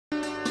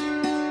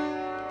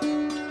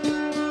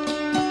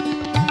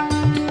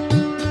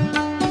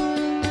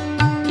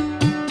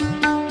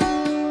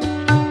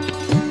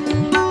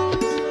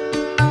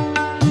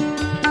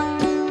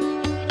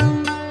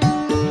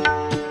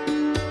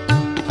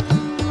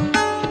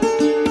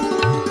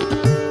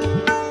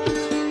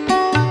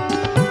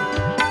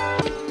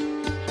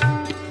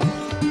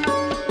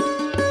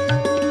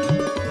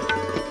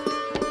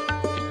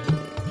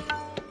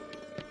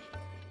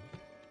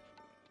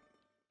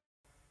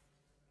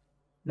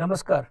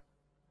નમસ્કાર,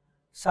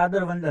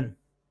 સાદર વંદન.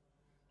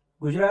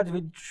 ગુજરાત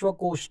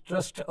વિશ્વકોશ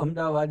ટ્રસ્ટ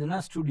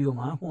અમદાવાદના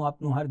સ્ટુડિયોમાં હું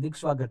આપનું હાર્દિક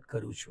સ્વાગત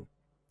કરું છું.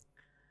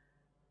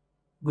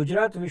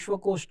 ગુજરાત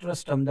વિશ્વકોશ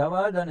ટ્રસ્ટ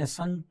અમદાવાદ અને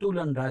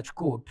સંતુલન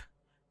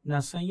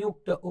રાજકોટના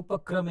સંયુક્ત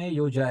ઉપક્રમે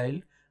યોજાયેલ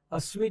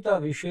અસ્મિતા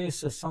વિશેષ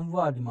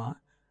સંવાદમાં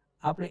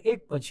આપણે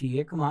એક પછી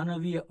એક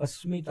માનવીય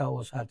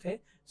અસ્મિતાઓ સાથે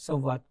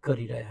સંવાદ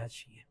કરી રહ્યા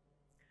છીએ.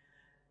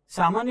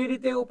 સામાન્ય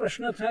રીતે એવો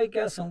પ્રશ્ન થાય કે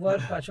આ સંવાદ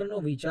પાછળનો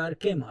વિચાર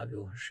કેમ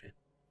આવ્યો હશે?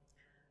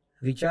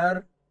 વિચાર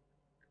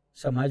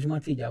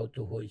સમાજમાંથી જ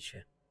આવતો હોય છે.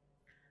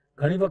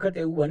 ઘણી વખત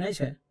એવું બને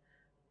છે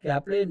કે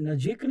આપણે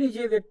નજીકની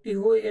જે વ્યક્તિ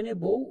હોય એને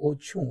બહુ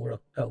ઓછું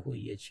ઓળખતા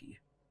હોઈએ છીએ.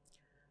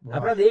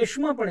 આપણા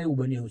દેશમાં પણ એવું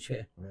બન્યું છે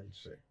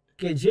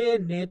કે જે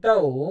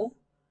નેતાઓ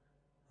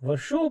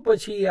વર્ષો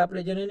પછી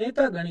આપણે જેને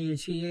નેતા ગણીએ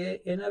છીએ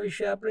એના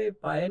વિશે આપણે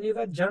પાયાની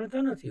વાત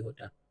જાણતા નથી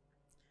હોતા.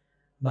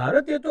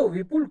 ભારતે તો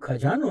વિપુલ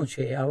ખજાનો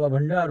છે આવા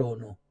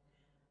ભંડારોનો,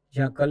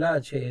 જ્યાં કલા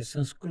છે,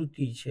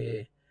 સંસ્કૃતિ છે,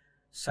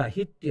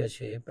 સાહિત્ય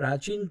છે,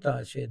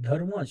 પ્રાચીનતા છે,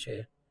 ધર્મ છે,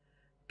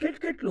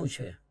 કેટલું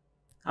છે.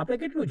 આપણે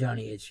કેટલું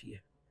જાણીએ છીએ?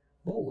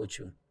 બહુ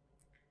ઓછું.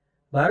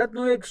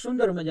 ભારતનો એક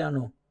સુંદર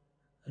મજાનો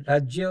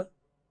રાજ્ય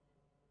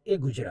એ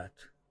ગુજરાત.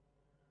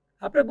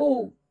 આપણે બહુ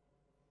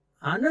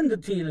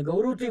આનંદથી અને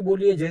ગૌરવથી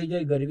બોલીએ જય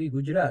જય ગરવી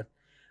ગુજરાત,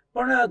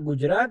 પણ આ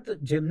ગુજરાત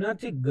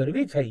જેમનાથી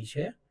ગરવી થઈ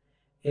છે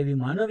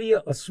એવી માનવીય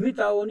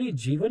અસ્મિતાઓની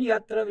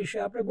જીવનયાત્રા વિશે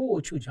આપણે બહુ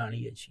ઓછું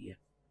જાણીએ છીએ.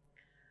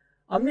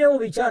 અમને એવો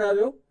વિચાર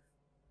આવ્યો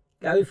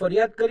કે આવી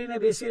ફરિયાદ કરીને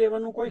બેસી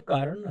રહેવાનું કોઈ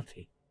કારણ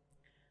નથી.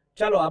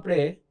 ચાલો આપણે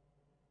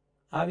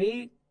આવી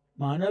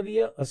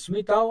માનવીય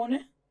અસ્મિતાઓને,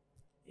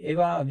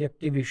 એવા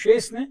વ્યક્તિ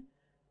વિશેષને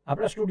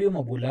આપણા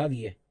સ્ટુડિયોમાં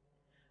બોલાવીએ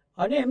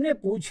અને એમને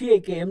પૂછીએ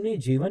કે એમની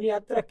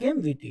જીવનયાત્રા કેમ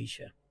વીતી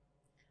છે,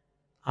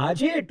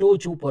 આજે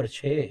ટોચ ઉપર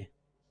છે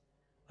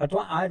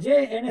અથવા આજે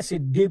એને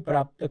સિદ્ધિ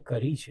પ્રાપ્ત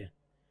કરી છે.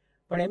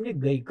 પણ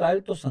એમની ગઈકાલ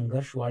તો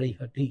સંઘર્ષવાળી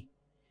હતી.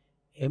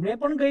 એમણે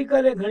પણ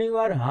ગઈકાલે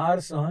ઘણીવાર હાર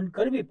સહન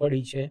કરવી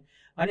પડી છે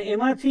અને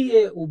એમાંથી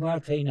એ ઊભા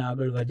થઈને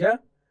આગળ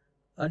વધ્યા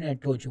અને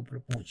ટોચ ઉપર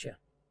પહોંચ્યા.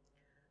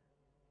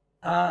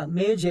 આ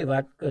મેં જે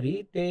વાત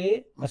કરી તે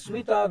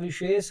અસ્મિતા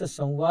વિશેષ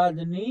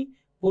સંવાદની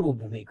પૂર્વ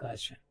ભૂમિકા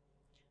છે.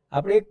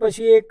 આપણે એક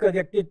પછી એક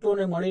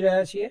વ્યક્તિત્વને મળી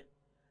રહ્યા છીએ.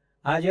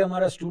 આજે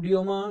અમારા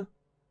સ્ટુડિયોમાં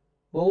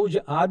બહુ જ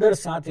આદર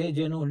સાથે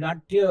જેનું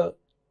નાટ્ય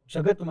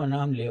જગતમાં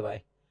નામ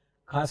લેવાય,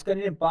 ખાસ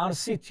કરીને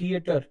પારસી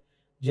થિયેટર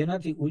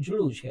જેનાથી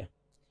ઉજળું છે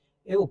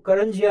એવું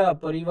કરંજિયા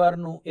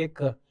પરિવારનું એક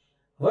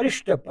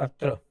વરિષ્ઠ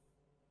પાત્ર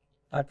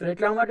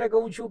એટલા માટે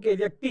કહું છું કે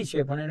વ્યક્તિ છે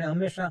પણ એને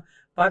હંમેશા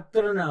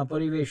પાત્રના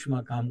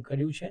પરિવેશમાં કામ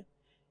કર્યું છે.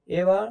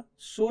 એવા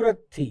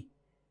સુરતથી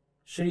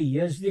શ્રી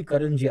યશદી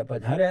કરંજિયા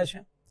પધાર્યા છે.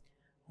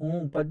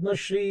 હું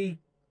પદ્મશ્રી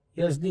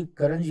યશદી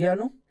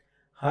કરંજિયાનું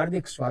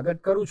હાર્દિક સ્વાગત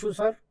કરું છું.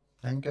 Sir,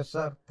 thank you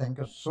sir, thank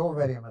you so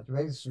very much,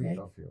 very sweet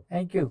of you.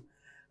 Thank you.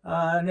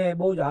 અને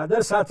બહુ જ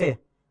આદર સાથે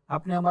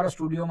આપને અમારા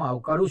સ્ટુડિયોમાં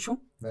આવકારું છું.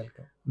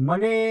 વેલકમ.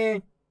 મને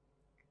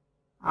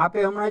આપે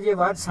હમણાં જે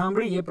વાત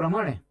સાંભળી એ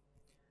પ્રમાણે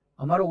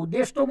અમારો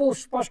ઉદ્દેશ તો બહુ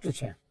સ્પષ્ટ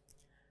છે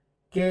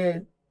કે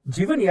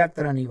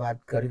જીવનયાત્રાની વાત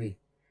કરવી.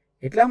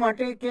 એટલા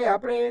માટે કે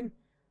આપણે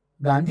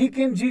ગાંધી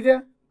કેમ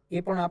જીવ્યા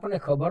એ પણ આપણને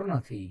ખબર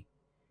નથી.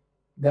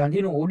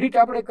 ગાંધીનું ઓડિટ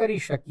આપણે કરી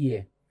શકીએ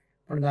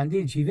પણ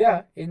ગાંધી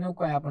જીવ્યા એનું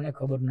કંઈ આપણને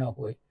ખબર ન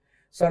હોય.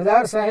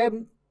 સરદાર સાહેબ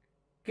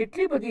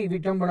કેટલી બધી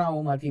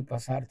વિટંબણાઓમાંથી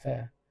પસાર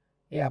થયા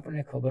એ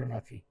આપણને ખબર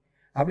નથી.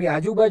 આપણી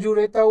આજુબાજુ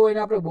રહેતા હોય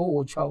એને આપણે બહુ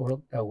ઓછા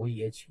ઓળખતા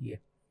હોઈએ છીએ.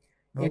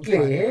 એટલે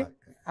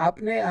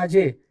આપને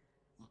આજે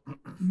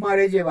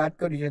મારે જે વાત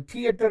કરી છે,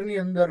 થિયેટરની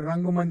અંદર,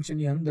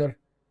 રંગમંચની અંદર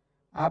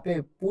આપે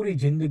પૂરી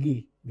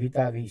જિંદગી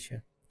વિતાવી છે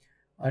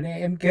અને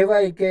એમ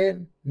કહેવાય કે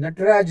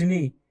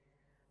નટરાજની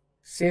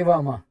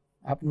સેવામાં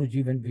આપનું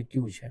જીવન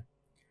વીત્યું છે.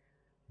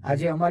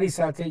 આજે અમારી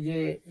સાથે જે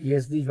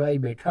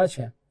યશદીભાઈ બેઠા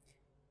છે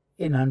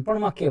એ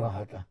નાનપણમાં કેવા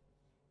હતા,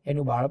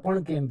 એનું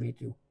બાળપણ કેમ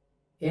વીત્યું,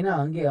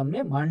 એના અંગે અમને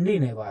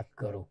માંડીને વાત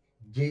કરો.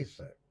 જી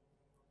sir.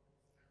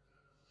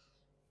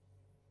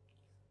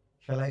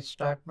 Shall I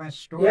start my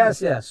story? Yes,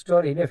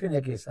 story,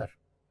 definitely, sir.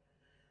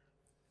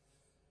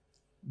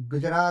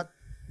 Gujarat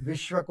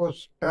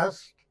વિશ્વકોશ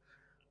trust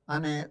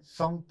અને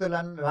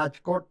સંતુલન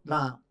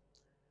રાજકોટના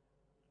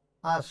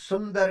આ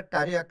સુંદર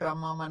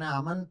કાર્યક્રમમાં મને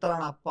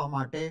આમંત્રણ આપવા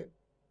માટે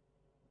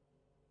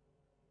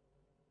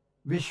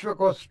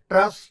વિશ્વકોશ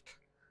ટ્રસ્ટ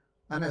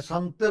અને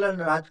સંતુલન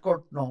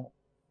રાજકોટનો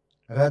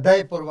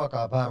હૃદયપૂર્વક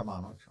આભાર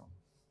માનું છું.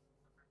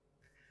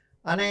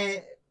 અને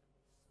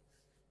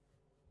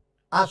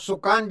આ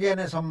સુકાન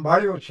જેને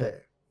સંભાળ્યું છે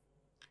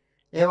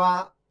એવા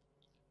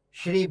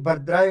શ્રી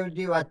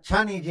ભદ્રાયુજી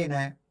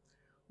વાછાણીજીને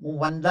હું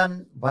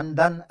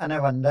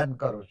વંદન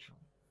કરું છું.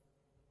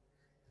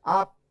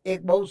 આપ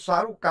એક બહુ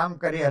સારું કામ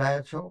કરી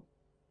રહ્યા છો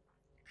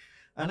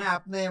અને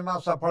આપને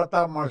એમાં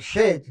સફળતા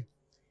મળશે જ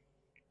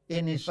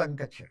એ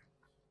નિશંક છે.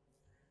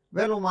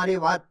 વેલું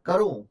મારી વાત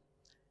કરું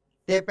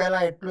તે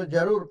પહેલા એટલું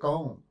જરૂર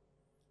કહું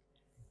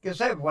કે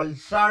સાહેબ,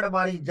 વલસાડ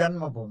મારી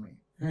જન્મભૂમિ,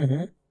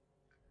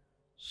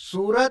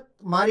 સુરત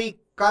મારી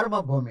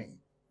કર્મભૂમિ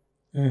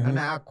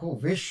અને આખું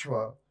વિશ્વ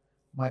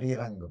મારી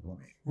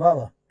રંગભૂમિ. વાહ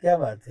વાહ,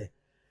 ક્યા વાત છે.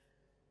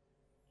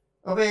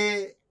 હવે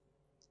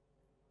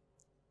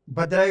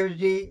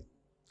ભદ્રાયુજી,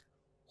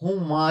 હું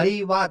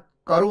મારી વાત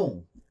કરું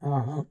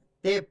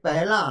તે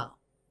પહેલા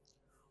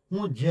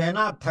હું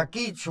જેના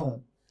થકી છું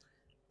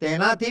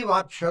તેનાથી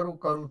વાત શરૂ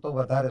કરું તો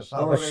વધારે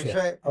સારું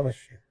રહેશે.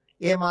 અવશ્ય.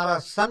 એ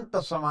મારા સંત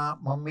સમા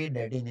મમ્મી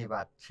ડેડીની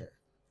વાત છે.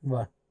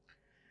 વાહ.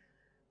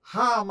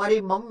 હા,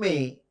 મારી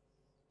મમ્મી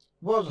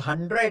વોઝ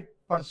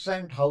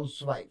 100%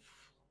 હાઉસવાઇફ.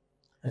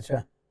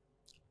 અચ્છા.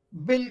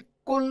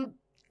 બિલકુલ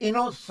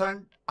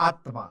ઇનોસન્ટ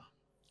આત્મા.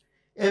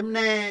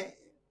 એમને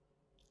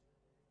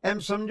એમ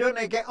સમજો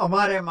ને કે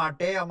અમારે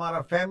માટે,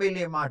 અમારા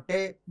ફેમિલી માટે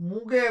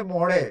મૂગે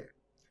મોડે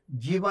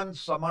જીવન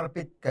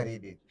સમર્પિત કરી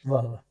દીધું.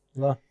 વાહ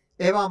વાહ.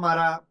 એવા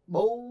મારા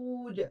બહુ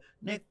જ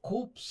ને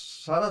ખૂબ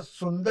સરસ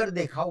સુંદર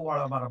દેખાવ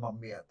વાળા મારા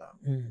મમ્મી હતા.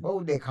 બહુ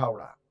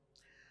દેખાવડા,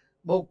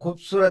 બહુ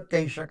ખૂબસૂરત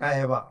કહી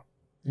શકાય એવા.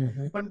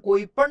 પણ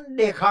કોઈ પણ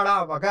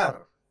દેખાડા વગર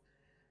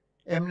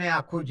એમને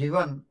આખું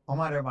જીવન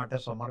અમારે માટે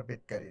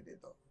સમર્પિત કરી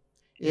દીધો.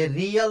 એ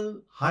રિયલ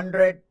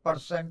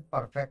 100%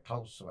 પરફેક્ટ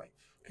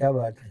હાઉસવાઇફ. ક્યા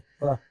વાત છે.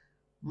 વાહ.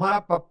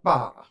 મારા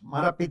પપ્પા,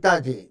 મારા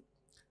પિતાજી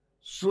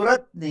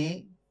સુરતની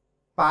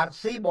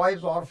પારસી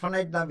બોયઝ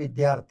ઓર્ફનેજના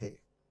વિદ્યાર્થી.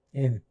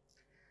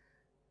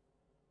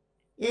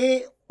 એ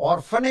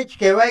ઓર્ફનેજ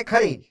કહેવાય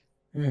ખરી,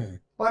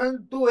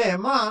 પરંતુ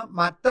એમાં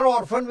માત્ર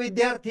ઓર્ફન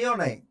વિદ્યાર્થીઓ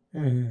નહીં,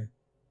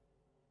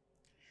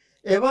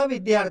 એવા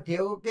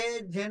વિદ્યાર્થીઓ કે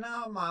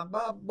જેના મા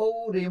બાપ બહુ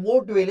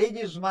રિમોટ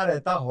વિલેજીસમાં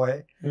રહેતા હોય,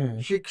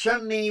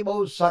 શિક્ષણની બહુ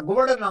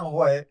સગવડ ન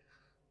હોય,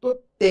 તો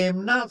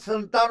તેમના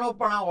સંતાનો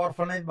પણ આ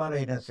ઓર્ફનેજમાં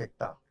રહીને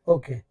શીખતા.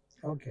 Okay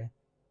okay.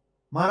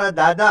 મારા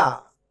દાદા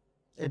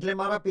એટલે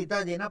મારા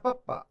પિતાજીના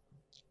પપ્પા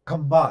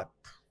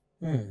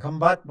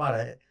ખંભાતમાં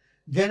રહે,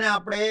 જેને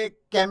આપણે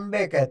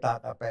કેમ્બે કહેતા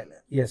હતા પહેલે.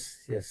 Yes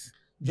yes.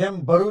 જેમ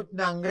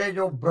ભરૂચના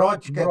અંગ્રેજો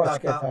બ્રોચ કહેતા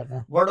હતા,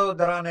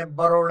 વડોદરાને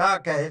બરોડા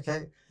કહે છે,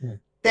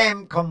 તેમ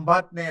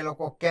ખંભાતને એ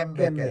લોકો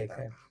કેમ્બે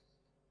કહેતા.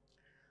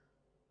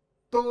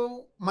 તો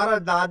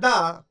મારા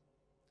દાદા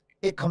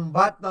એ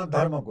ખંભાતના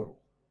ધર્મગુરુ.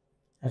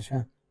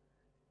 અચ્છા.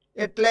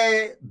 એટલે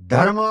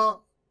ધર્મ,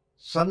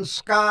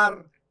 સંસ્કાર,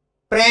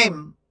 પ્રેમ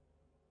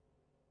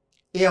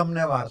એ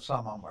અમને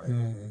વારસામાં મળે.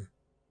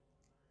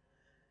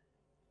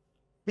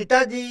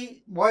 પિતાજી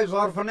બોયઝ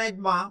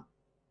ઓર્ફનેજમાં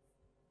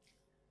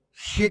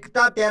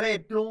શીખતા ત્યારે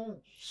એટલું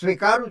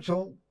સ્વીકારું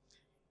છું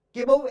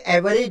કે બહુ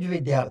એવરેજ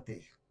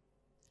વિદ્યાર્થી.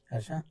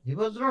 He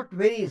was not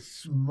very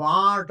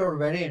smart or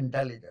very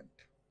intelligent.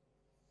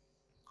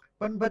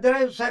 પણ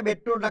ભદ્રાયુ સાહેબ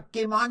એટલું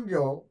નક્કી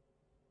માનજો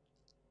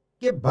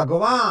કે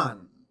ભગવાન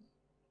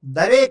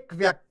દરેક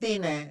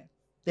વ્યક્તિને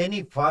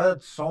તેની ફરજ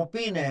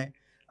સોંપીને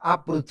આ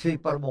પૃથ્વી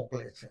પર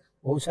મોકલે છે.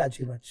 બહુ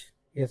સાચી વાત છે.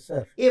 Yes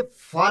sir. એ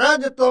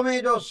ફરજ તમે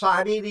જો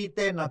સારી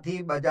રીતે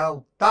નથી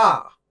બજાવતા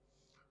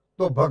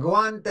તો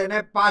ભગવાન તેને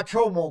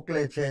પાછો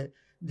મોકલે છે,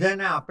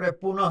 જેને આપણે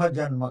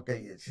પુનઃજન્મ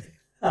કહીએ છીએ.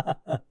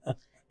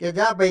 કે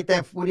જા ભાઈ, તે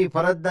પૂરી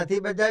ફરજ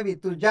નથી બજાવી,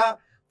 તું જા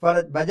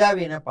ફરજ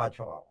બજાવીને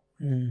પાછો આવ.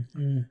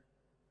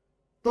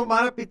 તો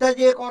મારા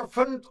પિતાજી એક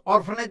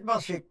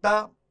ઓર્ફનેજમાં શીખતા,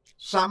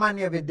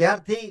 સામાન્ય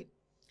વિદ્યાર્થી,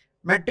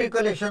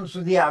 મેટ્રિક્યુલેશન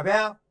સુધી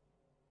આવ્યા.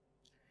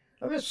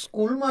 હવે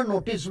સ્કૂલમાં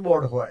નોટિસ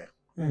બોર્ડ હોય,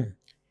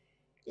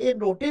 એ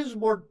નોટિસ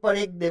બોર્ડ પર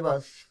એક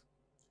દિવસ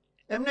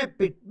એમને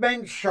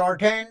પિટમેન્ટ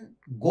શોર્ટહેન્ડ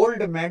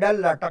ગોલ્ડ મેડલ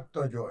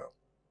લટકતો જોયો.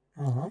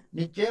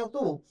 નીચે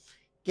હતું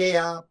કે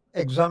આ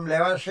એક્ઝામ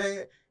લેવાશે,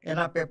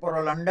 એના પેપરો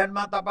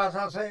લંડનમાં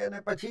તપાસાશે અને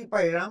પછી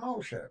પરિણામ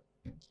આવશે,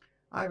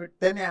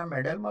 તેને આ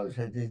મેડલ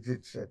મળશે, જે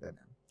જીતશે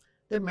તેને.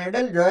 તે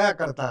મેડલ જોયા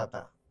કરતા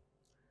હતા.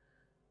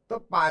 તો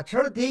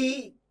પાછળથી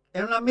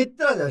એમના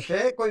મિત્ર જ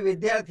હશે, કોઈ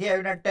વિદ્યાર્થી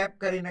આવીને ટેપ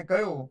કરીને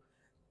કહ્યું,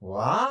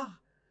 વાહ,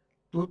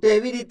 તું તો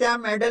એવી રીતે આ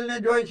મેડલને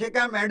જોઈ છે કે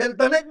આ મેડલ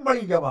તને જ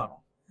મળી જવાનો.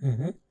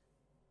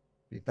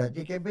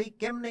 પિતાજી કે ભાઈ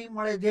કેમ નહીં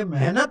મળે, જે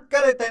મહેનત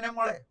કરે તેને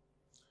મળે.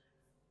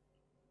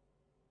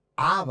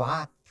 આ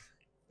વાત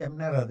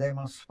એમને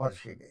હૃદયમાં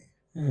સ્પર્શી ગઈ,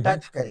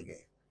 ટચ કરી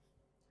ગઈ.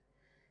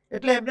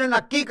 એટલે એમને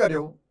નક્કી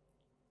કર્યું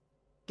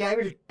કે I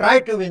will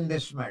try to win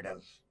this medal.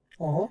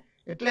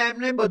 એટલે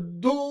એમને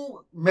બધું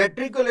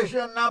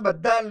મેટ્રિક્યુલેશનના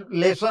બધા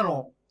લેસનો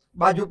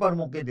બાજુ પર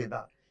મૂકી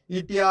દીધા.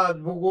 ઇતિહાસ,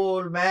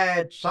 ભૂગોળ,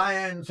 મેથ,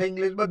 સાયન્સ,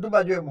 ઇંગ્લિશ બધું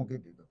બાજુએ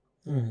મૂકી દીધું.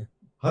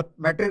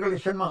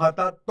 મેટ્રિક્યુલેશનમાં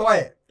હતા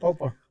તોય.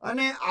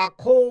 અને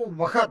આખો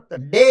વખત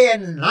day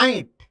and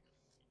night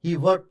he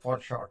work four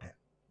shorthand.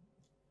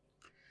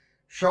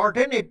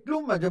 Shorthand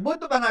એટલું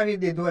મજબૂત બનાવી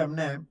દીધું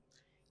એમને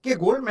કે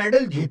ગોલ્ડ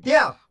મેડલ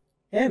જીત્યા.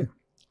 એમ?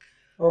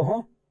 ઓહો.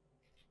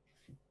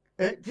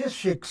 જે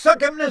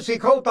શિક્ષક એમને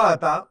શીખવતા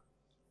હતા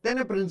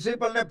તેને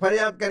પ્રિન્સિપલને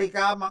ફરિયાદ કરી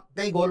કે આ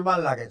કઈ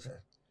ગોલમાલ લાગે છે,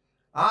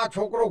 આ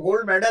છોકરો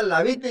ગોલ્ડ મેડલ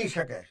લાવી જ નહીં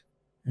શકે.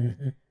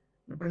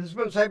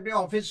 પ્રિન્સિપલ સાહેબની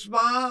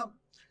ઓફિસમાં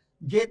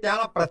જે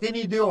ત્યાંના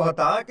પ્રતિનિધિઓ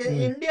હતા, કે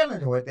ઇન્ડિયન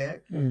જ હોય,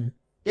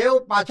 તેઓ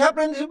પાછા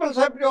પ્રિન્સિપલ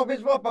સાહેબની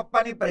ઓફિસમાં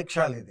પપ્પાની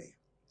પરીક્ષા લીધી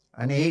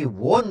અને એ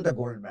વોન ધ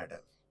ગોલ્ડ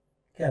મેડલ.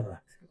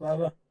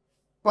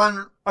 પણ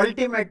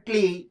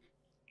ultimately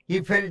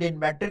he failed in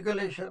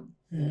matriculation,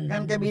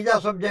 કારણ કે બીજા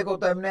સબ્જેક્ટો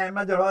તો એમને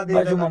એમાં જવા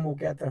દીધા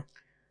મૂક્યા હતા.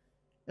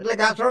 એટલે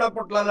ઘાસોડા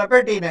પોટલા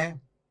લપેટીને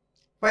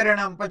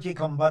પરિણામ પછી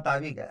ખંભાત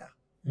આવી ગયા.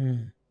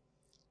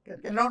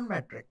 કે નોન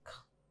મેટ્રિક.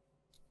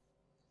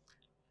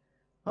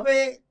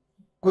 હવે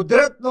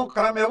કુદરતનો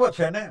ક્રમ એવો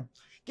છે ને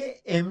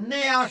કે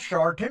એમને આ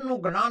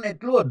શોર્ટહેન્ડનું જ્ઞાન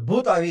એટલું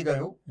અદ્ભુત આવી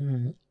ગયું,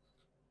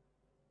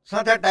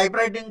 સાથે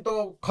ટાઈપરાઇટિંગ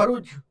તો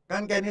ખરું જ,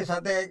 કારણ કે એની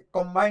સાથે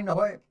કોમ્બાઇન્ડ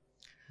હોય,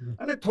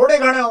 અને થોડે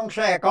ઘણા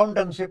અંશે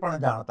એકાઉન્ટન્સી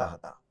પણ જાણતા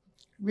હતા,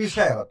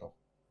 વિષય હતો.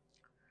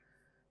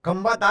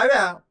 ખંભાત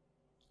આવ્યા,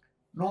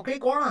 નોકરી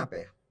કોણ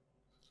આપે?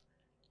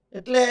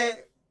 એટલે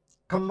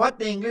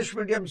ખંભાતની ઇંગ્લિશ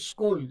મીડિયમ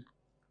સ્કૂલ,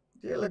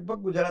 જે લગભગ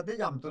ગુજરાતી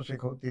જ આમ તો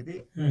શીખવતી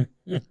હતી,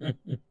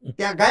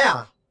 ત્યાં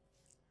ગયા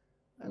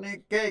અને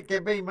કે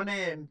ભાઈ મને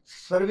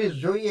સર્વિસ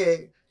જોઈએ.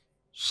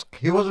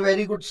 He was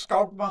very good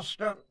scout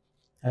master,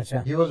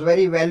 he was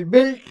very well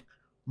built,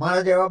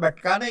 મારા જેવા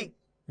બટકા નહીં,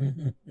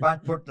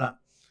 5 ફૂટના,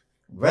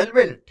 વેલ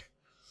built,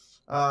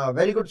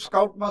 very good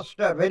scout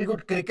master, very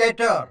good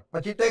cricketer.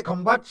 પછી તો એ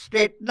ખંભાત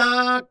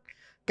સ્ટેટના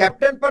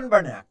કેપ્ટન પણ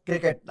બન્યા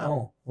ક્રિકેટના.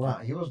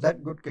 He was that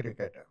good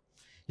cricketer.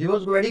 He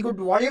was very good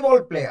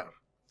volleyball player.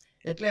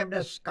 એટલે એમને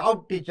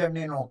સ્કાઉટ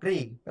ટીચરની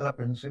નોકરી પેલા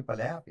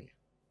પ્રિન્સિપલે આપી,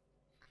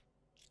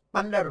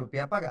 15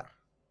 રૂપિયા પગાર.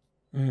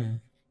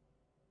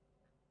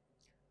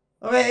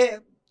 હવે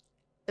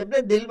એમને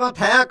દિલમાં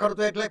થયા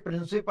કરતો, એટલે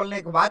પ્રિન્સિપલને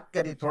એક વાત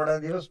કરી, થોડા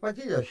દિવસ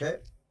પછી જશે,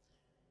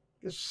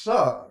 કે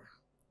સર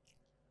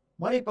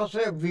મારી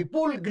પાસે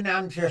વિપુલ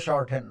જ્ઞાન છે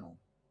શોર્ટહેન્ડનું,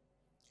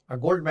 આ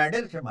ગોલ્ડ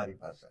મેડલ છે મારી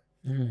પાસે,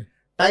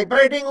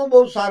 ટાઈપરાઇટિંગ હું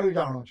બહુ સારું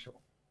જાણું છું,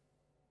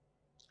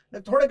 ને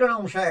થોડે ઘણા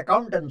અંશે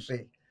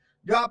એકાઉન્ટન્સી,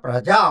 જો આપ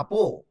રજા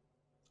આપો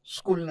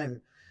સ્કૂલને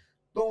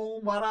તો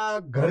હું મારા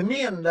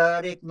ઘરની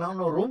અંદર એક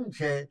નાનો રૂમ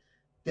છે,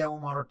 ત્યાં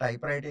હું મારો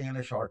ટાઈપરાઇટિંગ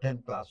અને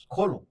શોર્ટહેન્ડ ક્લાસ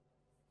ખોલું.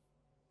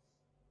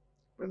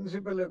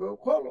 પ્રિન્સિપલે કહ્યું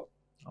ખોલો,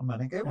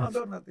 મને કઈ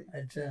વાંધો નથી.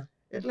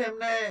 એટલે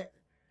એમને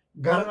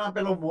ઘરના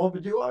પેલો મોબ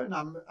જેવો હોય ને,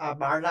 આ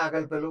બારડા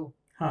આગળ પેલું,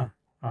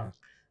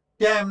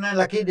 ત્યાં એમને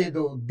લખી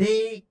દીધું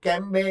the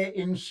Cambay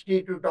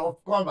institute of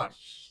commerce.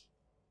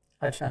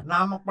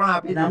 નામ પણ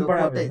આપી દીધું.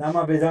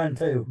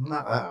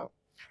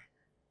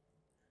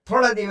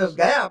 થોડા દિવસ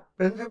ગયા,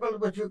 પ્રિન્સિપલ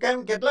પૂછ્યું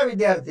કેમ, કેટલા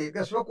વિદ્યાર્થી?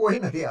 કે કોઈ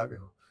નથી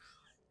આવ્યો.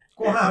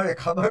 કોણ આવે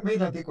ખબર બી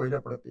નથી કોઈને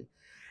પડતી.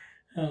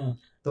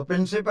 તો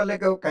પ્રિન્સિપલે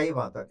કહ્યું કઈ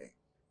વાંધો નહીં,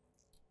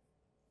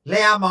 લે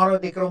આ મારો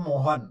દીકરો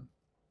મોહન,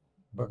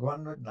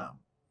 ભગવાનનું જ નામ,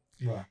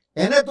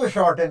 એને તું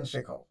શોર્ટહેન્ડ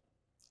શીખવ,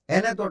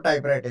 એને તું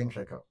ટાઈપરાઇટિંગ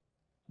શીખવ,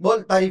 બોલ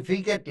તારી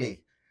ફી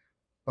કેટલી?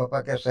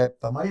 પપ્પા કે સાહેબ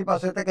તમારી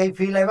પાસે તો કઈ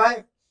ફી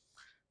લેવાય?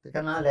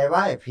 કે ના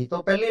લેવાય, ફી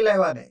તો પહેલી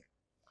લેવાની,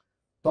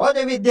 તો જ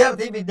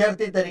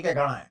વિદ્યાર્થી તરીકે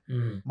ગણાય.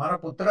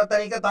 મારા પુત્ર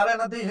તરીકે તારે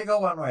નથી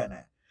શીખવવાનું,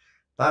 એને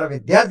તારા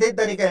વિદ્યાર્થી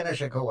તરીકે એને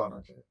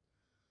શીખવવાનું છે.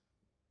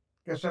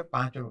 કે સાહેબ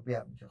 5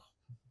 રૂપિયા આપજો.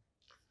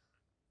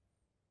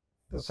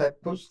 તો સાહેબ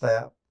ખુશ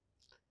થયા.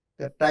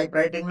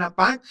 ટાઈપરાઇટિંગના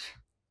 5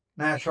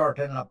 ને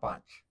શોર્ટહેન્ડના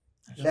 5,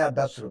 એટલે આ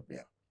 10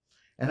 રૂપિયા,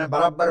 એને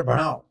બરાબર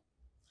ભણાવો.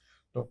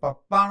 તો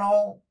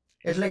પપ્પાનો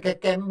એટલે કે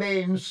કેમ્બે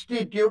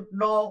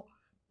ઇન્સ્ટિટ્યૂટનો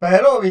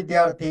પહેલો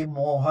વિદ્યાર્થી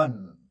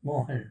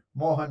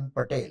મોહન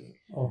પટેલ.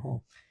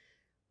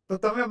 તો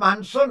તમે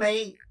માનશો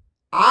નહીં,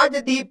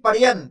 આજ દી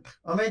પર્યંત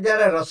અમે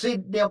જયારે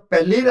રસીદની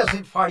પહેલી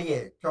રસીદ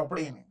ફાડીએ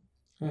ચોપડીની,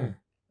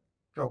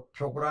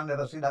 છોકરાને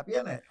રસીદ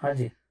આપીએ ને,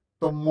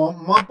 તો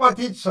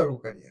પરથી જ શરૂ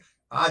કરીએ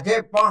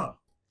આજે પણ.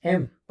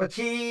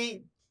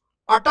 પછી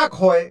અટક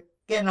હોય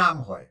કે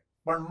નામ હોય,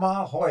 પણ મ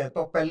હોય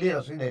તો પહેલી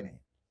રસીદ એની.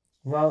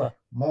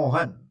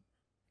 Mohan.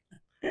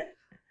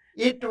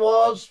 It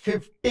was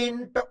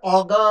 15th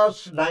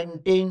August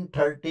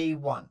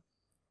 1931.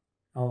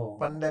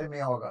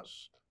 15મી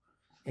August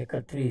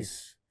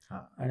 31.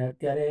 અને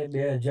અત્યારે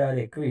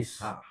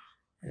 2021.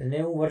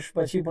 90 વર્ષ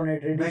પછી પણ એ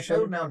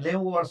ટ્રેડિશન 90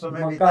 વર્ષ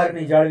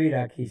મકારની જાળવી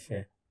રાખી છે.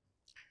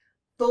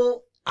 તો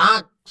આ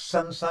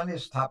સંસ્થાની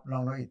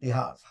સ્થાપનાનો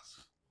ઇતિહાસ.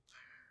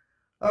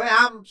 હવે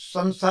આમ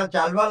સંસ્થા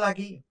ચાલવા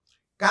લાગી,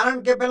 કારણ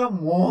કે પેલા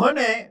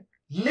મોહને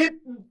લિપ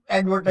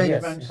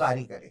એડવર્ટાઇઝમેન્ટ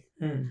સારી કરી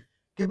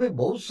કે ભાઈ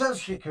બહુ સરસ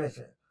શીખવે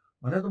છે,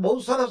 મને તો બહુ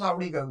સરસ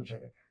આવડી ગયું છે,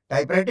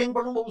 ટાઈપરાઇટિંગ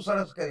પણ હું બહુ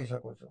સરસ કરી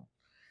શકું છું.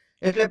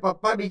 એટલે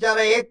પપ્પા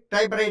બિચારા એક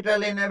ટાઈપરાઇટર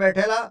લઈને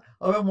બેઠેલા.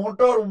 હવે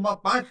મોટો રૂમમાં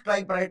 5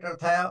 ટાઈપરાઇટર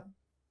થયા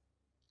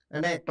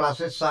અને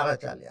ક્લાસીસ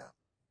સારા ચાલ્યા.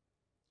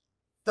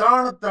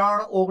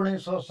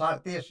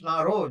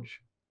 3/3/1937 રોજ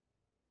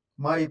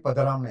મારી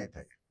પધરામણી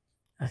થઈ.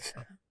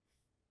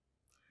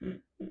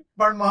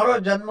 પણ મારો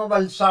જન્મ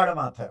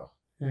વલસાડમાં થયો,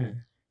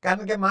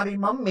 કારણ કે મારી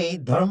મમ્મી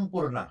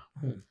ધરમપુરના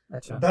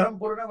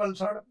ને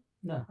વલસાડ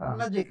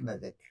નજીક.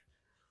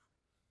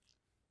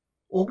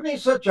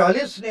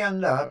 1940 ની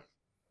અંદર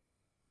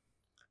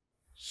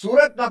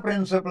સુરતના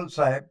પ્રિન્સિપલ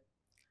સાહેબ,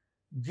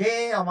 જે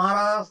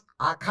અમારા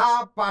આખા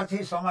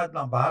પારસી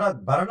સમાજના,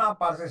 ભારતભરના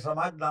પારસી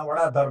સમાજના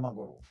વડા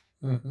ધર્મગુરુ,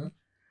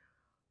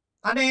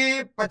 અને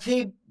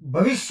પછી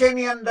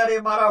ભવિષ્યની અંદર એ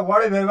મારા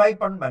વડ વેવાઈ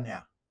પણ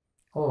બન્યા.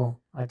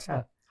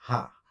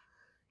 હા.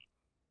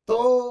 તો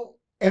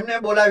એમને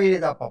બોલાવી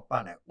લીધા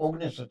પપ્પાને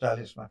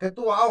 1940માં કે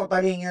તું આવો,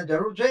 તારી અહીંયા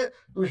જરૂર છે,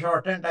 તું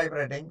શોર્ટહેન્ડ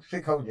ટાઈપરાઇટિંગ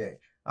શીખવજે,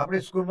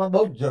 આપણી સ્કૂલમાં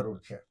બહુ જ જરૂર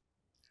છે,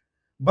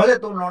 ભલે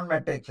તું નોન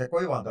મેટ્રિક છે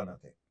કોઈ વાંધો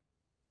નથી.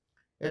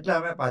 એટલે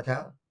અમે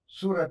પાછા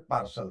સુરત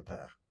પાર્સલ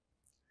થયા.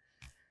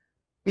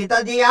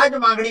 પિતાજી આ જ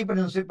માંગણી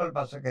પ્રિન્સિપલ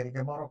પાસે કરી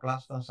કે મારો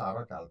ક્લાસ તો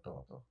સારો ચાલતો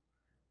હતો,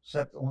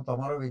 સર હું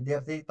તમારો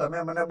વિદ્યાર્થી, તમે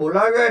મને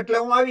બોલાવ્યો એટલે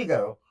હું આવી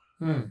ગયો,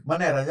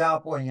 મને રજા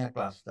આપો અહીંયા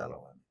ક્લાસ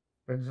ચાલવાની.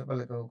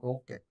 પ્રિન્સિપલે કહ્યું કે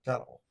ઓકે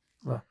ચાલો.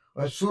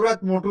 હવે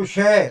સુરત મોટું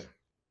શહેર,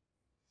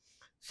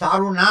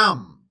 સારું નામ,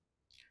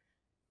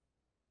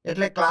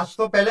 એટલે ક્લાસ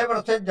તો પહેલે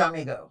વર્ષે જ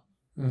જામી ગયો.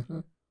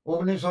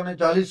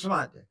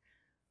 1940 જ.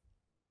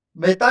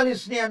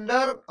 42 ની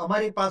અંદર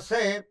અમારી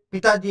પાસે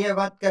પિતાજીએ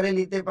વાત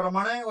કરેલી તે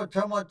પ્રમાણે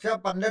ઓછામાં ઓછા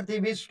 15 થી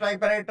 20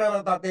 ટાઈપરાઇટર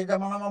હતા. તે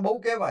જમાનામાં બહુ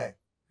કહેવાય.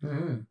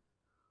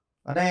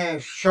 અને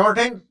શોર્ટ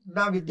હેન્ડ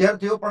ના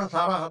વિદ્યાર્થીઓ પણ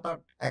સારા હતા,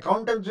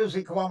 એકાઉન્ટન્સી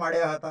શીખવા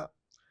માંડ્યા હતા,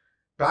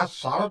 ક્લાસ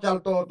સારો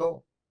ચાલતો હતો.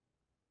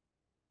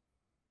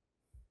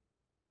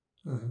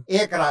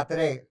 એક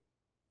રાત્રે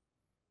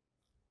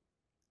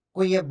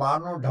કોઈએ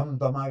બારનો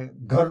ધમધમાવી,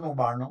 ઘરનું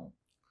બારણું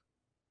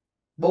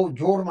બહુ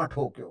જોરમાં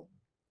ઠોક્યો.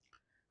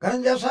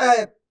 કરંજા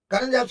સાહેબ,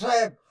 કરંજા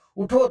સાહેબ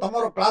ઉઠો,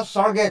 તમારો ક્લાસ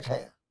સળગે છે,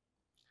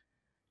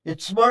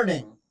 ઇટ્સ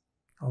બર્નિંગ,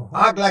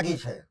 આગ લાગી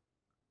છે.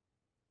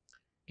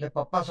 એટલે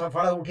પપ્પા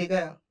સફાળા ઉઠી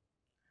ગયા,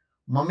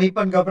 મમ્મી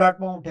પણ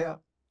ગભરાટમાં ઉઠ્યા.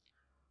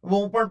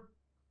 હું પણ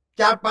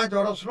 4-5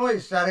 વર્ષનો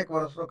હોઈશ, 4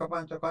 વર્ષનો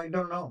કપાંચો, આઈ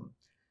ડોન્ટ નો.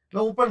 એટલે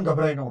હું પણ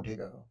ગભરાઈને ઉઠી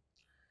ગયો.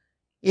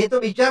 એ તો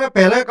બિચારા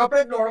પહેલા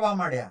કપડે જ દોડવા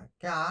માંડ્યા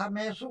કે આ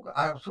મેં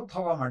શું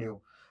થવા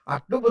માંડ્યું,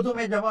 આટલું બધું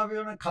મેં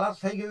જમાવ્યું ને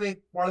ખલાસ થઈ ગયું એક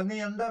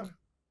પળની અંદર.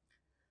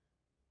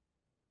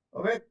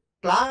 હવે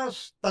ક્લાસ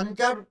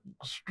 3-4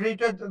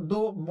 સ્ટ્રીટ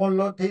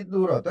મોલ્લોથી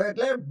દૂર હતો,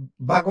 એટલે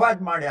ભાગવા જ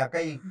માંડ્યા,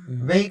 કઈ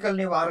વેહિકલ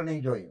ની વાર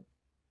નહીં જોઈ.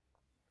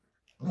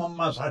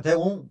 મમ્મા સાથે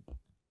હું.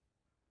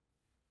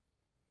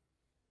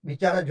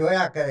 બિચારા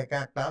જોયા કરે કે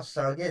આ ક્લાસ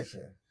સળગે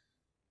છે.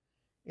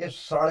 એ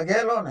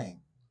સળગેલો નહીં,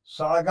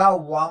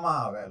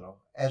 સળગાવવામાં આવેલો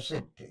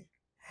એસિડથી.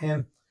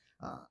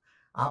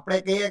 આપણે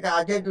કહીએ કે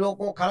આજે જ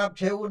લોકો ખરાબ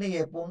છે એવું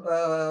નહીં,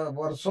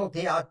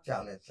 વર્ષોથી આ જ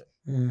ચાલે છે,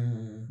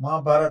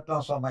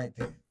 મહાભારતના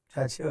સમયથી.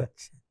 સાચી વાત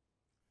છે.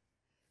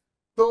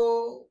 તો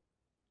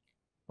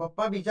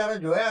પપ્પા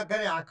બિચારા જોયા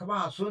કરે,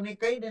 આંખમાં આંસુ ની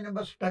કઈ ને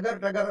બસ ટગર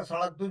ટગર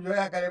સળગતું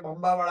જોયા કરે.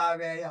 બંબાવાળા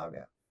આવ્યા, એ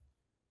આવ્યા.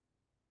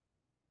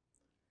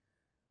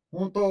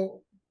 હું તો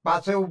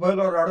પાસે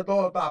ઉભેલો રડતો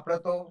હતો. આપણે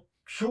તો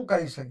શું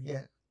કરી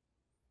શકીએ.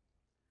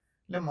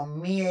 એટલે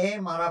મમ્મીએ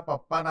મારા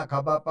પપ્પાના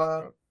ખભા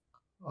પર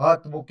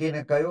હાથ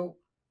મૂકીને કહ્યું,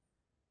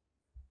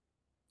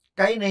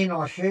 કઈ નહીં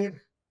નોશીર,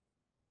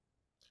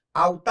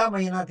 આવતા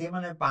મહિનાથી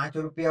મને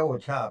 5 રૂપિયા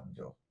ઓછા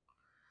આપજો,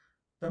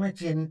 તમે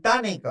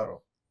ચિંતા નહીં કરો,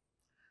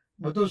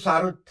 બધું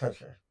સારું જ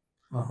થશે.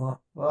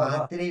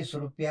 35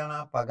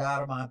 રૂપિયાના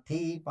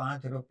પગારમાંથી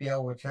 5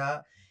 રૂપિયા ઓછા,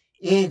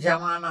 એ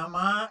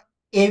જમાનામાં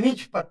એવી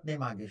જ પત્ની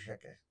માંગી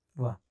શકે.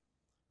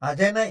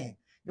 આજે નહીં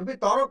કે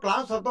ભાઈ તારો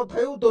ક્લાસ હતો,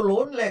 થયું તો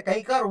લોન લે,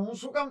 કઈ કર, હું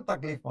શું કામ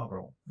તકલીફમાં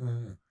રહું,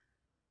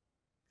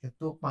 કે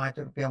તું 5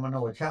 રૂપિયા મને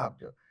ઓછા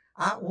આપજો.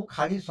 આ હું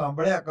ખાલી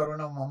સાંભળ્યા કરું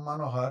ને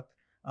મમ્માનો હાથ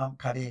આમ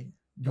ખાલી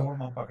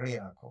જોરમાં પકડી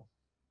રાખો.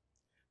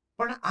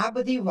 પણ આ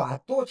બધી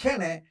વાતો છે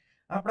ને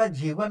આપણા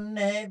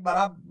જીવનને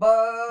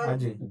બરાબર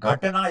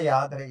ઘટના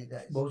યાદ રહી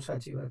જાય. બહુ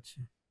સાચી વાત છે.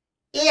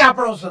 એ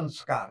આપણો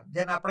સંસ્કાર,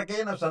 જેને આપણે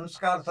કહીએ ને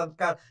સંસ્કાર,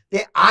 સંસ્કાર, તે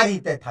આ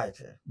રીતે થાય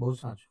છે. બહુ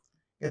સાચું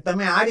કે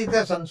તમે આ રીતે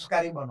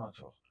સંસ્કારી બનો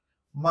છો.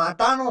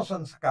 માતાનો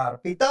સંસ્કાર,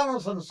 પિતાનો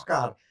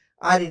સંસ્કાર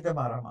આ રીતે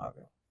મારામાં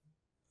આવ્યો.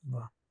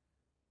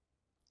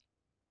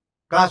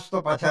 ક્લાસ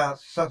તો પાછા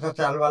સતત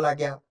ચાલવા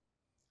લાગ્યા.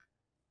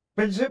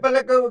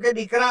 પ્રિન્સિપલે કહ્યું કે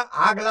દીકરા,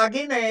 આગ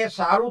લાગીને એ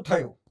સારું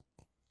થયું,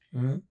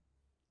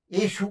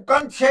 એ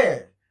શુકન છે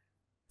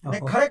ને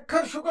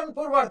ખરેખર શુકન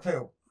પુરવાર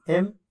થયો.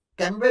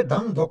 કેમ બે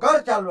ધમધોકાર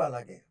ચાલવા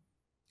લાગે.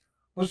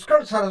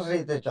 પુષ્કળ સરસ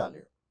રીતે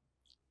ચાલ્યો.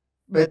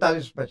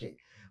 42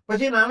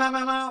 પછી નાના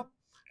નાના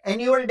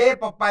એન્યુઅલ ડે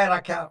પપ્પાએ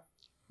રાખ્યા.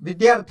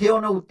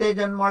 વિદ્યાર્થીઓને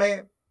ઉત્તેજન મળે,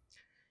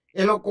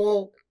 એ લોકો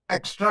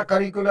એક્સ્ટ્રા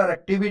કરિક્યુલર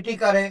એક્ટિવિટી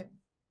કરે,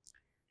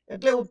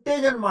 એટલે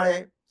ઉત્તેજન મળે.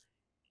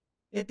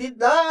 એથી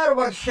દર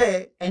વર્ષે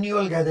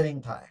એન્યુઅલ ગેધરિંગ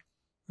થાય,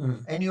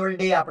 એન્યુઅલ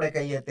ડે આપણે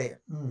કહીએ તે.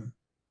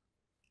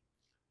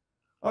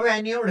 હવે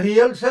એન્યુઅલ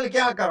રિહર્સલ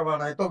ક્યાં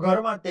કરવાના, હોય તો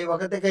ઘરમાં. તે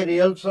વખતે કઈ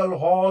રિહર્સલ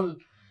હોલ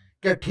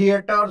કે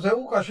થિયેટર્સ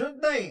એવું કશું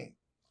જ નહીં,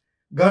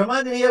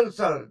 ઘરમાં જ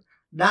રિહર્સલ.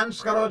 ડાન્સ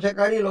કરો છે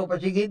કરી લો,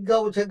 પછી ગીત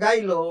ગાવું છે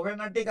ગાઈ લો, હવે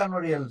નાટિકાનો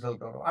રિહર્સલ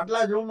કરો,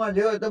 આટલા જ રૂમમાં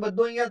જે હોય તો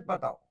બધું અહીંયા જ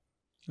પતાવો.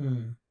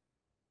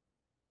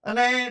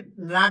 અને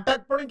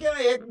નાટક પણ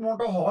કેવાય, એક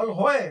મોટો હોલ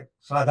હોય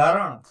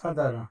સાધારણ,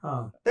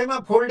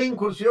 તેમાં ફોલ્ડિંગ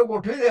ખુરશીઓ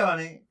ગોઠવી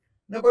દેવાની,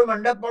 ને કોઈ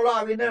મંડપ વાળો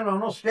આવીને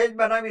નાનો સ્ટેજ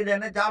બનાવી દે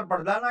ને 4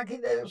 પડદા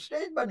નાખી દે,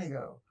 સ્ટેજ બની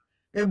ગયો.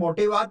 એ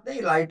મોટી વાત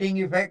નહીં. લાઇટિંગ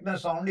ઇફેક્ટ ને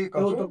સાઉન્ડ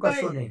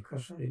કશું નહીં.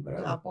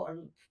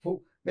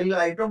 પેલી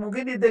લાઇટો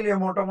મૂકી દીધેલી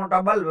મોટા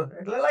મોટા બલ્બ,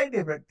 એટલે લાઇટ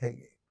ઇફેક્ટ થઈ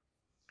ગઈ.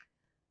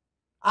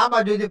 આ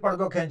બાજુથી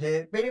પડદો ખેંચે,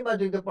 પેલી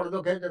બાજુથી પડદો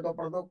ખેંચે તો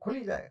પડદો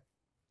ખુલી જાય.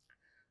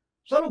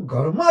 સારું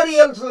ઘરમાં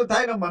રિહર્સલ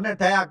થાય ને મને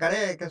થયા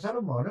કરે કે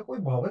સારું મને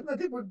કોઈ ભાવ જ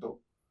નથી પૂછતું,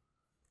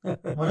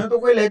 મને તો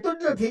કોઈ લેતું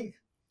જ નથી.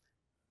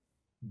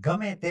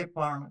 ગમે તે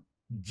પણ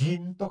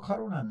જીન તો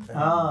ખરું ને અંદર,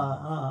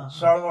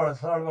 સળવળ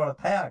સળવળ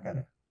થયા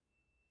કરે.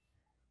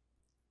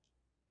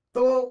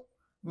 તો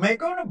મેં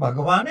કહ્યું ને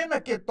ભગવાને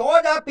નક્કી તો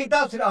જ આ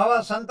પિતા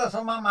આવા સંત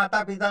સમા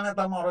માતા પિતાને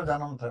તમારો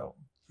જન્મ થયો.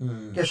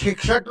 કે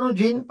શિક્ષકનું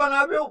જીન પણ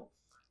આવ્યું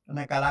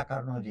અને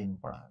કલાકારનું જીન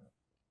પણ આવ્યું.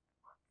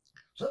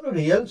 સર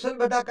રિહર્સલ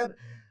બધા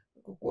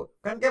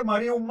કારણ કે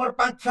મારી ઉંમર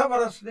 5-6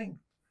 વર્ષની,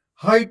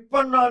 હાઈટ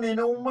પણ નાની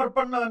ને ઉંમર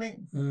પણ નાની,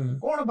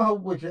 કોણ ભાવ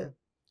પૂછે?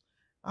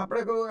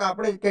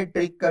 આપણે કઈ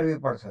ટ્રીક કરવી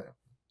પડશે.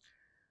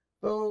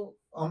 તો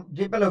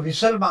જે પેલો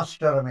વિસલ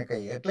માસ્ટર અમે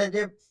કહીએ, એટલે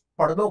જે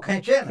પડદો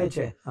ખેંચે ને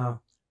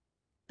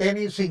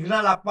તેની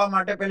સિગ્નલ આપવા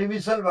માટે પેલી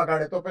વિસલ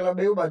વગાડે તો પેલા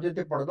બે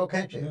બાજુથી પડદો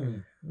ખેંચે.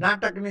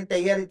 નાટકની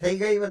તૈયારી થઈ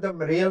ગઈ,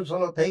 બધા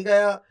રિહર્સલો થઈ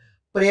ગયા,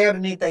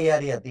 પ્રેયરની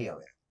તૈયારી હતી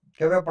હવે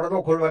કે હવે પડદો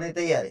ખોલવાની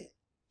તૈયારી.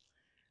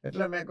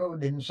 એટલે મેં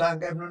કહ્યું દિનશા,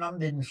 એમનું નામ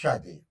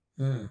દિનશાજી,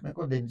 મેં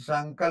કહું દિનશા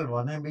અંકલ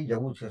મને બી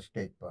જવું છે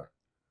સ્ટેજ પર.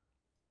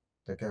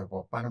 તો કે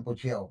પપ્પાને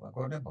પૂછી આવો. મેં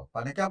કહું ને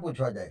પપ્પાને ક્યાં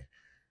પૂછવા જાય,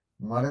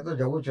 મારે તો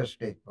જવું છે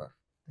સ્ટેજ પર.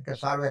 કે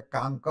સારું એક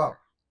કામ કર,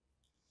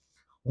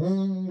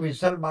 હું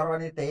વિસલ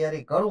મારવાની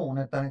તૈયારી કરું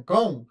અને તને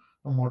કહું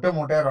તો મોટે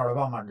મોટે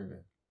રડવા માંડી દે.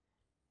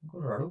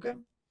 રડું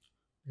કેમ?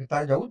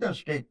 તારે જવું છે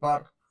સ્ટેજ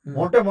પર,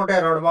 મોટે મોટે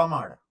રડવા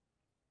માંડ.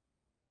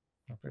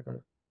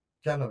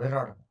 ચાલો હવે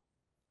રડ,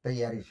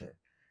 તૈયારી છે.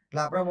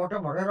 એટલે આપણે મોટે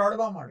મોટે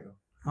રડવા માંડ્યો.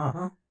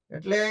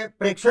 એટલે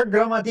પ્રેક્ષક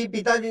ગૃહમાંથી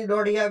પિતાજી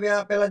દોડી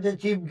આવ્યા, પેલા જે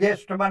ચીફ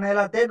ગેસ્ટ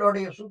બનેલા તે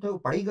દોડી. શું થયું?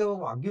 પડી ગયો?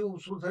 વાગ્યું?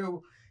 શું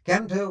થયું?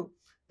 કેમ થયું?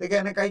 તો કે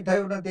એને કઈ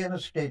થયું નથી, એને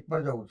સ્ટેજ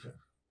પર જવું છે.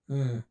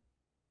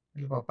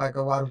 એટલે પપ્પાએ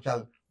કહ્યું વારું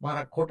ચાલ.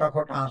 મારા ખોટા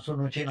ખોટા આંસુ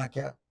નૂચી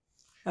નાખ્યા,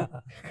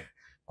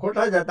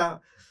 ખોટા જ હતા.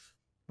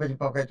 પછી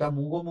પપ્પાએ ચાલ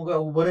મૂગો મૂગો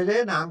ઉભો રહી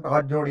જાય ને આમ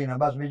હાથ જોડીને,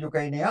 બસ બીજું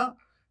કઈ નહીં.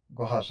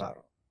 હા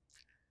સારો.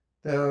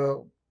 તો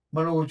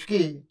મને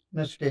ઉચકી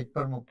ને સ્ટેજ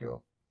પર મૂક્યો.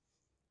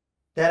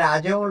 ત્યારે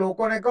આજે હું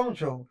લોકોને કહું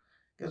છું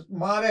કે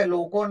મારે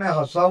લોકોને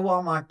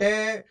હસાવવા માટે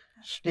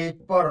સ્ટેજ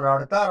પર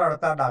રડતા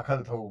રડતા દાખલ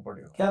થવું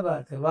પડ્યું. ક્યાં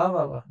વાત છે, વાહ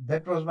વાહ વાહ.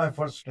 That was my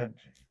first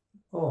entry.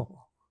 ઓહો.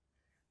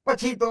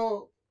 પછી તો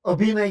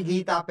અભિનય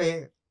ગીત આપે.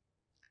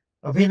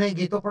 અભિનય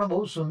ગીતો પણ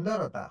બહુ સુંદર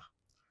હતા.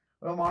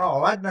 મારો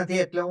અવાજ નથી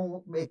એટલે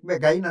હું એક બે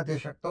ગાઈ નથી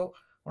શકતો,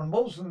 પણ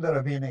બહુ સુંદર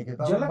અભિનય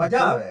ગીતો,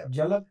 મજા આવે.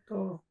 ઝલક તો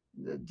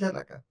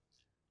ઝલક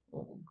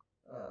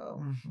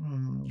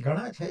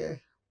ઘણા છે.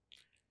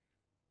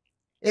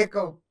 એક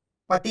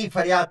પતિ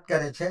ફરિયાદ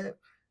કરે છે,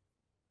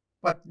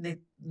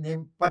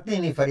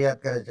 પત્નીની ફરિયાદ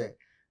કરે છે.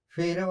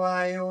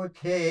 ફેરવાયો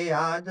છે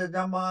આજ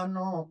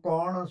જમાનો,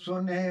 કોણ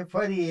સુને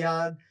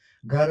ફરિયાદ,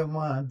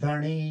 ઘરમાં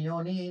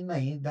ધણીઓની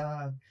નહીં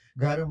દાદ,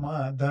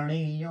 ઘરમાં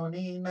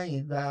ધણીઓની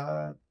નહીં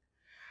દાદ.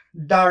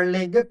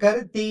 ડાર્લિંગ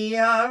કરતી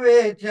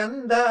આવે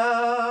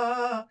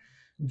ચંદા,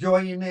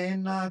 જોઈને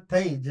ના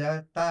થઈ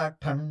જતા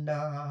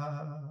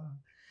ઠંડા,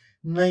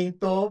 નહીં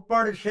તો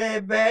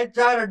પડશે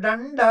 2-4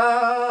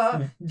 દંડા,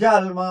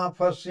 જાલમાં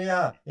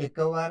ફસ્યા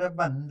એકવાર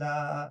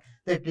બંદા.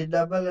 તેથી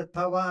ડબલ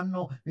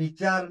થવાનો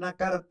વિચાર ન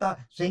કરતા,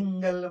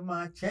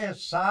 સિંગલમાં છે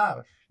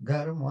સાર,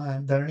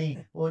 ઘરમાં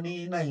ધણી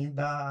ઓની નહીં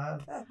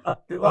દાદ.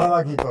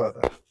 આવા ગીતો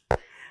હતા.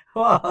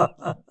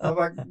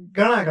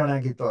 ઘણા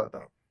ઘણા ગીતો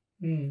હતા.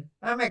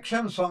 આમ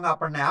એક્શન સોંગ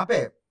આપણને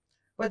આપે.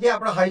 પછી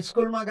આપણે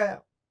હાઈસ્કૂલમાં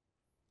ગયા.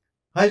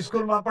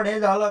 હાઈસ્કૂલમાં પણ એ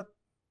જ હાલત,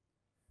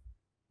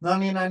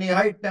 નાની નાની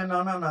હાઈટ ને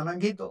નાના નાના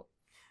ગીતો.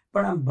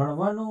 પણ આમ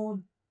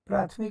ભણવાનું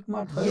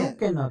પ્રાથમિકમાં થયું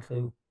કે ન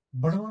થયું?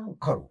 ભણવાનું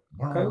ખરું,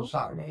 ભણવાનું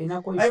સારું.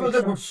 એના કોઈ I was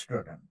a good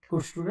student.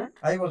 Good student?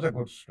 I was a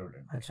good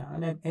student. અચ્છા.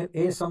 અને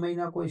એ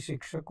સમયના કોઈ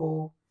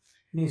શિક્ષકો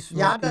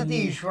યાદ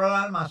નથી.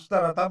 ઈશ્વરલાલ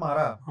માસ્તર હતા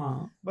મારા.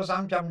 બસ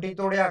આમ ચમટી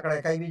તોડ્યા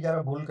કરે, કઈ બી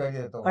જરા ભૂલ કરી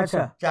દેતો,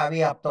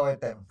 ચાવી આપતો હોય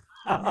તેમ.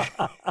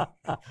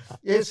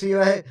 એ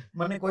સિવાય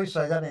મને કોઈ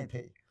સજા નહીં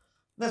થઈ.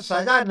 ને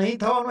સજા નહીં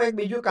થવાનું એક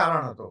બીજું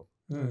કારણ હતું.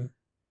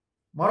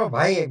 મારો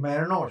ભાઈ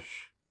મેરનોશ,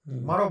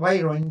 મારો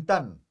ભાઈ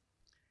રોહિંતન,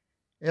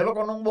 એ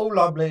લોકોનો હું બહુ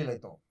લાભ લઈ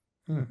લેતો.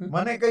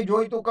 મને કઈ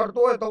જોઈતું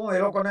કરતું હોય તો હું એ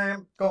લોકોને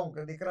એમ કહું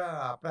કે દીકરા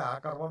આપણે આ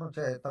કરવાનું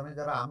છે, તમે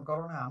જરા આમ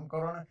કરો ને આમ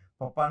કરો ને,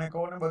 પપ્પાને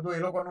કહો ને, બધું એ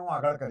લોકોને હું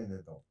આગળ કરી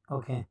દેતો.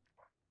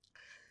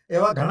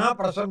 એવા ઘણા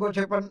પ્રસંગો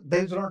છે, પણ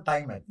there is no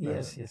time.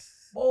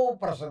 બહુ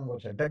પ્રસંગો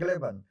છે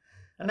ઢગલેબંધ.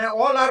 અને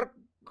all are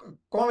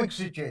comic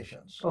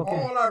situations,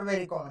 all are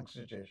very comic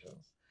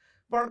situations.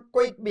 પણ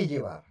કોઈક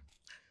બીજી વાર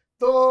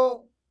તો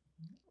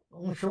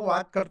હું શું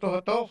વાત કરતો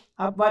હતો?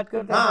 આપ વાત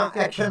કરતા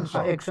હતા એક્શન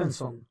સોંગ. એક્શન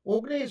સોંગ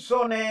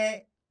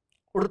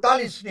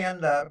 1948 ની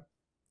અંદર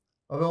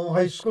હવે હું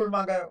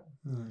હાઈસ્કૂલમાં ગયો.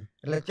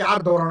 એટલે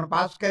 4 ધોરણ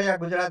પાસ કર્યા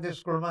ગુજરાતી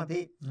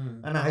સ્કૂલમાંથી,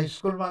 અને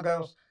હાઈસ્કૂલમાં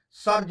ગયો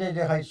સર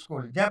જે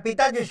હાઈસ્કૂલ, જ્યાં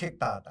પિતાજી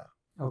શીખતા હતા.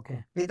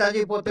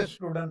 પિતાજી પોતે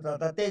સ્ટુડન્ટ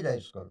હતા તે જ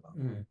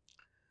હાઈસ્કૂલમાં.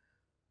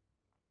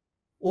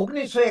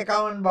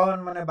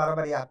 1951-52 મને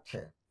બરાબર યાદ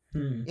છે.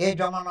 એ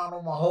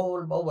જમાનાનો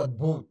માહોલ બહુ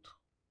અદભુત.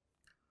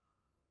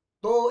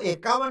 તો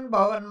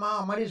 51-52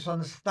 અમારી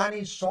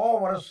સંસ્થાની 100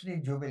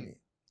 વર્ષની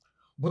જુબિલી.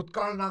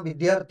 ભૂતકાળના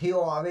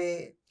વિદ્યાર્થીઓ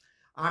આવે,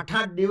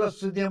 8-8 દિવસ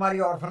સુધી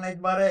અમારી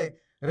ઓર્ફનેજમાં રહે.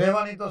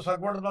 રહેવાની તો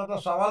સગવડનો તો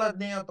સવાલ જ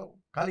નહીં હતો,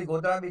 ખાલી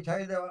ગોદડા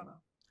બિછાવી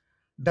દેવાના.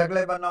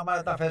 ઢગલેબંધ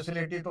અમારે ત્યાં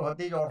ફેસિલિટી તો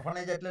હતી જ.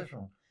 ઓર્ફનેજ એટલે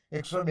શું,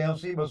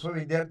 182-200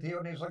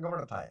 વિદ્યાર્થીઓની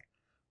સગવડ થાય.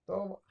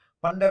 તો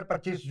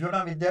 15-25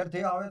 જૂના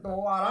વિદ્યાર્થીઓ આવે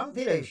તો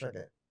આરામથી રહી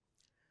શકે.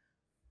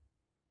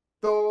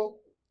 તો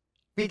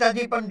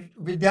પિતાજી પણ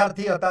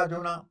વિદ્યાર્થી હતા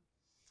જૂના.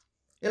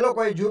 એ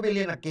લોકોએ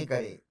જુબિલી નક્કી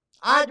કરી.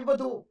 આ જ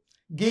બધું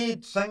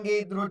ગીત,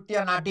 સંગીત,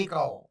 નૃત્ય,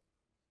 નાટિકાઓ.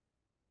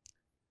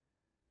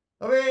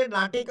 હવે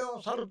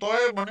નાટિકાઓ સારું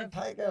તોય મને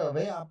થાય કે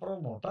હવે આપણો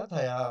મોટા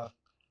થયા,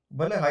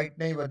 ભલે હાઈટ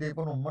નહીં વધી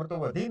પણ ઉંમર તો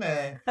વધી ને,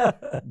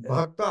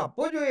 ભાગ તો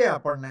આપવો જોઈએ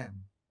આપણને,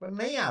 પણ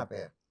નહીં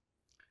આપે.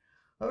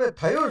 હવે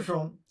થયું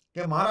શું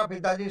કે મારા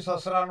પિતાજી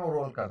સસરાનો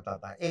રોલ કરતા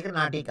હતા એક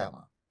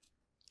નાટિકામાં,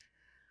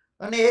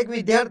 અને એક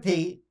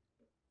વિદ્યાર્થી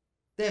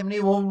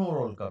તેમની વહુનો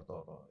રોલ કરતો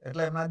હતો,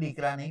 એટલે એમના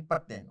દીકરાની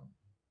પત્નીનું.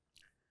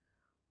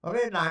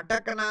 હવે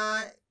નાટકના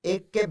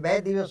 1 કે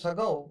 2 દિવસ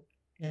અગાઉ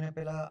એને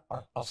પેલા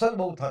અસર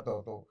બહુ થતો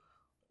હતો,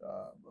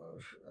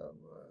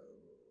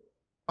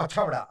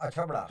 અછબડા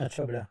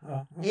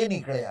એ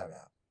નીકળી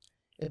આવ્યા.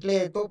 એટલે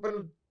એ તો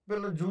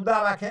પેલું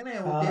જુદા રાખે ને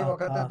એવું, તે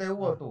વખતે તો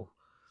એવું હતું.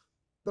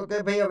 તો કે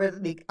ભાઈ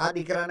હવે આ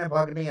દીકરાને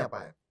ભાગ નહીં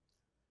અપાય.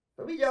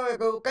 તો બીજાએ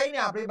કહ્યું કઈ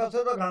નહીં, આપણી પાસે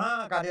તો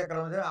ઘણા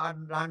કાર્યક્રમ છે,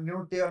 આ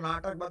નૃત્ય,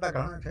 નાટક બધા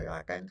ઘણા છે.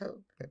 આ કઈ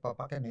થયું કે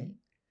પપ્પા કે નહીં,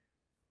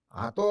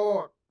 આ તો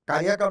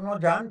કાર્યક્રમનો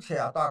જાન છે,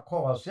 આ તો આખો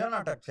હાસ્ય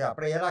નાટક છે,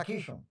 આપણે એ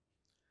રાખીશું.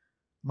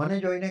 મને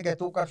જોઈને કે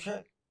તું કરશે?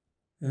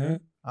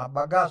 આ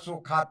બગાસું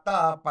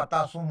ખાતા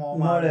પતાસું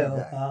મોંમાં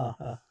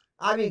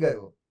આવી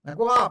ગયું.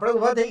 આપણે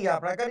ઉભા થઈ ગયા,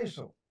 આપણે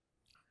કરીશું.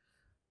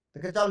 તો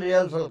કે ચાલ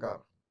રિહર્સલ કર.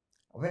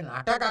 હવે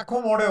નાટક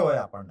આખું મોડે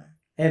હોય આપણને,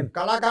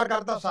 કલાકાર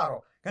કરતા સારો,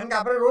 કારણ કે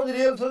આપણે રોજ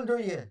રિહર્સલ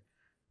જોઈએ.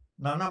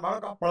 નાના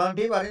બાળકો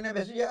પળાંઠી વાળીને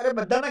બેસી જાય, અરે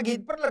બધાના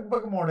ગીત પણ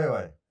લગભગ મોડે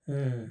હોય,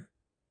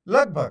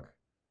 લગભગ,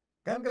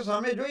 કારણ કે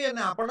સામે જોઈએ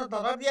ને આપણને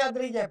તરત યાદ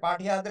રહી જાય,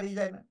 પાઠ યાદ રહી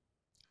જાય ને.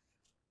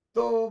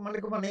 તો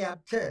મને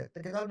યાદ છે, તો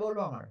કે ચાલ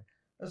બોલવા માંડે.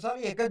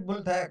 સારી એક જ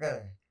ભૂલ થયા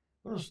કરે,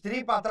 પેલું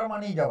સ્ત્રી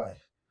પાત્રમાં નહીં જવાય.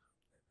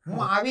 હું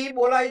આવી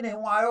બોલાય ને,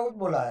 હું આવ્યો જ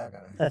બોલાયા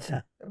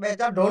કરે.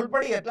 2-4 ઢોલ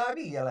પડી એટલે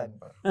આવી ગયા લાઈન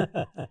પર.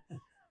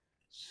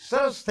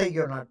 સરસ થઈ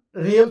ગયો ના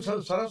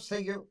રિહર્સલ, સરસ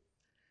થઈ ગયું.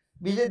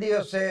 બીજે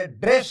દિવસે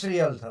ડ્રેસ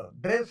રિહર્સલ.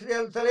 ડ્રેસ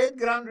રિહર્સલ એ જ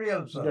ગ્રાન્ડ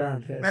રિહર્સલ.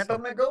 મેં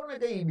તમને કહું ને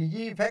કે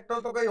બીજી ઇફેક્ટો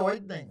તો કઈ હોય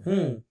જ નહીં.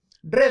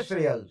 Dress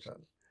rehearsal.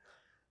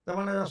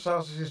 તમને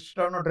સરસ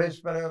સિસ્ટરનો ડ્રેસ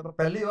પહેર્યો તો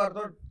પહેલી વાર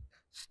તો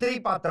સ્ત્રી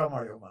પાત્ર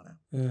મળ્યું મને.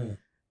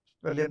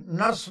 પેલી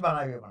નર્સ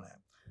બનાવ્યું મને.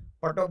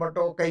 પટો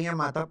બટો કઈ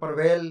માથા પર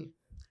વેલ,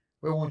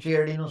 કોઈ ઊંચી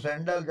એડીનું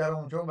સેન્ડલ જરા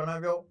ઊંચો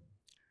બનાવ્યો.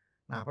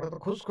 આપણે તો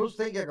ખુશ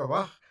થઈ ગયા કે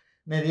વાહ.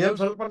 ને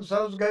રિહર્સલ પણ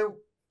સરસ ગયું.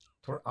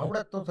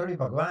 આવડત તો થોડી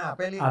ભગવાને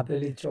આપેલી,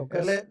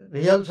 એટલે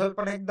રિહર્સલ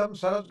પણ એકદમ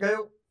સરસ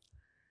ગયું.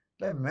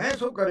 એટલે મેં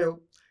શું કર્યું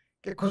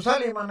કે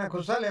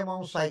ખુશાલીમાં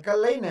હું સાયકલ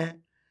લઈને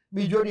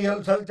બીજો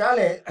રિહર્સલ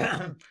ચાલે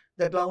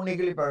તેટલા હું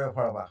નીકળી પડ્યો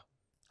ફરવા,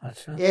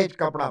 એ જ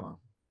કપડામાં.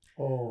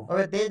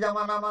 હવે તે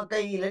જમાનામાં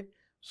કઈ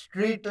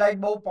સ્ટ્રીટ લાઇટ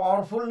બહુ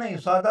પાવરફુલ નહીં,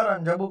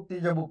 સાધારણ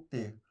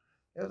ઝબુકતી.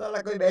 એ તો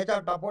કોઈ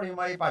 2-4 ટપોડી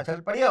મારી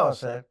પાછળ પડ્યા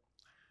હશે.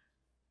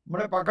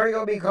 મને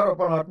પકડ્યો બી ખરો,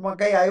 પણ હાથમાં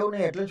કઈ આવ્યું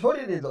નહીં એટલે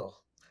છોડી દીધો.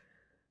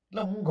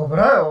 એટલે હું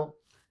ગભરાયો,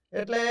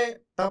 એટલે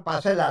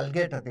પાસે લાલ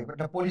ગેટ હતી,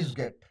 એટલે પોલીસ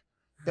ગેટ,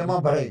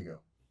 તેમાં ભરાઈ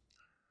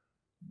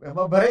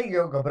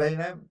ગયો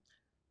ગભરાઈને.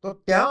 તો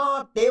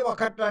ત્યાં તે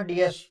વખતના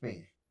ડીએસપી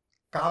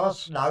કાવસ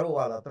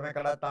દારૂવાલા, તમે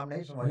કદાચ નામ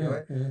નહીં સમજ્યું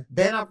હોય.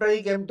 Than after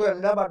he came to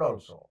Ahmedabad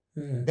also,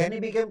 then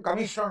he became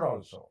commissioner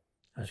also.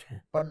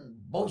 પણ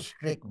બહુ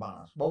સ્ટ્રિક્ટ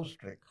માણસ, બહુ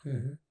સ્ટ્રિક્ટ,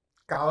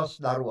 કાવસ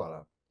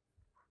દારૂવાલા.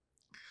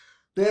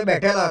 તો એ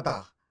બેઠેલા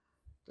હતા.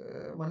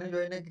 મને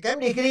જોઈને કેમ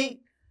દીકરી?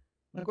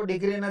 મેં કોઈ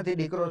દીકરી નથી,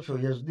 દીકરો છું,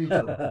 યસદી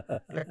છું.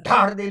 એટલે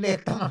ઠાર દઈને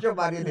એક તમાચો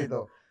મારી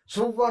દીધો.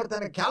 શું પર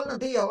તને ખ્યાલ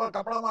નથી? હવે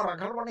કપડામાં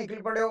રખડવા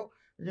નીકળી પડ્યો.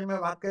 પછી મેં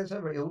વાત કરી,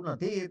 સાહેબ એવું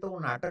નથી, એ તો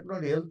હું નાટકનો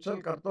રિહર્સલ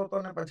કરતો હતો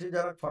ને પછી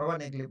જરાક ફરવા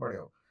નીકળી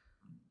પડ્યો.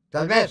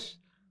 ચાલ બેસ.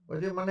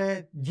 પછી મને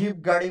જીપ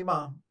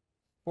ગાડીમાં,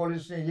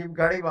 પોલીસની જીપ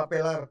ગાડીમાં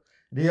પેલા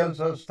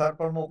રિહર્સલ સ્થળ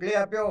પર મોકલી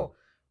આપ્યો.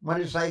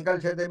 મારી સાયકલ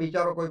છે તે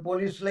બિચારો કોઈ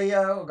પોલીસ લઈ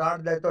આવ્યો,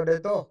 ગાર્ડ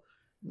દેતો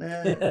ને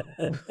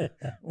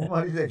હું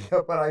મારી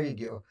જગ્યા પર આવી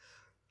ગયો.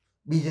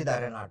 બીજે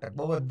દારે નાટક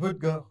બહુ અદભુત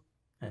ગયો.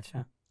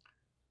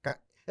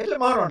 એટલે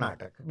મારો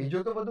નાટક,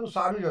 બીજું તો બધું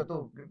સારું જ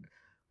હતું.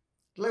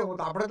 એટલે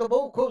આપણે તો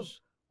બહુ ખુશ.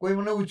 કોઈ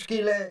મને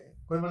ઉચકી લે,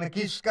 કોઈ મને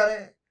કિસ કરે,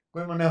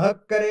 કોઈ મને હક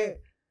કરે,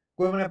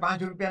 કોઈ મને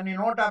 5 રૂપિયાની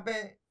નોટ આપે,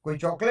 કોઈ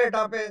ચોકલેટ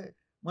આપે.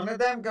 મને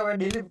તો એમ કહેવાય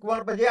દિલીપ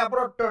કુમાર પછી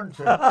આપણો ટર્ન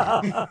છે.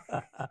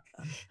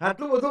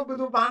 આટલું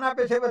બધું પાન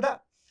આપે છે બધા.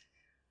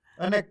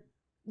 અને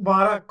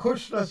મારા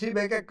ખુશ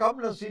નસીબે કે કમ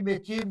નસીબે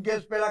ચીફ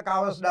ગેસ્ટ પેલા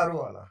કાવસ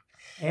દારૂવાલા,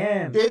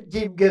 તે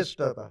ચીફ ગેસ્ટ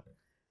હતા.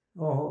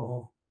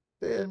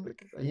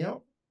 અહીંયા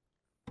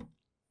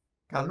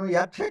કાલનું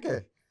યાદ છે કે?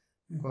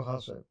 હા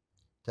સાહેબ,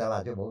 ચાલ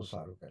આજે બહુ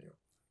સારું કર્યું.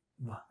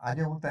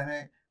 આજે હું તને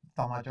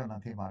તમાચો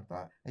નથી મારતો,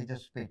 એ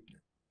જસ્ટ સ્પીક.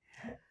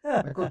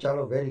 મેં કહું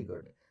ચાલો વેરી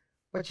ગુડ.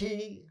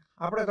 પછી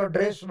આપણે તો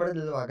ડ્રેસ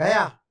બદલવા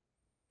ગયા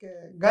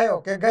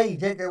કે ગઈ,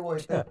 જે કેવું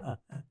હોય તે.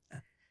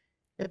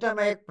 એટલે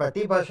મેં એક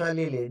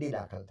પ્રતિભાશાળી લેડી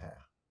દાખલ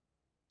થયા.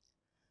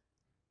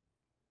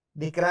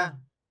 દીકરા,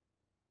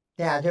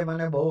 તે આજે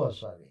મને બહુ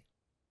હસાવી.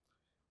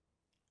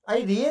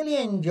 I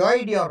really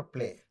enjoyed your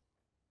play.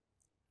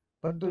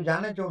 પણ તું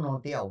જાણે છો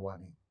નહોતી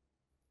આવવાની.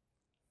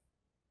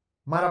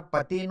 મારા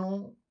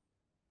પતિનું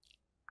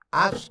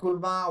આ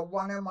સ્કૂલમાં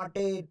આવવાને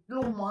માટે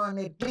એટલું માન,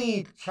 એટલી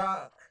ઈચ્છા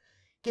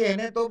કે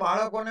એને તો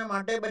બાળકોને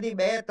માટે બધી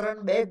 2-3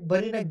 બેગ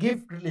ભરીને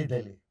ગિફ્ટ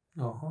લીધેલી.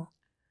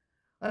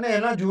 અને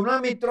એના જૂના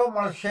મિત્રો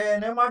મળશે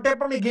એને માટે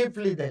પણ ગિફ્ટ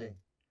લીધેલી.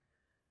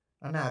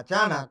 અને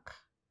અચાનક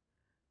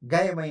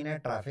ગયા મહિને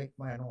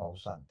ટ્રાફિકમાં એનું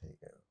અવસાન થઈ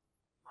ગયું.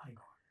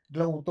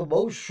 એટલે હું તો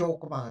બહુ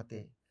શોકમાં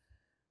હતી.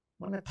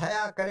 મને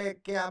થયા કરે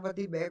કે આ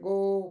બધી બેગો,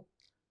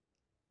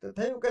 તો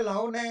થયું કે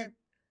લાવો ને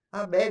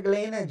આ બેગ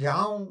લઈને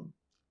જાઉં,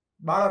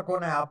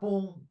 બાળકોને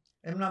આપું,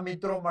 એમના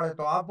મિત્રો મળે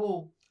તો આપું,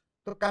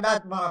 તો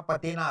કદાચ મારા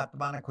પતિના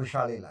આત્માને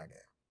ખુશાલી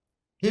લાગે.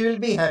 He will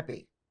be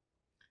happy.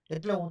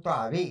 એટલે હું તો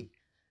આવી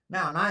ને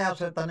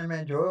અનાયાસે તને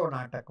મેં જોયો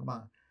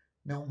નાટકમાં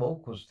ને હું બહુ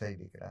ખુશ થઈ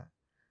દીકરા.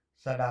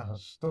 સદા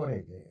હસતો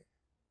રહેજે,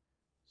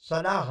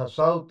 સદા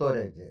હસાવતો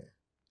રહેજે.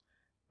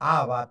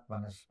 આ વાત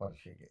મને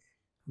સ્પર્શી ગઈ.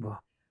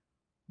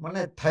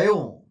 મને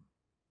થયું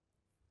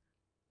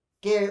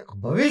કે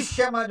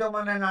ભવિષ્યમાં જો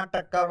મને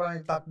નાટક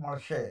કરવાની તક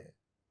મળશે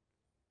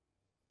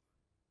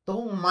તો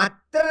હું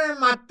માત્ર ને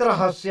માત્ર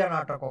હાસ્ય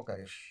નાટકો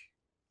કરીશ.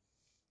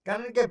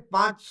 કારણ કે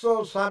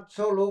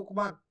 500-700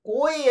 લોકમાં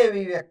કોઈ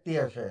એવી વ્યક્તિ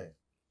હશે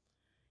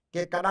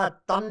કે કદાચ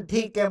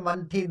તનથી કે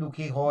મનથી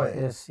દુખી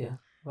હોય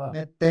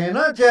ને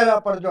તેના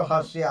ચહેરા પર જો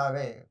હાસ્ય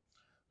આવે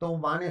તો હું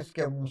માનીશ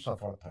કે હું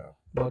સફળ થયો.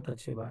 બહુ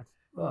અચ્છી વાત.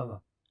 વાહ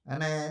વાહ.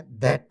 અને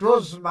ધેટ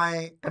વોઝ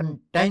માય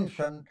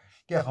કન્ટેન્શન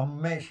કે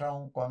હંમેશા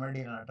હું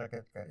કોમેડી નાટક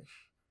જ કરીશ.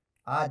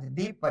 આજ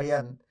દી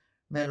પર્યંત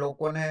મેં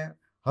લોકોને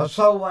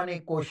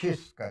હસાવવાની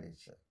કોશિશ કરી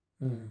છે.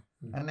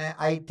 અને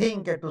I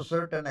think two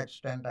certain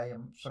extent I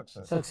M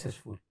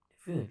successful.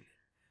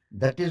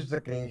 That is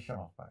the creation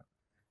of my.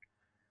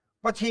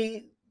 પછી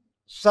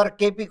સર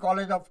કેપી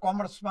કોલેજ ઓફ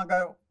કોમર્સમાં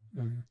ગયો.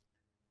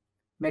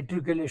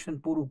 મેટ્રિક્યુલેશન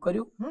પૂરું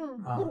કર્યું.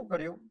 પૂરું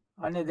કર્યું.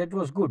 અને that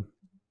was good.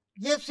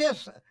 Yes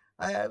yes.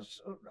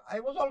 I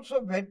was also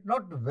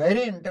not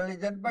very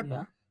intelligent, but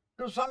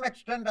to some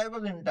extent I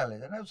was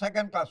intelligent.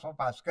 Second ક્લાસમાં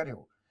pass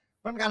કર્યું.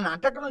 પણ આ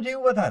નાટકનો જીવ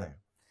વધારે.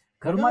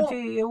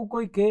 ઘરમાંથી એવું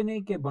કોઈ કહે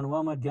નહીં કે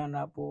ભણવામાં ધ્યાન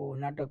આપો,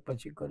 નાટક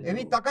પછી કરો?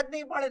 એવી તક જ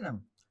નહીં પડે ને.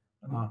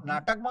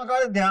 નાટકમાં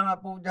ક્યારે ધ્યાન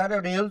આપવું? જયારે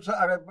રિહર્સ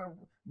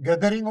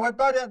ગેધરિંગ હોય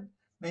તો જ,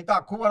 નહીં તો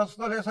આખું વર્ષ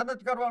તો લેસન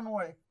જ કરવાનું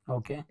હોય.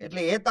 ઓકે.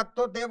 એટલે એ તક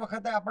તો તે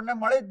વખતે આપણને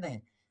મળે જ નહીં.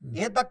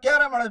 એ તક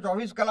ક્યારે મળે?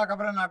 24 કલાક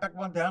આપણે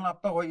નાટકમાં ધ્યાન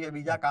આપતો હોઈએ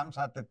બીજા કામ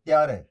સાથે,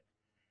 ત્યારે.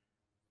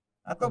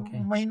 આ તો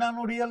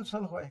મહિનાનું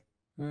રિહર્સલ હોય.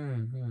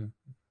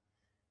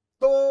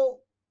 તો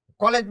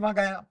કોલેજમાં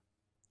ગયા.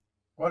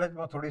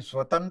 કોલેજમાં થોડી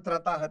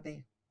સ્વતંત્રતા હતી,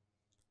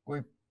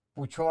 કોઈ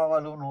પૂછવા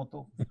વાળું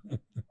નહોતું.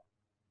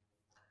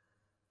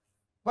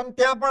 પણ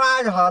ત્યાં પણ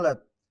આ જ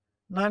હાલત.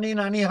 નાની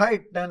નાની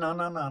હાઈટ ને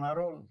નાના નાના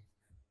રોલ.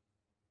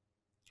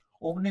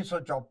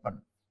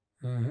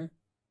 1954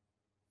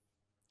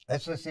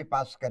 એસએસસી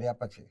પાસ કર્યા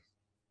પછી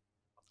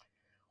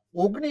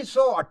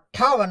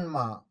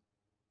 1958માં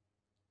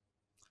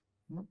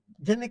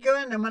જેને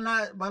કહેવાય ને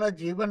મારા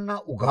જીવનના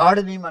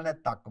ઉઘાડની મને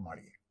તક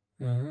મળી.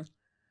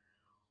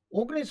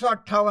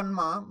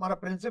 1958માં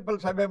મારા પ્રિન્સિપલ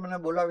સાહેબે મને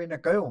બોલાવીને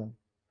કહ્યું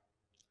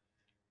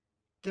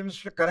કે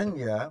mister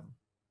Karanjia,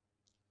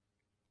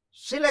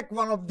 select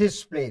one of this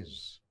place.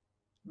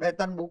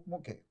 2-3 book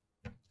મૂકે.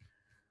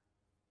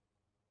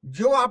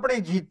 જો આપણે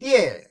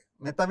જીતીએ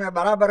ને તમે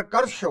બરાબર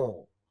કરશો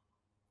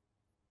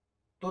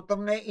તો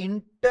તમને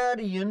ઇન્ટર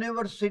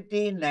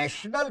યુનિવર્સિટી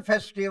નેશનલ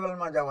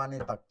ફેસ્ટિવલમાં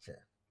જવાની તક છે.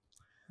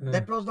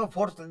 That was the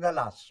fourth and the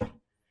last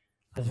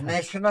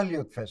national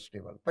youth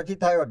festival. પછી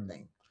થયો જ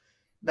નહીં.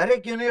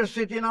 દરેક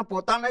યુનિવર્સિટીના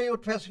પોતાના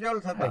યુથ ફેસ્ટિવલ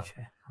થતા,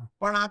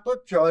 પણ આ તો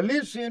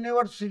 40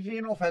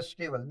 યુનિવર્સિટીનો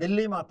ફેસ્ટિવલ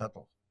દિલ્હીમાં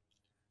થતો,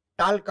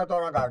 ટાલ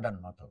કતોરા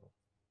ગાર્ડનમાં થતો.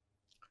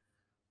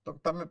 તો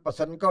તમે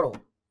પસંદ કરો.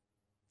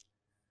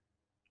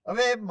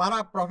 હવે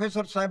મારા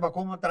પ્રોફેસર સાહેબ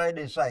હકુમતરાય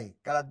દેસાઈ,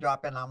 કદાચ જો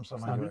આપે નામ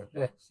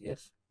સાંભળ્યું,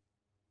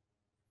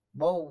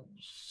 બહુ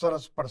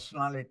સરસ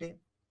પર્સનાલિટી.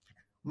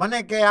 મને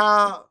કે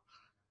આ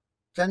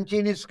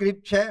ચંચીની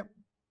સ્ક્રિપ્ટ છે,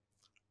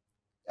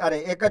 અરે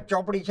એક જ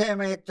ચોપડી છે,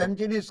 એમાં એક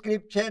ચંચીની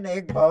સ્ક્રિપ્ટ છે ને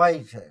એક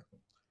ભવાઈ છે,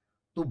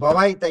 તું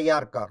ભવાઈ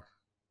તૈયાર કર.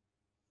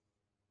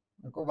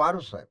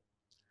 વારું સાહેબ.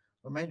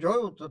 મેં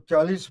જોયું તો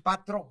 40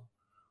 પાત્રો.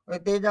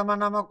 તે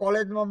જમાનામાં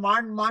કોલેજમાં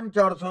માંડ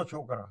 400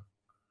 છોકરા.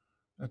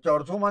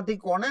 400 માંથી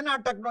કોને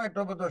નાટકનો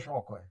એટલો બધો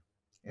શોખ હોય?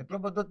 એટલો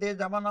બધો તે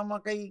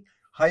જમાનામાં કઈ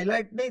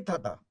હાઇલાઇટ નહીં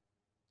થતા.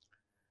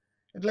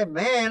 એટલે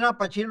મેં એના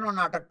પછીનો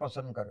નાટક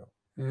પસંદ કર્યો.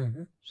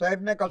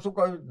 સાહેબને કશું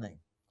કહ્યું જ નહીં.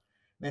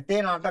 ને તે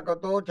નાટક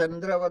હતો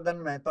ચંદ્રવદન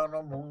મહેતાનો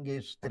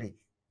મૂંગી સ્ત્રી,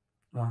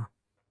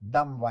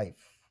 ડમ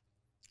વાઇફ.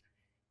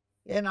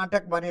 એ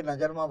નાટક મારી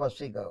નજરમાં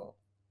વસી ગયો.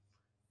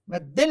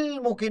 મેં દિલ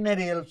મૂકીને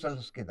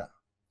રિહર્સલ્સ કીધા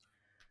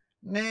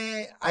ને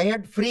આઈ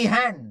હેડ ફ્રી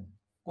હેન્ડ.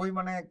 કોઈ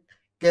મને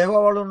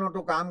કહેવા વાળું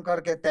નહોતું કામ કર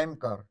કે તેમ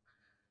કર.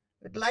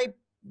 એટલે I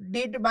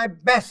did my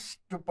best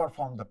two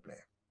perform the play.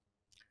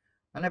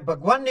 અને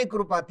ભગવાનની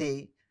કૃપાથી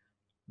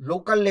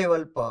લોકલ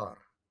લેવલ પર,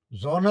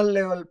 ઝોનલ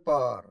લેવલ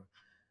પર,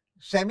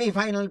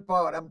 સેમીફાઇનલ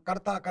પર એમ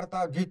કરતા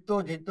કરતા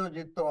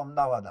જીતતો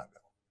અમદાવાદ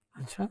આવ્યો.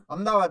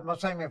 અમદાવાદમાં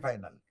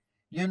સેમીફાઇનલ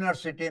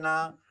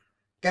યુનિવર્સિટીના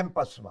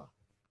કેમ્પસમાં.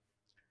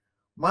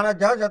 મારા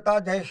જજ હતા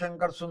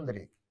જયશંકર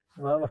સુંદરી.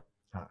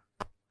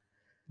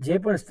 જે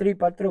પણ સ્ત્રી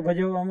પાત્રો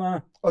ભજવવામાં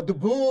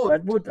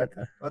અદ્ભુત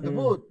હતા.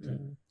 અદ્ભુત.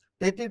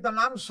 તેથી તો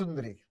નામ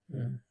સુંદરી.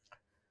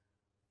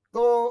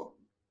 તો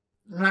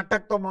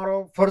નાટક તો મારો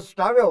ફર્સ્ટ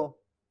આવ્યો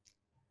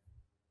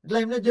એટલે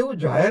એમને જેવું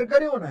જાહેર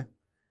કર્યું ને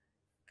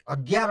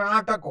 11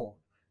 નાટકો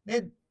ને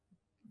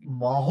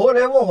માહોલ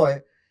એવો હોય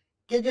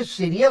કે જે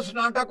સિરિયસ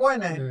નાટક હોય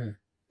ને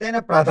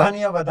તેને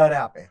પ્રાધાન્ય વધારે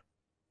આપે.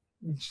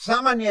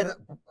 સામાન્ય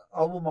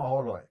આવું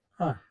માહોલ હોય.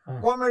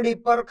 કોમેડી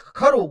પર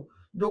ખરું,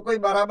 જો કોઈ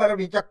બરાબર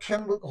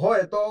વિચક્ષણ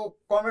હોય તો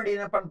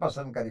કોમેડીને પણ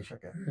પસંદ કરી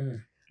શકે.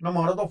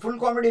 મારો તો ફૂલ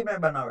કોમેડી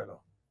મેં બનાવેલો.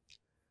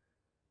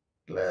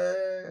 એટલે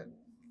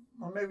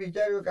અમે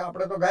વિચાર્યું કે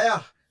આપણે તો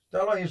ગયા,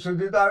 ચાલો અહીં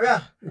સુધી તો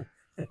આવ્યા,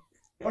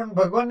 પણ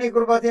ભગવાનની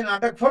કૃપાથી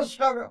નાટક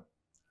ફર્સ્ટ આવ્યો.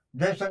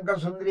 જયશંકર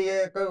સુંદરીએ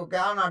કહ્યું કે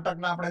આ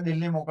નાટકને આપણે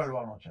દિલ્હી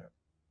મોકલવાનો છે.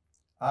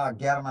 આ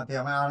 11 માંથી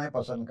અમે આને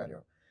પસંદ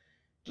કર્યો.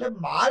 એટલે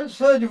બાલ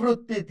સહજ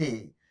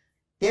વૃત્તિથી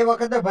તે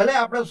વખતે ભલે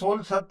આપણે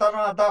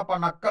 16-17 હતા,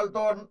 પણ અક્કલ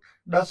તો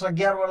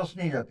 10-11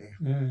 વર્ષની જ હતી.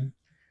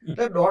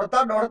 એટલે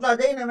દોડતા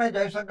જઈને મેં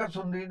જયશંકર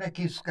સુંદરીને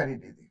કિસ કરી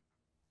દીધી.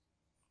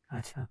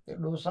 એ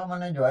ડોસા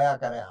મને જોયા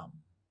કરે, આમ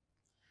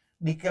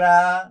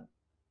દીકરા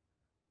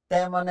તે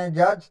મને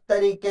જજ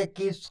તરીકે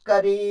કિસ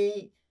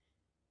કરી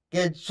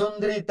કે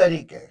સુંદરી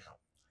તરીકે?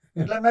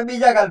 એટલે મેં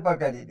બીજા ગાલ પર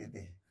કરી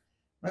દીધી.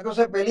 મેં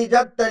કહું પેલી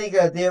જજ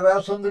તરીકે હતી, હવે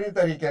આ સુંદરી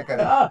તરીકે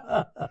કરી.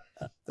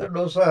 તો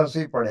ડોસા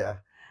હસી પડ્યા.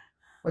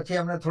 પછી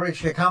એમને થોડી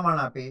શિખામણ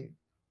આપી,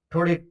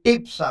 થોડી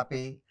ટિપ્સ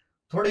આપી,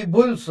 થોડી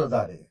ભૂલ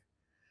સુધારી,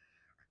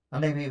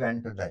 અને વી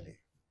વેન્ટ ટુ દિલ્હી.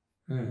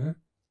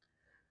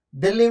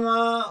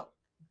 દિલ્હીમાં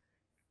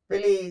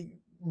પેલી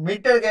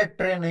મીટર ગેટ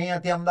ટ્રેન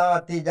અહીંયાથી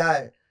અમદાવાદથી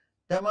જાય,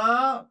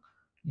 તેમાં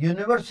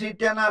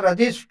યુનિવર્સિટીના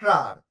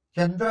રજિસ્ટ્રાર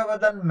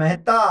ચંદ્રવદન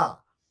મહેતા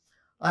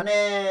અને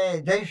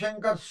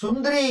જયશંકર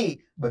સુંદરી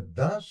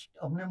બધા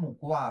અમને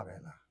મૂકવા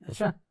આવેલા.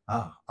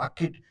 હા,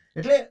 આખી,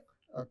 એટલે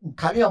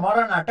ખાલી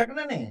અમારા નાટક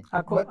ને નહીં,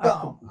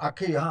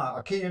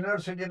 આખી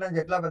યુનિવર્સિટીના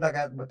જેટલા બધા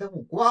ગયા બધા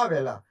મૂકવા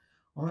આવેલા.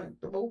 અમે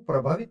તો બહુ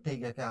પ્રભાવિત થઈ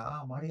ગયા કે આ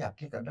અમારી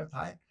આટલી કદર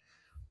થાય.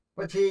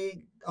 પછી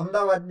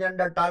અમદાવાદની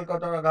અંદર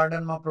ટાલકટોરા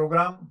ગાર્ડનમાં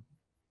પ્રોગ્રામ,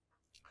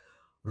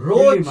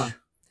 રોજ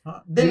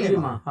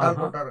દિલ્હીમાં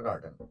ટાલકટોરા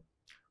ગાર્ડન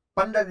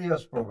 15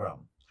 દિવસ પ્રોગ્રામ,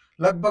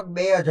 લગભગ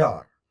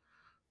 2000.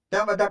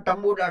 ત્યાં બધા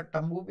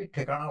તંબુ બી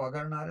ઠેકાણા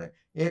વગર ના રહે.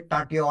 એક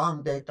ટાંટીઓ આમ,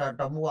 એક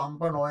તંબુ આમ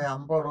પણ હોય,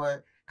 આમ પણ હોય.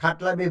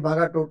 ખાટલા બી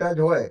ભાગા ટૂટા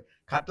જ હોય.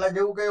 ખાટલા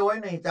જેવું કઈ હોય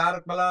નહીં,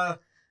 4 પેલા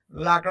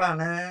લાકડા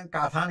ને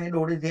કાંથાની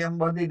દોડીથી એમ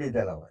બાંધી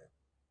દીધેલા હોય.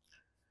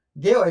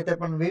 જે હોય તે,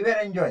 પણ વી વેર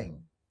એન્જોયિંગ.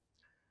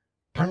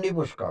 ઠંડી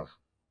પુષ્કળ.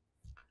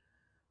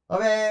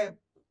 હવે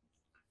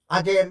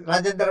આજે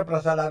રાજેન્દ્ર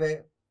પ્રસાદ આવે,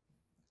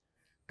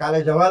 કાલે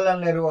જવાહરલાલ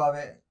નહેરુ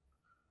આવે,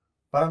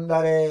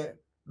 પરમદારે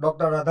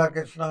ડોક્ટર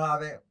રાધાકૃષ્ણ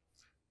આવે,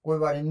 કોઈ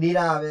વાર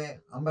ઇન્દિરા આવે.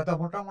 આમ બધા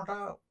મોટા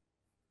મોટા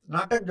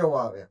નાટક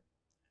જોવા આવે.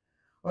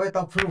 હવે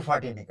તો ફ્લૂ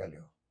ફાટી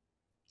નીકળ્યો.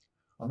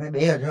 અમે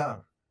 2000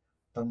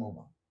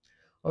 તંબુમાં.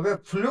 હવે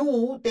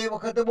ફ્લૂ તે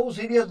વખતે બહુ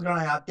સિરિયસ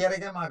ગણાય, અત્યારે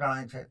કેમ આ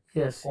ગણાય છે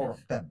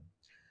તેમ.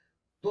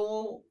 તો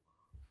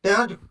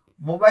ત્યાં જ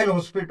મોબાઈલ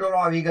હોસ્પિટલો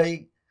આવી ગઈ.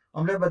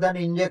 અમને બધાને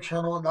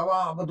ઇન્જેક્શનો,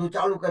 દવા બધું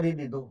ચાલુ કરી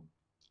દીધું.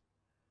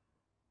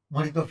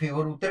 મારી તો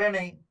ફીવર ઉતરે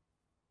નહીં.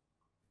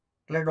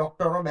 એટલે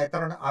ડોક્ટરો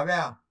 2-3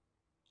 આવ્યા.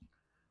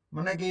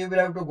 મને કે you will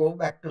have to go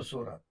back to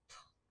Surat.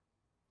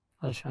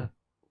 અચ્છા,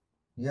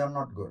 યુ આર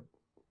નોટ ગુડ.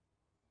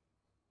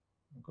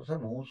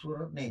 સાહેબ હું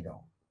સુરત નહીં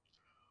જાઉં.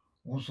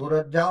 હું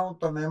સુરત જાઉં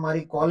તો મેં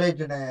મારી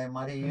કોલેજને,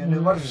 મારી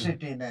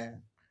યુનિવર્સિટીને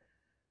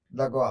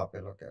દગો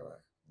આપેલો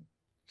કહેવાય.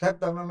 સાહેબ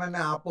તમે મને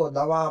આપો,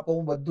 દવા આપો,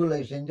 હું બધું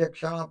લઈશ,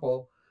 ઇન્જેક્શન આપો,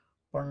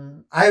 પણ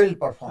આઈ વિલ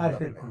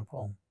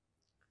પરફોર્મ.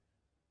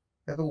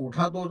 એ તો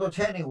ઉઠાતું તો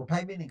છે નહીં,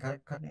 ઉઠાય બી નહીં,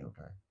 ખરેખર નહીં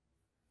ઉઠાય.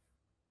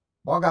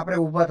 પગ આપણે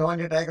ઊભા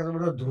થવાની ટ્રાય કરતો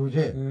બધો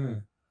ધ્રુજે.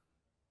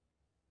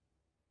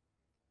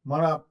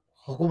 મારા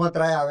હુકુમત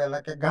રાય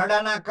આવેલા કે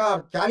ગાડા ના કર,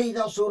 ચાલી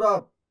જાવ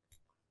સુરત.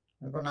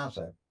 ના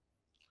સાહેબ,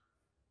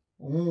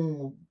 હું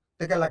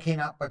તે કે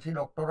લખીને પછી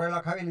ડોક્ટરોએ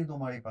લખાવી લીધું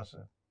મારી પાસે.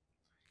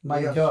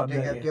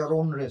 Your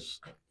own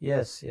risk.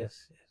 Yes.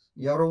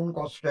 Your own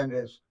cost and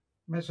risk.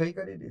 મેં સહી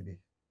કરી દીધી.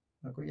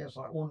 મેં કહ્યું yes,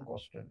 on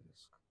cost and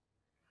risk.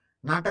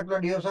 નાટકનો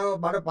દિવસ આવ્યો,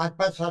 મારે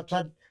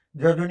 5-7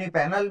 જજોની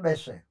પેનલ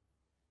બેસે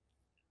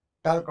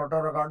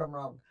ટાલકટોરા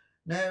ગાર્ડનમાં.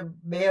 ને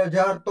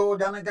 2000 તો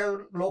જાણે કે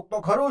લોક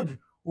તો ખરું જ,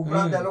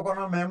 ઉપરાંત એ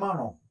લોકોના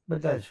મહેમાનો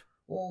બધા જ.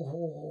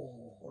 ઓહો,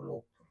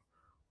 લોક.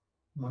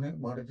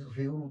 મારે તો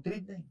ફીવર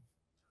ઉતરી જ નહીં.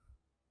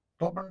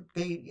 તો પણ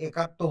કઈ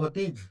એકાદ તો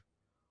હતી જ.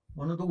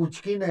 મને તો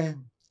ઉચકીને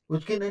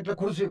એટલે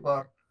ખુરશી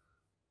પર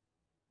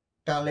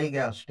ત્યાં લઈ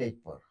ગયા સ્ટેજ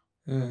પર,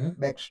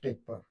 બેક સ્ટેજ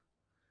પર.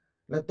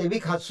 એટલે તે બી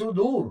ખાસું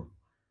દૂર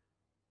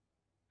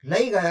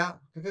લઈ ગયા.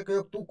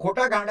 તું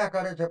ખોટા ગાંડા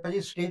કરે છે,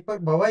 પછી સ્ટેજ પર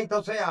ભવાઈ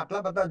થશે,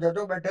 આટલા બધા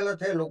જજો બેઠેલા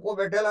છે, લોકો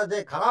બેઠેલા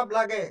છે, ખરાબ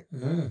લાગે.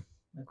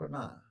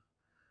 ના,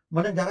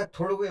 મને જરાક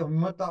થોડું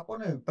હિંમત આપો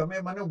ને.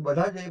 તમે મને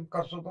બધા જ એમ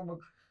કરશો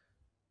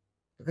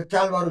તો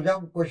ચાલ વારું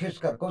જામ, કોશિશ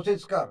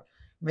કર.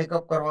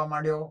 મેકઅપ કરવા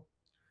માંડ્યો.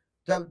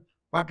 ચાલ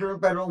પાટલું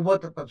પહેરવા ઉભો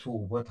તો પછી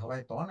ઉભો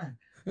થવાય તો ને,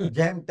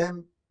 જેમ તેમ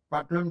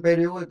પાટલું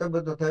પહેર્યું હોય તો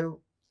બધું થયું.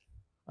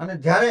 અને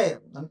જ્યારે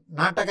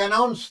નાટક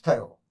એનાઉન્સ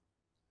થયો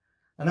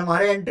અને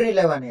મારે એન્ટ્રી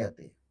લેવાની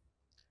હતી,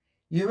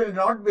 યુ વિલ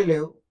નોટ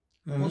બિલીવ,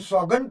 હું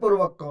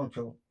સોગંદપૂર્વક કહું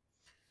છું,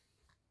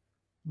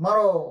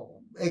 મારો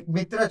એક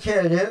મિત્ર છે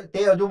તે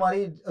હજુ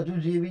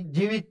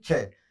જીવિત છે,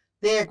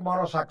 તે એક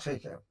મારો સાક્ષી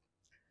છે.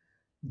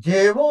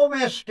 જેવો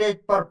મેં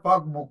સ્ટેજ પર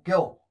પગ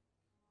મૂક્યો,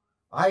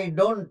 આઈ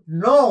ડોન્ટ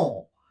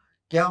નો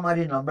ક્યાં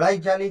મારી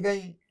નબળાઈ ચાલી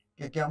ગઈ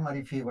કે ક્યાં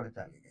મારી ફીવર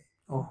ચાલી ગઈ.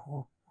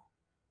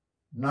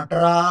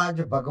 નટરાજ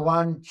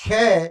ભગવાન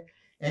છે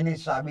એની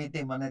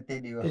સાબિતી મને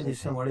તે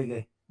દિવસે મળી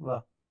ગઈ.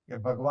 વાહ, કે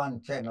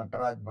ભગવાન છે,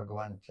 નટરાજ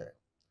ભગવાન છે.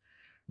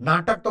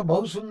 નાટક તો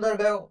બહુ સુંદર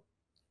ગયો.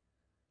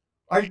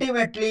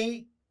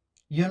 અલ્ટિમેટલી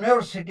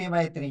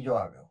યુનિવર્સિટીમાં એ ત્રીજો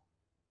આવ્યો.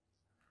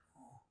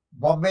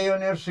 બોમ્બે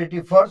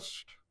યુનિવર્સિટી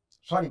ફર્સ્ટ,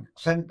 સોરી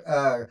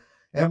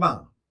એમાં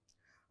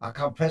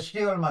આખા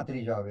ફેસ્ટિવલમાં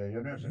ત્રીજો આવ્યો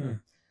university.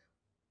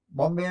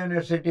 Bombay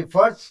university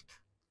first,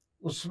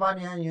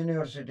 ઉસ્માનિયા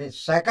university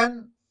second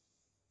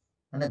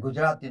અને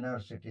ગુજરાત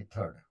યુનિવર્સિટી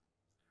થર્ડ.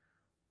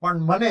 પણ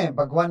મને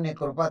ભગવાનની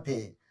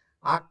કૃપાથી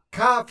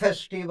આખા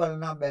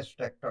ફેસ્ટિવલના બેસ્ટ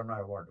એક્ટરનો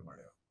એવોર્ડ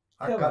મળ્યો.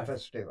 આખા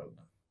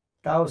ફેસ્ટિવલનો.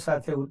 તાવ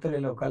સાથે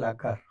ઉતરેલો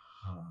કલાકાર.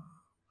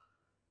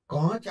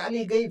 કહો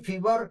ચાલી ગઈ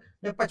ફીવર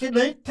ને પછી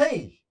નહીં જ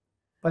થઈ.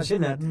 પછી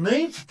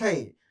નહીં જ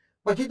થઈ.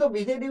 પછી તો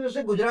બીજે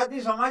દિવસે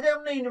ગુજરાતી સમાજે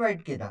અમને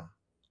ઇન્વાઇટ કીધા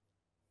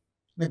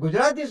ને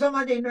ગુજરાતી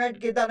સમાજે ઇન્વાઇટ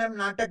કીધા ને એમ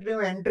નાટકની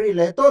હું એન્ટ્રી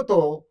લેતો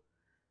તો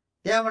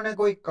ત્યાં મને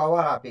કોઈ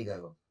કવર આપી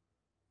ગયો.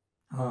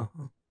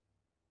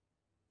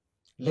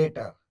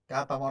 લેટર, કે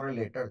આ તમારો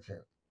લેટર છે.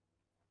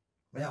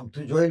 મેં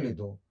આમથી જોઈ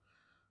લીધું.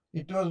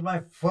 It was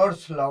my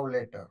first love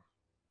letter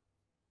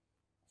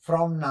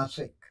from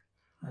Nashik.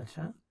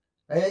 અચ્છા.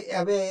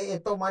 હવે એ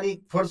તો મારી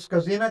ફર્સ્ટ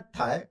કઝિન જ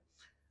થાય,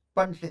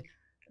 પણ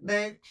ને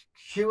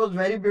she was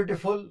very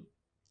beautiful,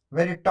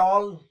 very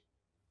toll.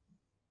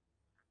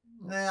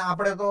 ને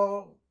આપણે તો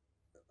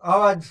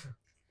અવાજ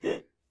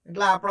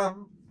એટલે આપણા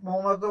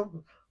મોંમાં તો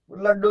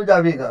લડ્ડુ જ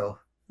આવી ગયો.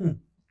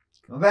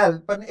 વેલ,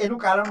 પણ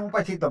એનું કારણ હું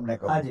પછી તમને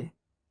કહું.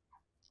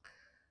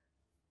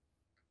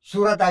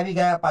 સુરત આવી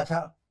ગયા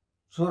પાછા.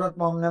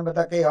 સુરતમાં અમને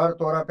બધા કઈ હર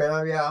તોરા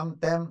પહેરાવ્યા, આમ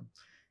તેમ.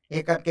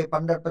 એકાદ કઈ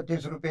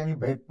 15-25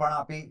 રૂપિયાની ભેટ પણ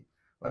આપી.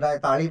 બધાએ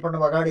તાળી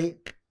પણ વગાડી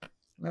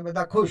ને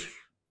બધા ખુશ.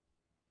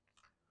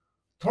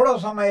 થોડો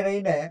સમય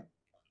રહીને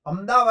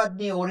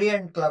અમદાવાદની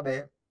ઓરિયન્ટ ક્લબે,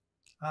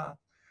 હા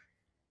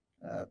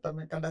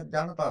તમે કદાચ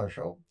જાણતા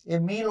હશો, એ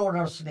મિલ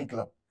ઓનર્સની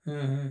ક્લબ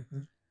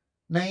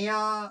ને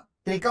અહીંયા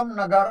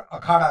ત્રિકમનગર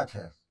અખાડા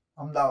છે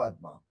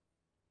અમદાવાદમાં.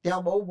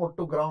 ત્યાં બહુ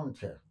મોટું ગ્રાઉન્ડ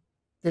છે,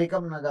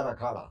 ત્રિકમનગર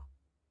અખાડા.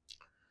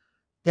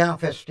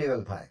 ત્યાં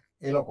ફેસ્ટિવલ થાય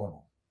એ લોકોનો,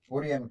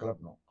 ઓરિયન્ટ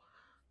ક્લબનો.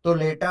 તો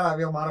લેટર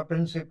આવ્યો મારા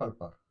પ્રિન્સિપલ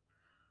પર.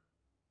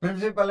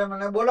 પ્રિન્સિપલે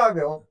મને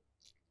બોલાવ્યો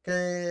કે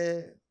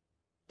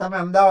તમે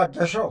અમદાવાદ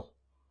જશો,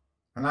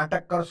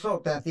 નાટક કરશો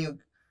ત્યાંથી.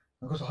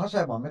 હા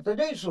સાહેબ, અમે તો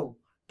જઈશું,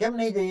 કેમ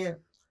નહીં જઈએ?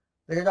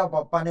 કે જાઓ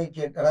પપ્પાની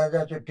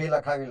રજા ચિઠ્ઠી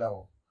લખાવી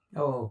લાવો.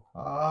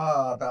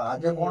 હા, તો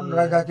આજે કોણ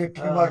રજા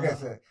ચિઠ્ઠી માગે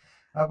છે?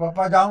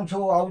 પપ્પા જાઉં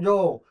છું, આવજો,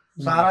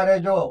 સારા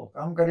રહેજો,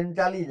 આમ કરીને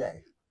ચાલી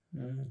જાય.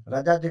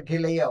 રજા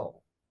ચિઠ્ઠી લઈ આવો.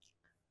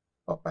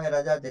 પપ્પાએ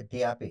રજા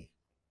ચિઠ્ઠી આપી,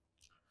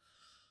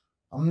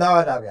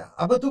 અમદાવાદ આવ્યા.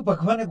 આ બધું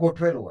ભગવાને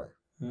ગોઠવેલું હોય.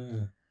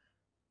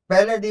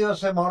 પહેલે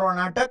દિવસે મારો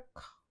નાટક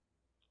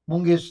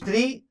મૂંગી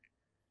સ્ત્રી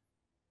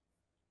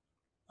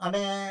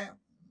અને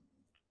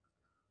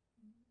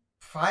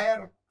ફાયર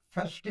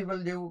ફેસ્ટિવલ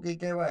જેવું કઈ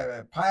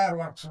કહેવાય, ફાયર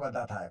વર્ક્સ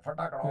બધા થાય,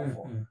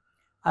 ફટાકડા,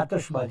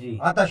 આતશબાજી.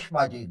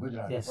 આતશબાજી,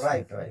 ગુજરાત,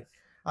 રાઈટ રાઈટ,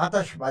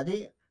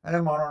 આતશબાજી અને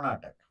મારો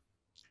નાટક.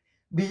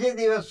 બીજે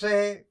દિવસે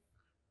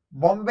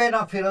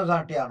બોમ્બેના ફિરોઝ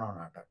આટિયાનો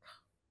નાટક,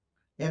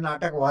 એ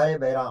નાટક વારે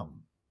બેરામ.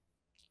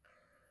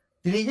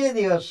 ત્રીજે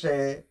દિવસે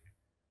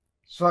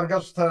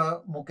સ્વર્ગસ્થ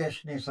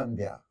મુકેશની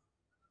સંધ્યા,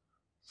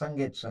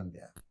 સંગીત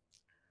સંધ્યા.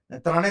 ને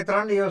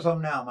 3 દિવસ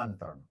અમને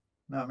આમંત્રણ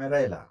ને અમે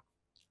રહેલા.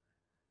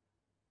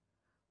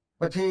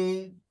 પછી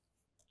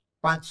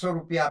 500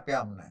 રૂપિયા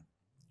આપ્યા અમને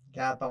કે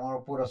આ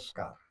તમારો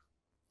પુરસ્કાર.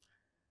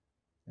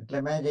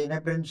 એટલે મેં જઈને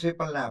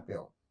પ્રિન્સિપલને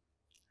આપ્યો.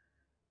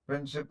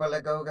 પ્રિન્સિપલે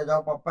કહ્યું કે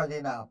જાઓ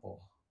પપ્પાજીને આપો.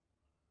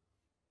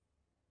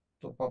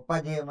 તો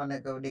પપ્પાજીએ મને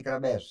કહ્યું દીકરા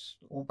બેસ,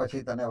 હું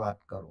પછી તને વાત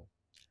કરું.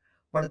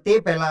 પણ તે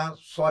પહેલા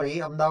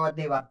સોરી,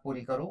 અમદાવાદની વાત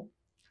પૂરી કરું.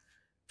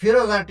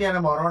 ફિરોઝ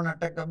આટિયાને મારો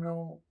નાટક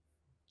ગમ્યું.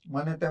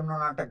 મને તેમનો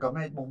નાટક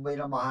ગમે.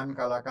 મુંબઈના મહાન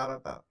કલાકાર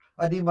હતા,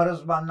 અદી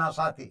મરઝબાનના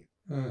સાથી.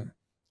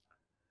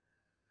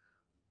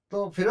 તો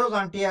ફિરોઝ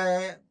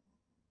આંટિયાએ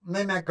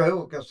મેં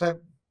કહ્યું કે સાહેબ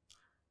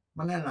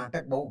મને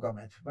નાટક બહુ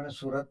ગમે છે, મને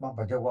સુરતમાં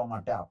ભજવવા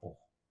માટે આપો.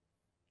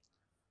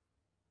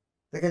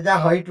 તો કે જા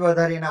હાઈટ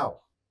વધારીને આવો.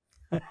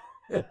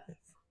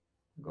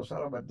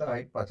 સારા બધા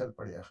હાઈટ પાછળ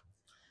પડ્યા.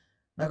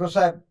 મેં કહ્યું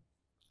સાહેબ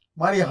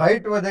મારી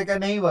હાઈટ વધે કે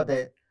નહીં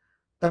વધે,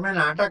 તમે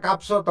નાટક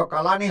આપશો તો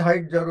કલાની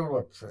હાઈટ જરૂર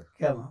વધશે.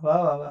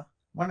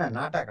 મને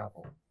નાટક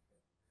આપો.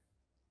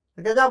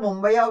 કે જા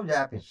મુંબઈ આવજે,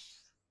 આપીશ.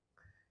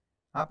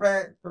 આપણે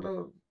પેલું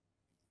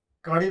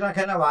કાઢી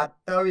નાખે ને વાત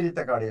તો આવી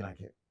રીતે કાઢી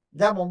નાખીએ.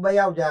 જા મુંબઈ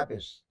આવજે,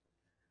 આપીશ.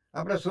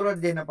 આપણે સુરત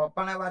જઈને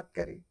પપ્પાને વાત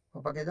કરી.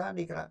 પપ્પા કે જા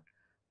દીકરા,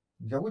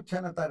 જવું જ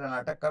છે ને તારે,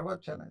 નાટક કરવો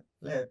જ છે ને,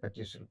 લે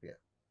 25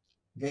 રૂપિયા,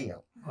 જઈ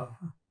આવ.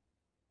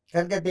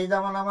 કારણ કે તે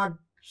જમાનામાં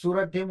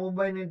સુરત થી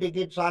મુંબઈની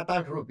ટિકિટ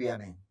 7-8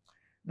 રૂપિયાની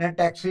ને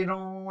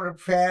ટેક્સીનું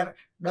ફેર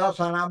 10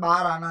 આના,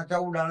 12 આના,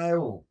 14 આના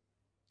એવું.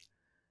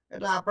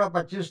 એટલે આપણા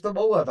 25 તો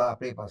બહુ હતા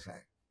આપણી પાસે.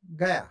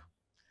 ગયા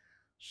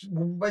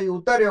મુંબઈ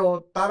ઉતર્યો,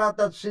 તરત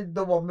જ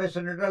સીધો બોમ્બે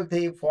સેન્ટ્રલ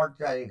થી ફોર્ટ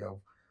ચાલી ગયો.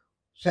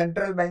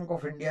 સેન્ટ્રલ બેંક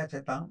ઓફ ઇન્ડિયા છે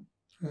ત્યાં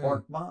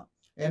ફોર્ટમાં,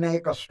 એને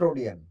એક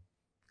કસ્ટોડિયન.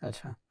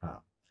 અચ્છા. હા,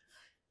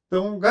 તો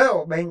હું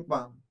ગયો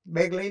બેંકમાં,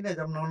 બેગ લઈને જ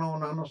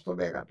નાનો તો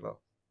બેગ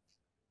આટલો.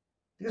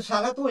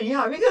 સાલા તું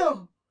અહીંયા આવી ગયો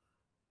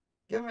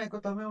કેમ? મેં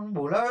કહ્યું તમે હું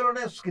બોલાવેલો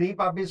ને સ્ક્રીપ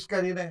આપીશ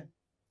કરીને,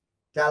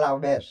 ચાલ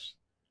આવ બેસ.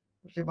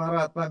 પછી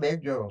મારા હાથમાં બેગ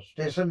જોયો,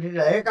 સ્ટેશનથી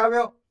ડાયરેક્ટ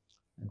આવ્યો.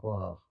 મેં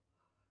કહું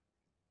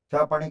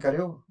ચા પાણી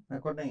કર્યું? મેં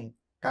કહું નહીં,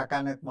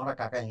 કાકાને, મારા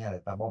કાકા અહીંયા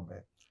રહેતા બોમ્બે.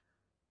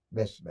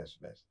 બેસ બેસ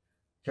બેસ.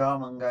 ચા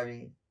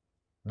મંગાવી,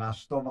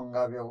 નાસ્તો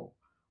મંગાવ્યો,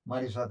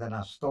 મારી સાથે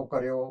નાસ્તો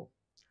કર્યો.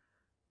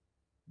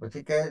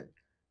 પછી કે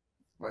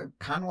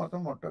ખાનું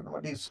હતું મોટું,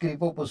 બધી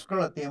સ્ક્રીપો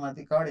પુષ્કળ હતી,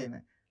 એમાંથી કાઢીને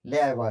લે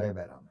આવ્યા રે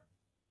બેરામ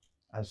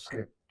આ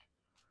સ્ક્રિપ્ટ,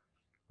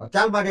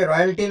 ચાલ મારી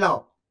રોયલ્ટી લાવ.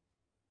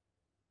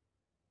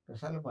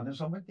 સાલે મને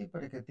સમજ નહીં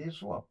પડે કે તે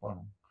શું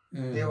આપવાનું.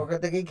 તે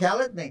વખતે કઈ ખ્યાલ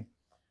જ નહીં.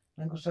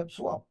 મેં કહ્યું સાહેબ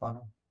શું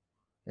આપવાનું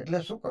એટલે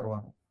શું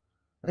કરવાનું?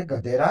 અરે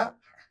ગધેરા,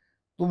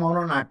 તું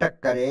મારો નાટક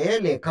કરે,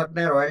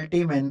 લેખકને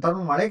રોયલ્ટી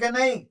મહેનતાનું મળે કે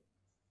નહીં?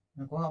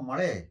 મેં કહું હા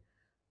મળે.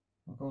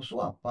 મેં કહું શું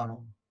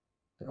આપવાનું?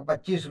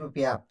 25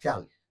 રૂપિયા આપ,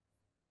 ચાલ.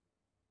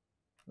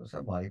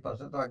 સાહેબ મારી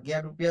પાસે તો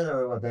 11 રૂપિયા જ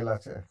હવે વધેલા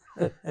છે.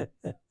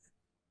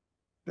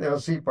 તે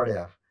હસી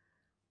પડ્યા.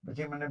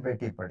 પછી મને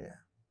ભેટી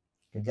પડ્યા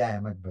કે જા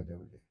એમ જ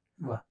ભજવું છે,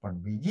 પણ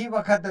બીજી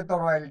વખતે તો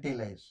રોયલ્ટી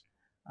લઈશ.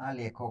 આ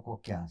લેખકો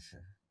ક્યાં છે?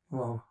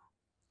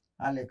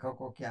 આ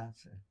લેખકો ક્યાં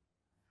છે?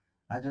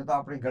 આજે તો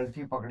આપણી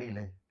ગળચી પકડી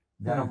લે,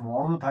 જયારે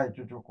મોડું થાય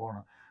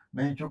ચૂકવવાનું,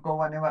 નહીં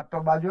ચૂકવવાની વાત તો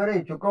બાજુ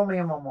રહી,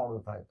 ચૂકવણીમાં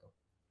મોડું થાય તો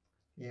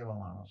એવા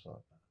માણસો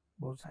હતા.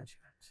 બહુ સાચી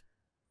વાત છે.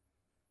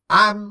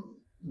 આમ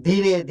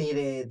ધીરે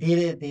ધીરે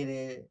ધીરે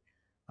ધીરે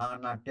આ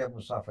નાટ્ય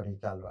મુસાફરી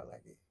ચાલવા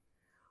લાગી.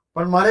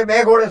 પણ મારે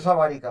 2 ઘોડે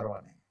સવારી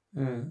કરવાની.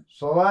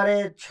 સવારે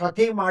 6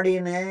 થી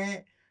માંડીને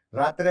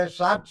રાત્રે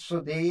 7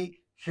 સુધી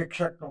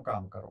શિક્ષકનું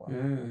કામ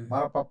કરવાનું.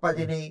 મારા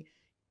પપ્પાજીની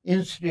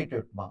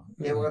ઇન્સ્ટિટ્યૂટમાં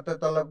એ વખતે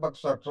તો લગભગ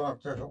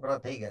 700-800 છોકરા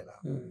થઈ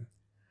ગયેલા.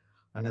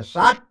 અને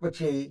 7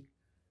 પછી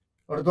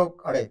અડધો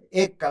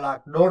 1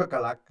 કલાક 1.5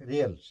 કલાક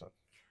રિહર્સલ.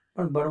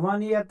 પણ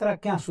ભણવાની યાત્રા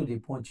ક્યાં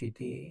સુધી પહોંચી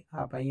હતી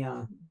આપ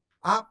અહીંયા?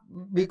 આ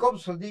બીકોમ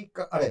સુધી.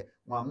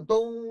 આમ તો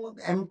હું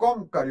એમકોમ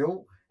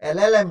કર્યું,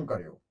 LLM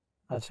કર્યું.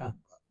 અચ્છા,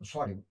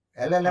 સોરી,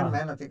 LLM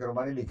મેં નથી કર્યું,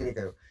 મારી દીકરી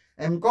કર્યું.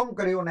 એમકોમ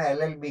કર્યું અને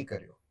LLB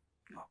કર્યું.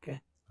 ઓકે.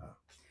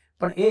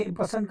 પણ એ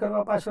પસંદ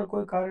કરવા પાછળ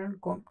કોઈ કારણ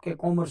કે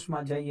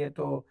કોમર્સમાં જઈએ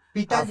તો?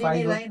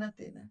 પિતાજીની લાઈન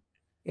હતી ને,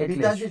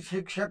 પિતાજી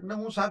શિક્ષક ને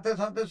હું સાથે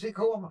સાથે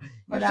શીખવવામાં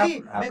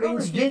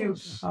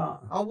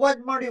આવવા જ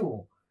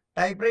મળ્યું.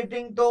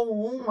 ટાઈપરાઇટિંગ તો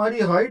હું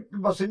મારી હાઈટ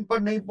મશીન પર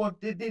નહીં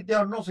પહોંચતી હતી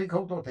ત્યારનો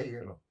શીખવતો થઈ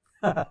ગયેલો.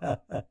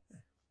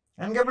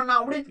 કારણ કે મને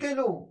આવડી જ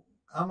ગયેલું.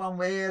 આમ આમ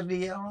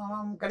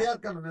આમ કર્યા જ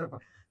કરું.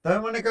 તમે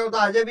મને કહ્યું તો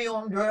આજે બી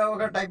આમ જોયા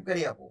વગર ટાઈપ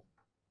કરી આપું.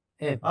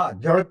 હા,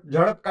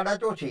 ઝડપ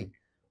કદાચ ઓછી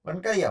પણ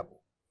કરી આપું.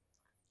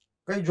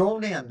 કઈ જોઉં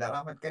નહીં અંદર,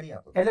 આમ જ કરી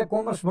આપું. એટલે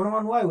કોમર્સ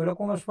ભણવાનું આવ્યું એટલે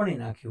કોમર્સ ભણી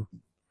નાખ્યું,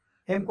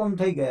 એમ કોમ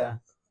થઈ ગયા.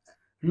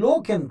 લો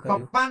કેમ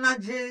કર્યું? પપ્પાના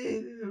જે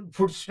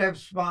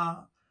ફૂટસ્ટેપ્સમાં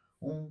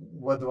હું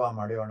વધવા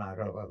માંડ્યો અને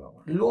આગળ વધવા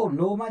માંડ્યો.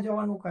 લોમાં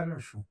જવાનું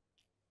કારણ શું?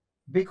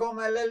 બીકોમ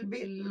LLB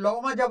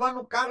લોમાં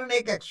જવાનું કારણ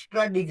એક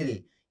એક્સ્ટ્રા ડિગ્રી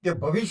કે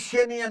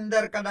ભવિષ્યની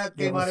અંદર કદાચ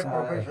કે મારે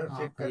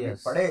પ્રોફેસરશિપ કરવી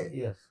પડે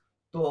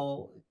તો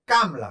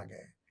કામ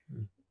લાગે.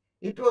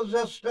 It was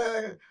just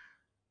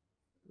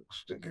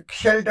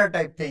shelter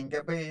type thing કે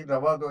ભાઈ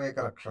રવા દો, એક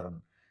રક્ષણ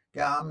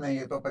કે આમ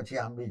નહીં તો પછી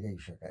આમ બી જઈ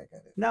શકાય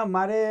કરે. ના,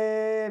 મારે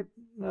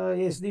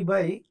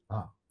એસડીભાઈ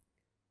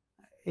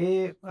એ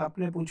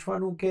આપને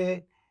પૂછવાનું કે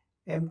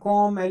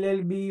એમકોમ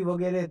LLB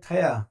વગેરે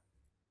થયા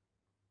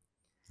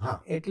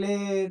એટલે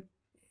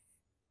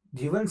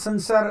જીવન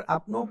સંસાર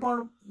આપનો પણ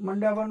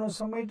મંડાવવાનો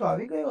સમય તો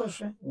આવી ગયો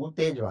હશે. હું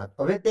તે જ વાત,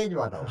 હવે તે જ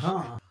વાત આવશે.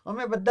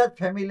 અમે બધા જ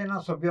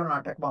ફેમિલીના સભ્યો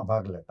નાટકમાં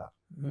ભાગ લેતા.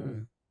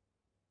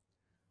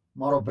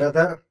 મારો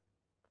બ્રધર,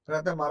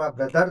 મારા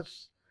બ્રધર્સ,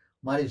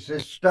 મારી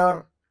સિસ્ટર,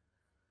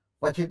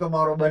 પછી તો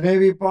મારો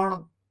બનેવી પણ,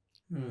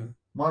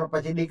 મારો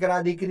પછી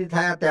દીકરા દીકરી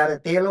થયા ત્યારે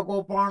તે લોકો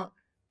પણ.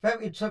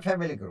 It's a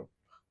family group.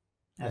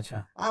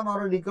 અચ્છા. આ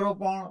મારો દીકરો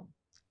પણ,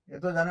 એ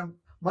તો જાણે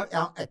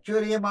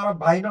એકચ્યુઅલી એ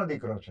મારા ભાઈનો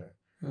દીકરો છે,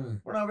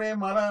 પણ હવે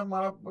મારા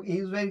he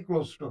is very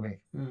close to me,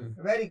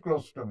 very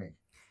close to me.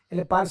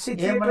 એટલે પારસી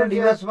થિયેટર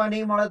દિવસમાં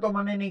નહીં મળે તો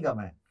મને નહીં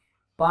ગમે.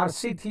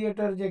 પારસી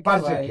થિયેટર જે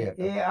કહેવાય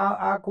એ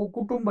આખું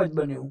કુટુંબ જ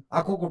બન્યું.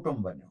 આખું કુટુંબ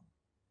બન્યું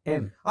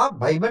એમ. આ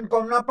ભાઈબંધ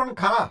કોમના પણ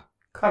ખરા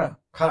ખરા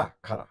ખરા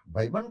ખરા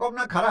ભાઈબંધ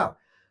કોમના ખરા,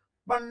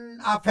 પણ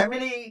આ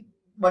ફેમિલી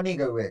બની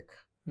ગયું. એક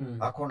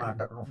આખું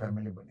નાટકનું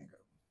ફેમિલી બની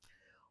ગયું.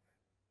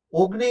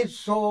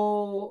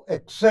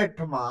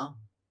 1961માં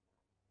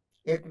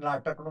એક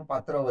નાટકનું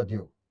પાત્ર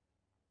વધ્યું,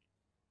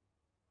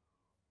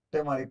 તે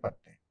મારી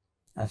પત્ની.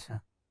 અચ્છા.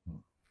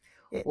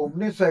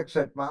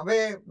 1961માં. હવે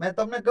મેં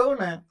તમને કહ્યું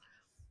ને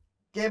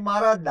કે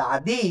મારા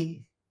દાદી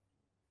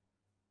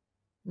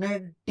ને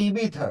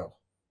ટીબી થયો,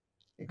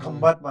 એ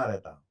ખંભાતમાં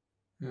રહેતા.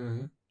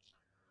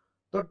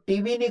 તો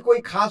ટીબી ની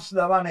કોઈ ખાસ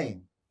દવા નહીં,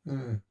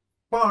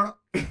 પણ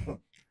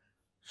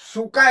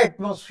સૂકા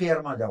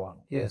એટમોસ્ફિયરમાં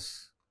જવાનું. યસ.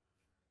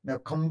 ને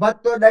ખંભાત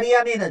તો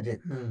દરિયાની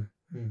નજીક.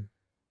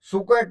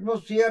 સૂકો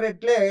એટમોસ્ફિયર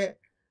એટલે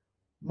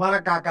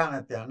મારા કાકાને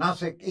ત્યાં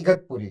નાસિક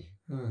ઇગતપુરી,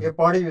 એ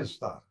પહાડી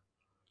વિસ્તાર,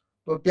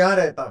 તો ત્યાં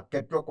રહેતા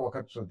કેટલોક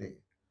વખત સુધી.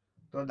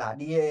 તો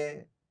દાદીએ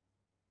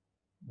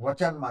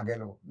વચન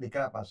માગેલું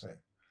દીકરા પાસે,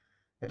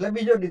 એટલે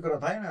બીજો દીકરો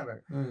થાય ને હવે,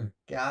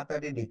 કે આ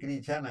તારી દીકરી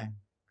છે ને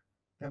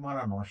તે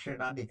મારા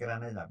નોશેના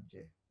દીકરાને જ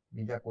આપજે,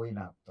 બીજા કોઈ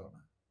ના આપતો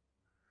ના.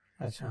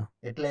 અચ્છા.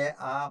 એટલે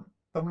આ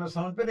તમને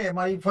સમજ પડે,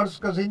 મારી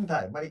ફર્સ્ટ કઝિન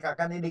થાય, મારી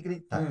કાકાની દીકરી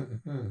જ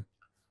થાય.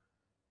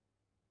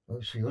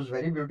 She was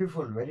very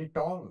beautiful, very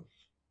tall.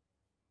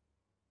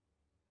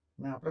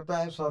 ને આપણે તો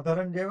આ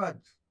સાધારણ જેવા જ.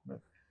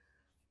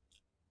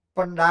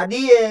 પણ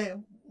દાદીએ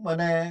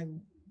મને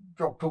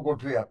ચોખ્ઠું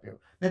ગોઠવી આપ્યું.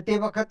 ને તે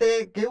વખતે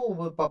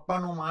કેવું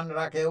પપ્પાનું માન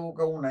રાખે એવું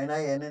કે હું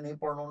નહીં એને નહીં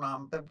પણ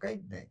નામ તેમ કઈ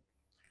જ નહીં.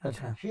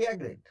 અચ્છા. She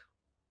agreed.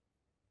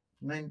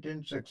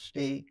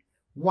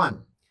 1961.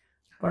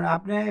 પણ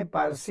આપણે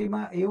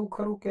પારસીમાં એવું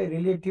ખરું કે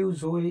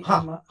રિલેટિવ્સ હોય?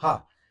 હા હા,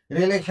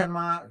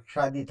 રિલેશનમાં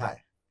શાદી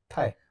થાય.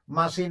 થાય.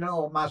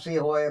 માસી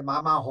હોય,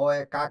 મામા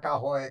હોય, કાકા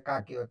હોય,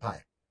 કાકીઓ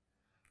થાય.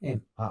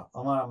 હા,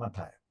 અમારામાં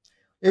થાય.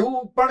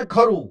 એવું પણ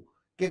ખરું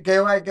કે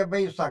કહેવાય કે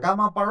ભાઈ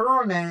સગામાં પડો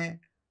ને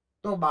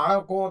તો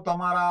બાળકો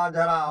તમારા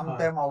જરા આમ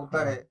તેમ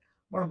અવતરે.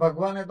 પણ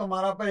ભગવાને તો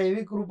મારા પર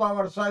એવી કૃપા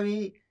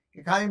વરસાવી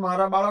કે ખાલી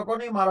મારા બાળકો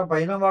નહીં, મારા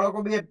ભાઈના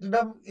બાળકો બી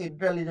એકદમ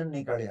ઇન્ટેલિજન્ટ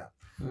નીકળ્યા.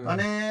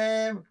 અને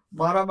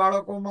મારા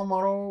બાળકોમાં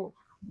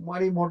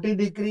મારી મોટી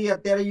દીકરી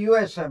અત્યારે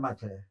યુએસએમાં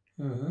છે,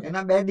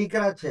 એના 2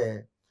 દીકરા છે.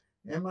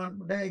 એમાં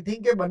આઈ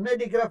થિંક કે બંને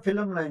દીકરા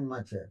ફિલ્મ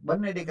લાઈનમાં છે,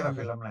 બંને દીકરા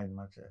ફિલ્મ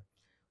લાઈનમાં છે,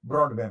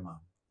 બ્રોડવેમાં.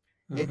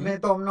 એકને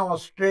તો અમને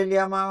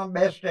ઓસ્ટ્રેલિયામાં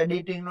બેસ્ટ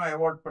એડિટિંગનો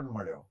એવોર્ડ પણ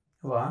મળ્યો.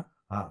 વાહ.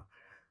 હા.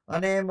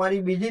 અને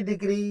મારી બીજી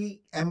દીકરી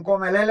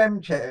એમકોમ LLM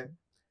છે,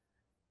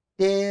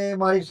 તે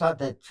મારી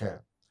સાથે જ છે.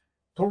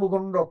 થોડું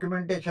ઘણું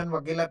ડોક્યુમેન્ટેશન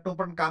વકીલાતનું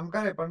પણ કામ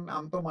કરે, પણ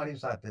આમ તો મારી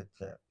સાથે જ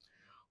છે.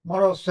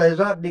 મારો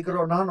શહેજાદ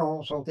દીકરો નાનો,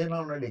 સૌથી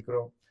નાનો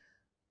દીકરો,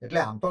 એટલે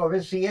આમ તો હવે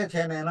CA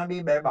છે ને એના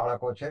બી 2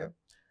 બાળકો છે.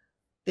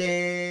 તે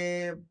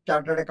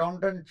ચાર્ટર્ડ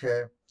એકાઉન્ટન્ટ છે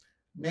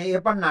ને એ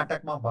પણ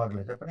નાટકમાં ભાગ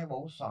લે છે, પણ એ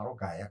બહુ સારો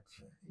ગાયક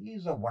છે. He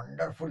is a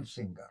wonderful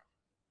singer.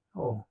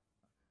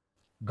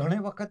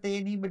 ઘણી વખત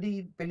એની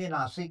બધી પેલી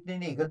નાસિકની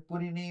ને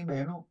ઇગતપુરીની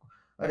બહેનો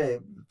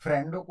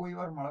ફ્રેન્ડો કોઈ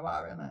વાર મળવા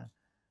આવે ને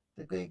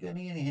તો કઈ કે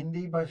નહીં,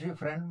 હિન્દી ભાષી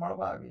ફ્રેન્ડ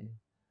મળવા આવી,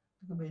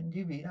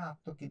 બહેનજી वीरा आप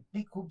तो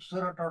कितनी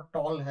खूबसूरत और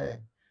टॉल है,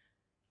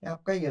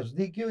 आपका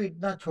यजदी क्यों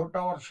इतना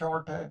छोटा और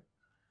शॉर्ट है?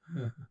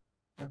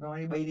 तो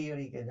हमारी बहरी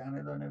हरी के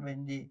जाने दो ने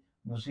बहन जी,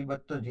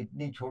 मुसीबत तो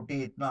जितनी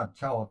छोटी इतना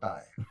अच्छा होता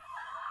है.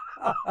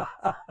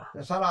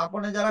 सर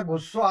આપણને જરા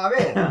ગુસ્સો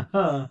આવે,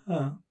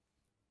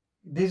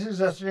 this is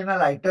just in a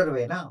lighter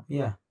way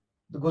ના,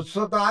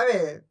 ગુસ્સો તો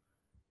આવે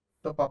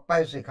તો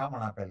પપ્પાએ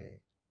શિખામણ આપેલી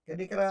કે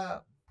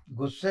દીકરા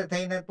ગુસ્સે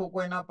થઈને તું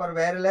કોઈના પર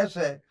વેર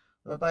લેશે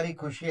તો તારી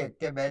ખુશી 1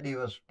 કે 2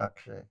 દિવસ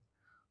ટકશે,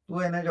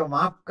 તું એને જો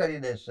માફ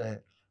કરી દેશે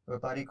તો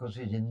તારી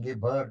ખુશી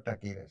જિંદગીભર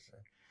ટકી રહેશે.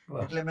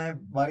 એટલે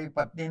મેં મારી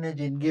પત્નીને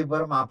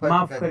જિંદગીભર માફ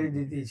કરી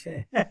દીધી છે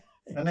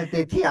અને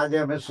તેથી આજે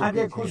અમે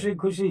ખુશી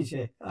ખુશી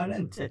છે,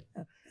 આનંદ છે.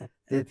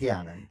 તેથી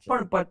આનંદ છે.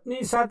 પણ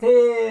પત્ની સાથે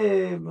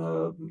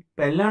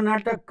પહેલા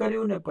નાટક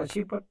કર્યું ને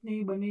પછી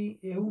પત્ની બની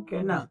એવું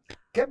કે ના?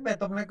 કેમ, મેં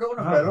તમને કહું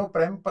ને, પહેલો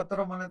પ્રેમ પત્ર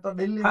મને તો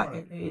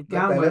દિલ્હી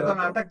પહેલે તો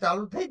નાટક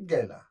ચાલુ થઈ જ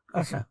ગયેલા.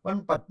 પણ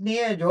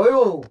પત્નીએ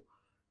જોયું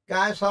કે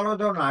આ સારો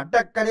જો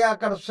નાટક કર્યા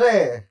કરશે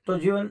તો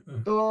જીવન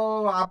તો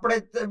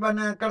આપણે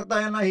બને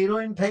કરતા એના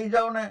હિરોઈન થઈ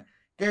જાવ ને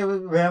કે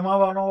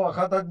વહેમાવાનો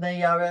વખત જ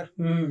નહીં આવે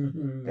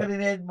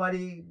કરીને જ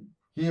મારી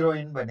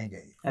હિરોઈન બની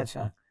ગઈ.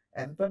 અચ્છા.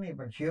 એમ તો નહીં,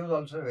 પણ she was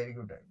also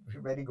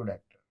very good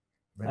actor.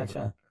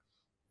 અચ્છા.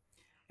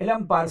 એટલે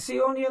આમ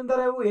પારસીઓની અંદર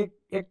એવું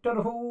એક્ટર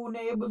હોવું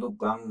ને એ બધું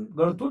કામ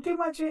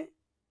ગળથુથીમાં છે?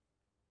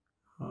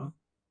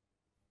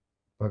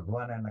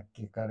 ભગવાને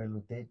નક્કી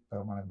કરેલું તે જ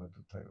પ્રમાણે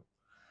બધું થયું.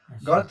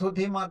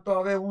 ગળથુથીમાં તો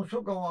હવે હું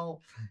શું કહું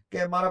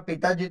કે મારા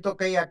પિતાજી તો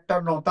કઈ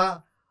એક્ટર નહોતા,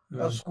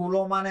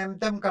 સ્કૂલોમાં એમ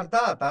તેમ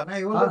કરતા હતા ને,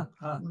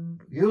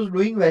 he was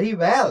doing very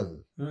well,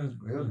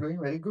 he was doing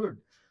very good,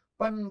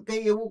 પણ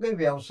કઈ એવું કઈ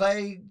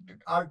વ્યવસાય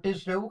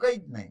આર્ટિસ્ટ એવું કઈ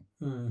જ નહીં.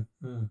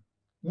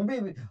 હું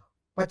બી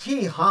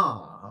પછી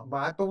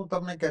આ તો હું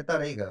તમને કહેતા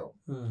રહી ગયો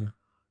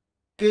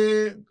કે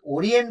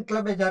ઓરિયન્ટ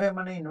ક્લબે જયારે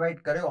મને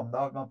ઇન્વાઇટ કર્યો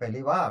અમદાવાદમાં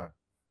પહેલી વાર,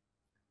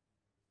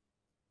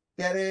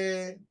 ત્યારે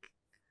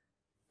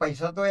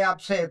પૈસા તો એ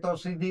આપશે તો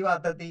સીધી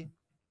વાત હતી.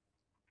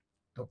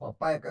 તો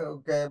પપ્પાએ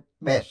કહ્યું કે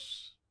બેસ,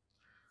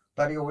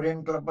 તારી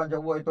ઓરિયન્ટ ક્લબમાં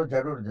જવું હોય તો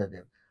જરૂર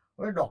જજે.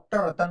 હવે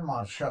ડોક્ટર રતન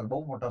માર્શલ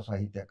બહુ મોટા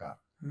સાહિત્યકાર,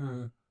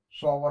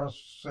 100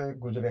 વર્ષે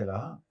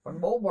ગુજરેલા, પણ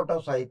બહુ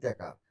મોટા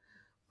સાહિત્યકાર,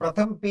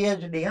 પ્રથમ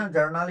PhD,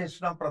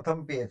 જર્નાલિસ્ટના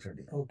પ્રથમ PhD.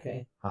 ઓકે.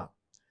 હા,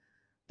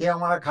 તે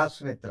અમારા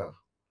ખાસ મિત્ર.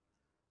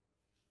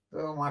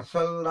 તો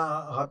માર્શલના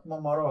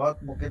હાથમાં મારો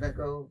હાથ મૂકીને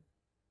કહ્યું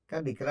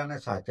કે દીકરાને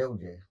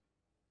સાચવજે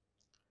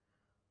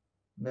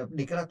ને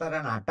દીકરા તારે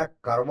નાટક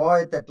કરવો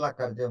હોય તેટલા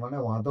કરજે, મને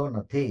વાંધો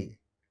નથી,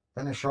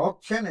 તને શોખ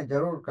છે ને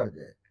જરૂર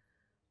કરજે,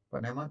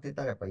 પણ એમાંથી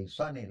તારે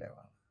પૈસા નહીં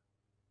લેવાના,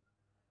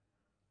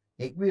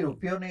 1 બી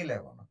રૂપિયો નહીં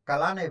લેવાનો,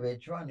 કલાને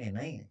વેચવાની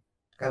નહીં,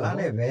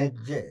 કલાને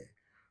વહેંચજે.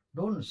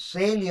 Don't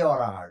cell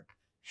your art,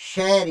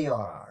 share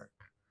your art.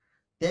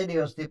 તે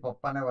દિવસથી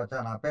પપ્પાને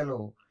વચન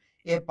આપેલું.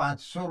 એ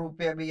 500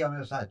 રૂપિયા બી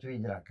અમે સાચવી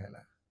જ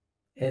રાખેલા,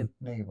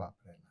 નહીં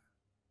વાપરેલા.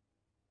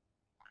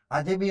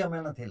 આજે બી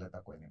અમે નથી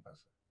લેતા કોઈની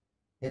પાસે,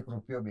 1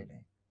 રૂપિયો બી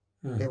નહીં.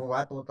 એ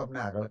વાત હું તમને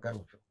આગળ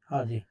કરું છું.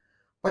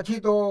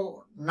 પછી તો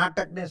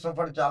નાટકની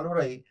સફર ચાલુ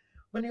રહી.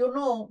 પણ યુ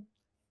નો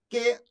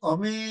કે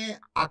અમે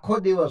આખો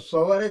દિવસ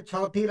સવારે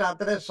 6 થી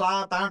રાત્રે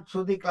 7-8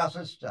 સુધી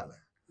ક્લાસીસ ચાલે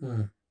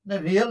ને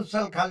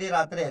રિહર્સલ ખાલી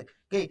રાત્રે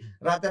કે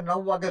રાતે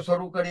 9 વાગે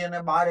શરૂ કરી અને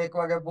 12-1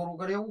 વાગે પૂરું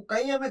કરીએ. એવું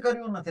કંઈ અમે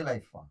કર્યું નથી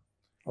લાઈફમાં.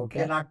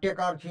 કે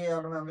નાટ્યકાર છીએ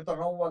અને અમે તો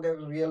 9 વાગે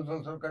રિહર્સલ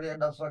શરૂ કરીએ,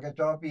 10 વાગે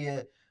ચા પીએ,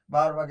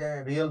 12 વાગે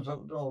રિહર્સલ.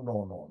 નો નો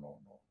નો નો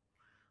નો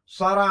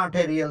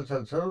 8:30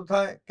 રિહર્સલ શરૂ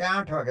થાય કે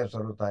 8 વાગે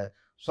શરૂ થાય,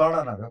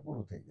 9:30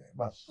 પૂરું થઈ જાય.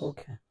 બસ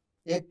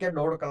 1 કે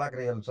 1.5 કલાક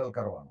રિહર્સલ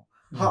કરવાનું.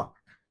 હા,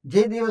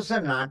 જે દિવસે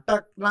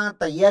નાટકના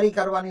તૈયારી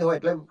કરવાની હોય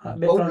એટલે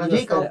બહુ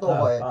નજીક આવતો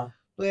હોય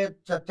તો એ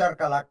 4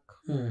 કલાક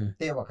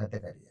તે વખતે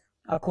કરીએ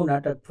આખું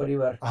નાટક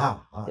ફરીવાર. હા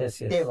હા,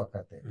 તે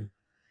વખતે.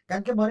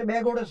 કારણ કે મારે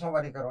 2 ઘોડે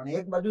સવારી કરવાની.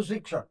 એક બાજુ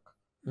શિક્ષક,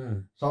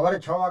 સવારે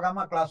 6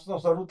 વાગ્યામાં ક્લાસ તો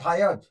શરૂ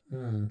થાય જ.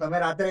 તમે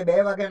રાત્રે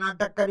 2 વાગે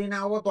નાટક કરીને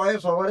આવો તો એ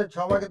સવારે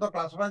 6 વાગે તો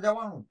ક્લાસમાં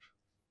જવાનું જ.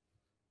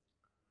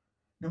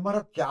 ને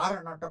મારા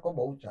 4 નાટકો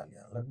બહુ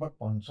ચાલ્યા, લગભગ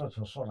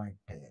 500-600 નાઇટ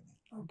થઈ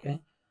એની.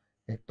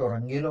 એક તો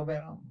રંગીલો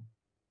બેરામ,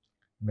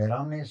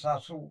 બેરામની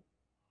સાસુ,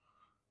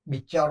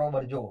 બિચારો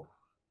બરજોર.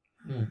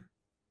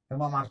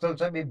 એમાં માર્શલ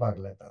સાહેબ બી ભાગ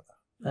લેતા હતા.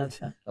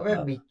 હવે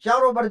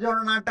બિચારો બરજોર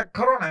નાટક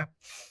ખરો ને,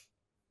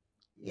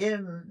 એ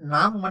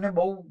નામ મને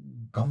બહુ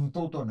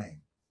ગમતું તો નહીં,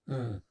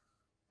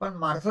 પણ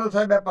માર્શલ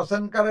સાહેબે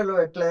પસંદ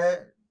કરેલું એટલે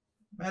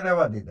મેં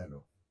રહેવા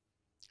દીધેલું.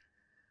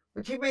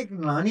 પછી મેં એક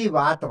નાની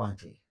વાત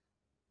વાંચી,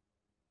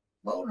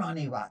 બહુ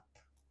નાની વાત,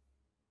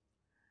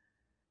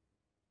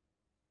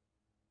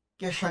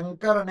 કે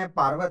શંકર અને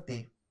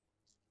પાર્વતી,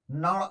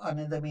 નળ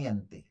અને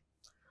દમયંતી.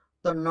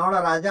 તો નળ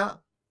રાજા,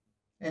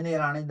 એની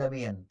રાણી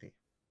દમયંતી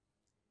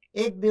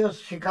એક દિવસ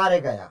શિકારે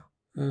ગયા.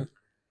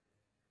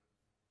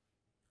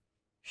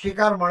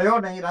 શિકાર મળ્યો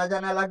નહીં.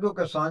 રાજાને લાગ્યું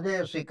કે સાંજે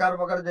શિકાર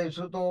વગર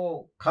જઈશું તો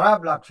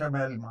ખરાબ લાગશે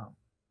મહેલમાં,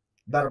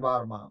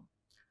 દરબારમાં.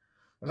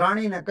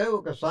 રાણીને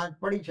કહ્યું કે સાંજ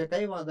પડી છે,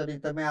 કઈ વાંધો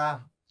નહીં, તમે આ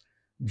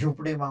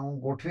ઝૂંપડીમાં હું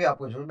ગોઠવી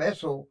આપું છું,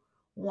 બેસો,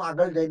 હું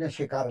આગળ જઈને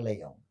શિકાર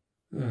લઈ આવું.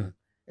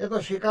 એ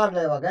તો શિકાર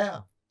લેવા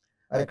ગયા,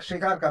 અરે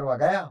શિકાર કરવા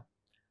ગયા.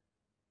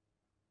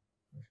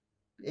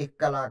 1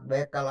 કલાક,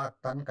 2 કલાક,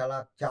 3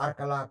 કલાક, 4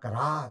 કલાક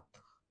રાત.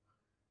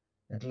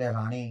 એટલે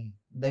રાણી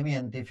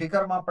દમયંતી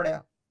ફિકરમાં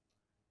પડ્યા.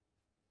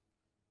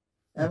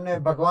 એમને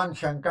ભગવાન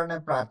શંકરને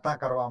પ્રાર્થના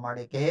કરવા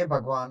માંડી કે હે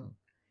ભગવાન,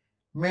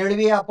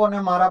 મેળવી આપો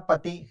ને મારા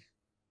પતિ.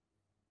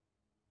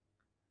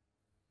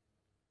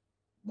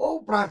 બહુ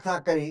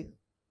પ્રાર્થના કરી.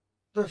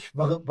 તો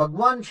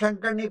ભગવાન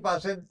શંકરની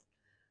પાસે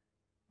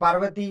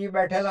પાર્વતીજી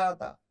બેઠેલા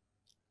હતા.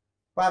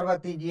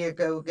 પાર્વતીજીએ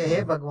કહ્યું કે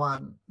હે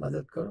ભગવાન,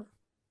 મદદ કરો.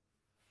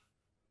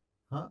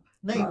 હા,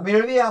 નહીં,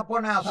 મેળવી આપો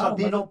ને આ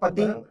સતીનો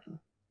પતિ,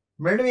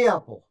 મેળવી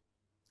આપો.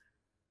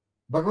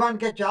 ભગવાન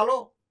કે ચાલો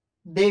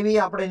દેવી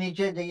આપણે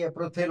નીચે જઈએ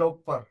પૃથ્વીલોક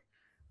પર,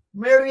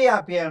 મેળવી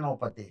આપીએ એનો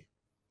પતિ.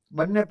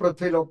 બંને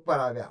પૃથ્વીલોક પર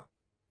આવ્યા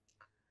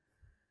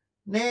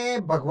ને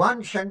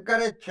ભગવાન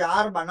શંકરે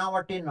 4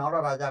 બનાવટી નળ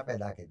રાજા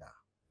પેદા કીધા.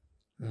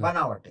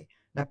 બનાવટી.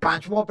 ને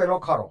 5મો પેલો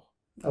ખરો.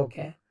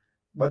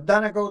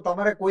 બધાને કહ્યું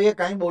તમારે કોઈએ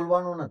કાંઈ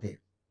બોલવાનું નથી.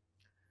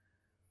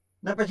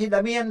 ને પછી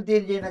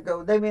દમયંતીજીને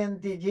કહ્યું,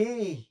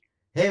 દમયંતીજી,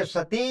 હે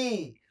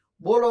સતી,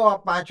 બોલો આ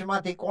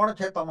 5માંથી કોણ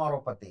છે તમારો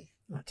પતિ?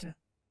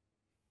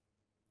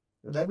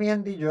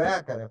 દમયંતી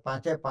જોયા કરે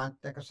 5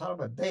 ને કે સારા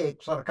બધા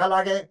એક સરખા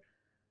લાગે.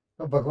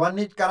 તો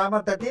ભગવાનની જ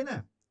કરામત હતી ને.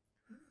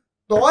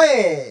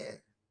 તોય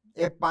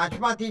એ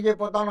 5માંથી જે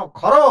પોતાનો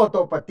ખરો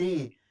હતો પતિ,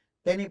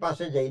 તેની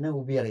પાસે જઈને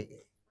ઊભી રહી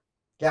ગઈ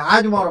કે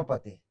આજ મારો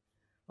પતિ.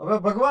 હવે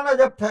ભગવાન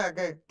જ થયા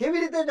કે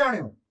કેવી રીતે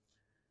જાણ્યું?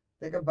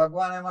 કે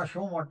ભગવાન, એમાં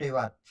શું મોટી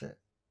વાત છે?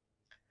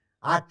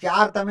 આ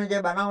 4 તમે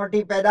જે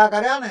બનાવટી પેદા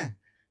કર્યા ને,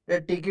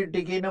 એ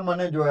ટીકીને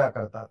મને જોયા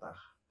કરતા હતા.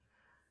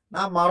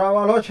 ના, મારો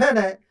વાલો છે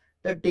ને,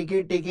 તે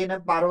ટીકીને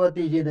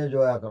પાર્વતીજીને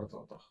જોયા કરતો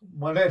હતો.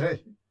 મને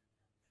નહીં.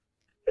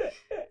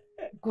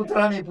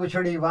 કૂતરાની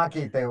પૂંછડી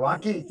વાંકી તે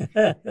વાંકી.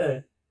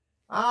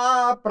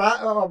 આ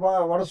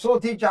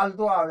વર્ષોથી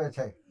ચાલતું આવે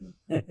છે,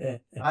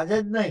 આજે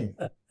જ નહીં.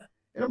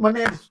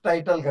 મને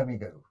ટાઇટલ ગમી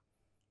ગયું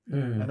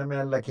અને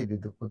મેં લખી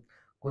દીધું,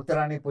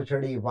 કૂતરાની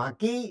પૂંછડી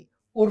વાંકી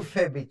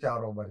ઉર્ફે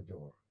બિચારો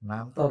બરજોર.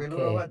 નામ તો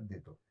પેલું અવાજ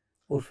દીધું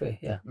ઉર્ફે.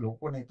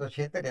 લોકોને તો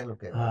છેતરેલું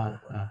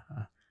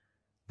કહેવાય.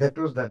 That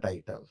was the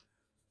title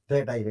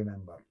that I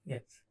remember.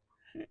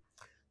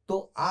 તો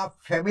આ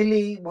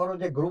ફેમિલી મારો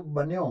જે ગ્રુપ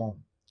બન્યો,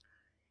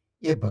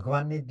 એ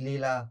ભગવાનની જ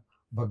લીલા,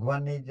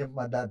 ભગવાનની જ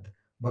મદદ,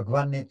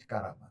 ભગવાનની જ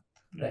કરામત.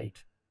 રાઈટ.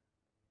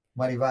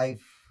 મારી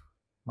વાઈફ,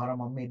 મારા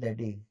મમ્મી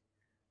ડેડી,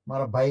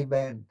 મારા ભાઈ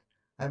બહેન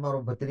અને મારો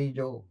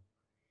ભત્રીજો,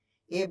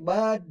 એ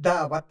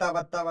બધા વધતા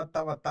વધતા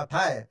વધતા વધતા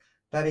થાય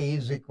ત્યારે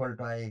ઇઝ ઇક્વલ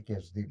ટુ આ એક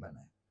એસડી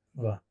બને.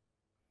 વાહ.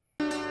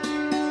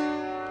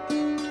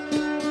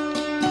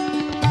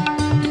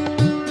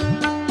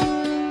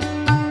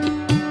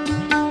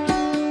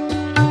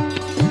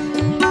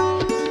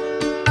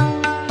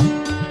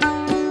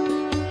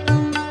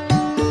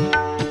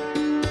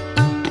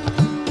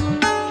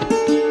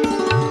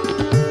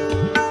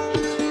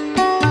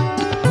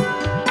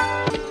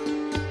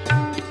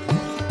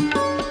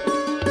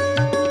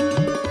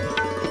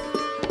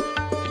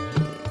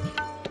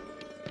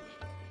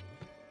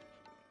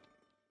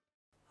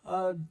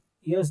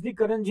 યશદી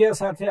કરંજિયા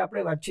સાથે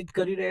આપણે વાતચીત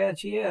કરી રહ્યા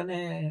છીએ અને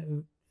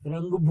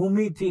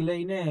રંગભૂમિથી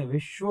લઈને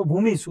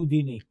વિશ્વભૂમિ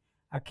સુધીની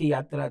આખી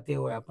યાત્રા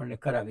તેઓએ આપણને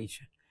કરાવી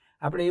છે.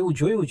 આપણે એવું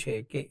જોયું છે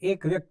કે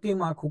એક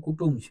વ્યક્તિમાં આખું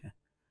કુટુંબ છે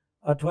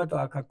અથવા તો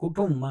આખા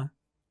કુટુંબમાં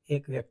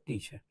એક વ્યક્તિ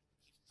છે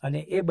અને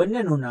એ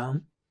બંનેનું નામ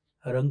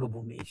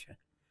રંગભૂમિ છે.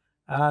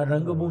 આ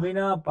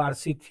રંગભૂમિના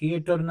પારસી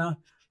થિયેટરના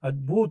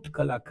અદ્ભુત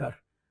કલાકાર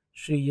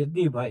શ્રી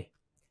યદીભાઈ,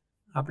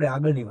 આપણે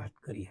આગળની વાત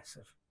કરીએ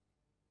sir.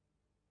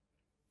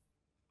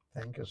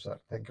 Thank you sir,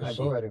 thank you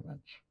so very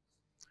much.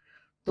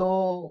 તો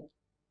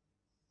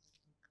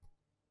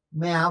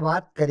મેં આ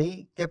વાત કરી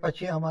કે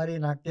પછી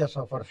અમારી નાટ્ય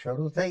સફર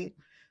શરૂ થઈ.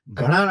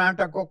 ઘણા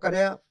નાટકો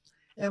કર્યા,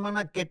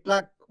 એમાંના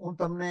કેટલાક હું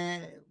તમને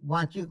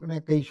વાંચીને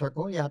કહી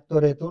શકું, યાદ તો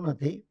રહેતું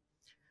નથી.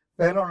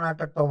 પહેલો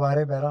નાટક તો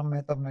વારે બહેરામ,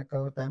 મેં તમને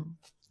કહ્યું તેમ.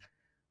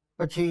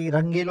 પછી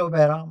રંગીલો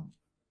બહેરામ,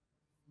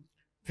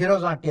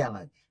 ફિરોઝ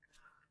આટિયાના જ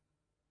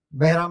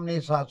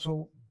બહેરામની સાસુ,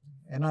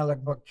 એના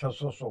લગભગ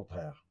 600 શો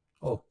થયા.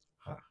 ઓહ,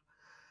 હા.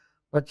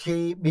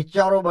 પછી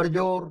બિચારો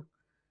બરજોર,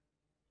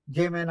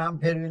 જે મેં નામ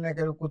ફેરવીને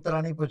કહ્યું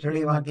કૂતરાની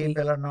પૂંછડી વાંકી,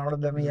 પેલા નળ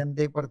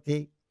દમયંતી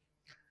પરથી.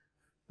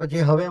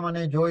 પછી હવે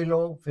મને જોઈ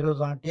લો,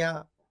 ફિરોઝ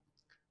આટિયા.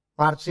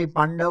 પારસી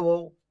પાંડવો,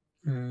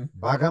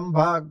 ભાગમ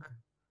ભાગ,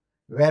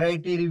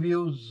 વેરાયટી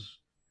રિવ્યુઝ,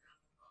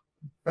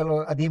 પેલો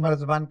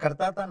અધીમરજબાન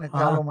કરતા હતા ને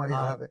ચાલો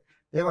મારી સાથે,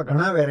 એવા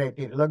ઘણા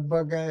વેરાયટી,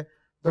 લગભગ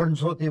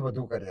 300 થી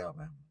વધુ કર્યા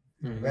અમે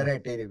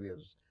વેરાયટી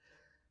રિવ્યુઝ.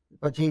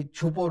 પછી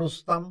છુપો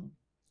રુસ્તમ,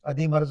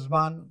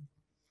 અધીમરજબાન,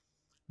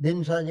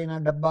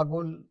 દિનશાજીના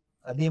ડબ્બાગુલ,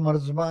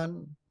 અધીમરજબાન,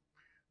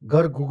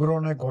 ઘર ઘૂઘરો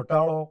ને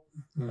ઘોટાળો,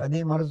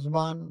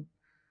 અધીમરજબાન,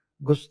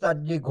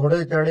 ગુસ્તાજી ઘોડે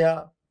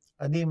ચડ્યા,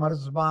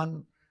 અધીમરજબાન.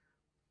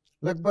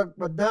 લગભગ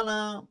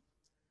બધાના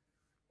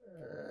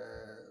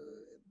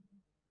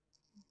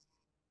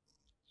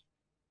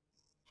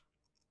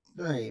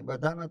નહીં,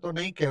 બધાના તો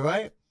નહીં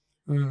કહેવાય,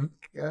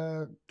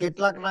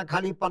 કેટલાકના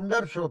ખાલી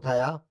 15 શો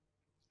થયા,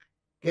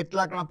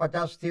 કેટલાકના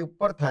 50 થી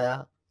ઉપર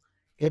થયા,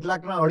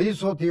 કેટલાકના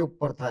 250 થી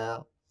ઉપર થયા,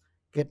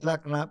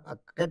 કેટલાક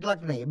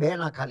નહીં, 2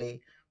 ના ખાલી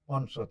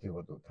 500 થી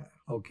વધુ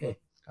થયા. ઓકે.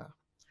 હા,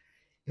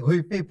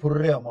 હુઈપી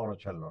ફુર્રે અમારો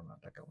છેલ્લો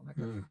નાટક.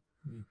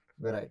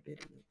 વેરાયટી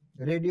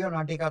રેડિયો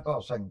નાટિકા તો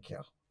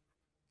અસંખ્ય.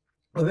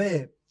 હવે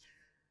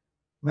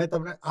મેં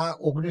તમને આ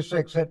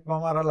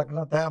 1961માં મારા લગ્ન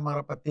થયા,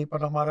 મારા પતિ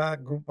પણ અમારા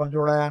ગ્રુપમાં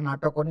જોડાયા,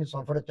 નાટકોની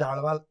સફળ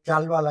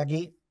ચાલવા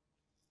લાગી.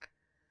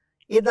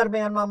 એ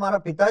દરમિયાનમાં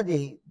મારા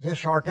પિતાજી, જે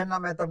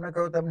શોર્ટહેન્ડના મેં તમને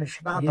કહ્યું તેમ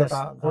નિષ્ણાત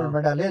હતા, ગોલ્ડ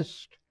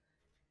મેડાલિસ્ટ,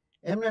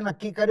 એમને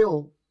નક્કી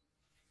કર્યું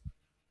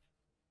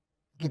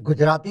કે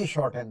ગુજરાતી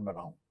શોર્ટહેન્ડ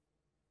બનાવું,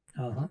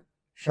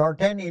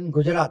 શોર્ટહેન્ડ ઇન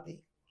ગુજરાતી.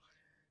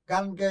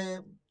 કારણ કે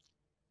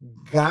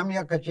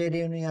ગ્રામ્ય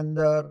કચેરીની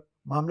અંદર,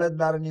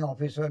 મામલતદારની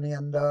ઓફિસોની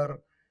અંદર,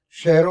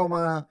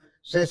 શહેરોમાં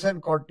સેશન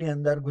કોર્ટની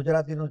અંદર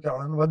ગુજરાતીનું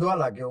ચલણ વધવા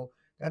લાગ્યું,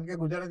 કારણ કે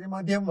ગુજરાતી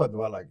માધ્યમ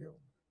વધવા લાગ્યું.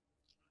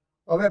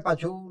 હવે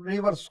પાછું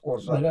રિવર્સ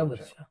કોર્સ આવ્યો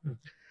છે.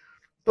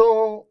 તો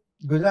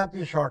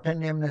ગુજરાતી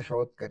શોર્ટહેન્ડની એમને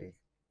શોધ કરી.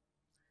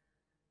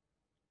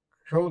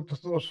 શોધ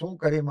તો શું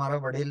કરી,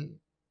 મારા વડીલ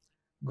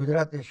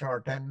ગુજરાતી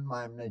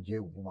શોર્ટહેન્ડમાં એમને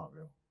જીવ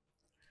ગુમાવ્યો.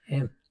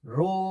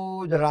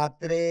 રોજ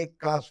રાત્રે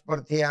ક્લાસ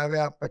પરથી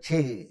આવ્યા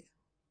પછી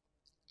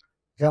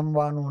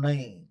જમવાનું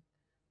નહીં,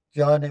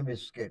 ચા ને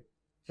બિસ્કિટ,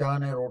 ચા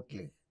ને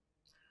રોટલી,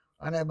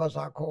 અને બસ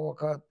આખો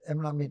વખત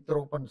એમના મિત્રો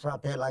પણ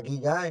સાથે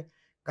લાગી જાય,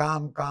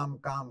 કામ કામ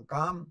કામ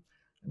કામ.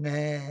 ને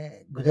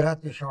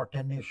ગુજરાતી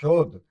શોર્ટહેન્ડની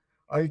શોધ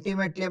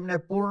અલ્ટિમેટલી એમને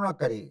પૂર્ણ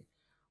કરી.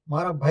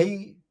 મારા ભાઈ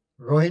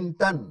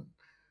રોહિંતન,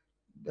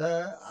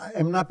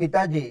 એમના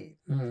પિતાજી,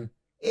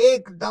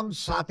 એકદમ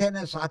સાથે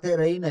ને સાથે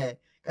રહીને,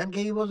 કારણ કે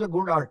he was a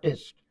good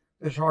artist,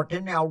 તો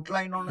શોર્ટહેન્ડની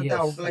આઉટલાઈનો ને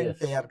આઉટલાઈન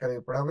તૈયાર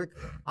કરવી પડે. હવે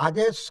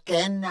આજે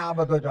સ્કેન ને આ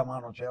બધો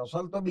જમાનો છે,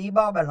 અસલ તો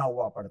બીબા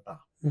બનાવવા પડતા.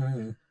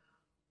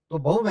 તો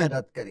બહુ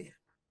મહેનત કરી.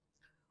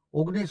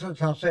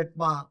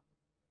 1966માં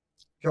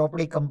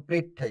ચોપડી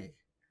કમ્પ્લીટ થઈ,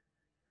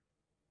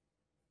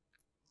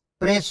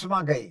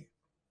 પ્રેસમાં ગઈ,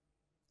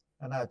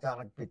 અને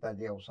અચાનક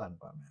પિતાજી અવસાન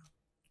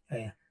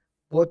પામ્યા.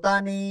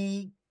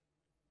 પોતાની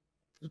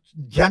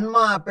જન્મ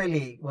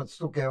આપેલી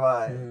વસ્તુ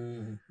કહેવાય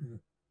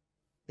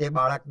તે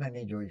બાળકને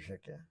નહીં જોઈ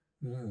શક્યા.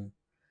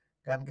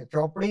 કારણ કે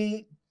ચોપડી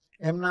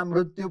એમના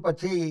મૃત્યુ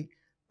પછી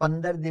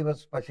 15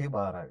 દિવસ પછી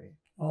બહાર આવી.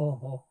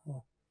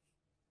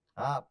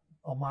 હા,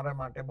 અમારા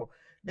માટે બહુ.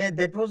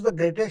 That was the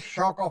greatest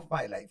shock of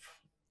my life.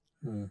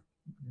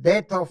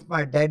 Death of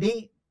my daddy,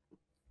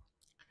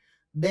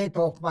 death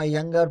of my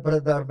younger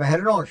brother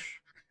Mehernosh,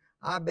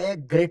 આ બે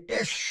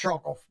greatest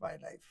shock of my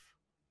life.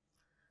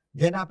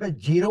 જેને આપણે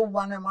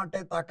જીરવવાને માટે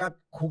તાકાત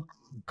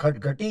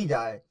ઘટી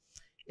જાય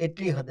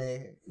એટલી હદે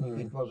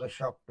it was a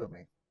shock to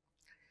me.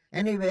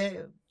 Anyway,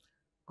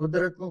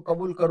 કુદરતનું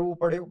કબૂલ કરવું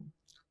પડ્યું.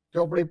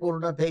 ચોપડી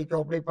પૂર્ણ થઈ,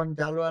 ચોપડી પણ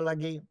ચાલવા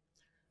લાગી.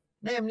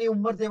 ને એમની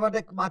ઉંમર તે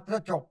વખતે માત્ર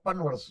 54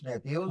 વર્ષની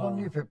હતી. He was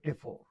only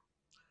 54.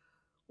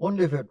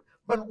 Only 50.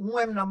 પણ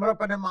હું એમ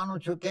નમ્રપણે માનું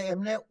છું કે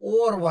એમને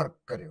ઓવરવર્ક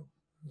કર્યો,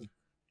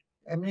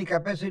 એમની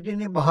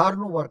કેપેસિટીની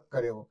બહારનું વર્ક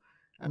કર્યો,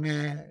 અને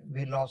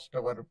we lost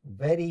our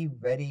very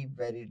very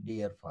very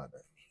dear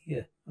father.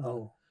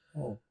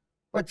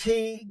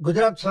 પછી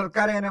ગુજરાત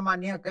સરકારે એને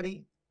માન્ય કરી,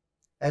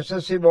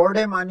 SSC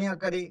બોર્ડે માન્ય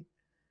કરી.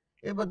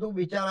 એ બધું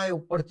બિચારાએ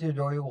ઉપરથી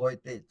જોયું હોય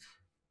તે જ,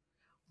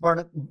 પણ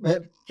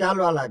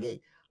ચાલવા લાગી.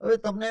 હવે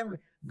તમને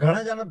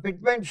ઘણા જણા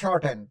પિટમેન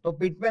શોર્ટ હેન્ડ, તો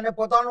પિટમેને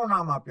પોતાનું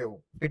નામ આપ્યું.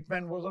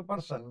 પિટમેન was a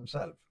person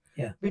himself.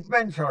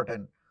 પિટમેન short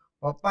hand.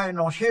 પપ્પાએ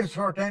નોશીર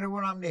શોર્ટ હેન્ડ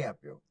એવું નામ નહીં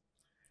આપ્યું.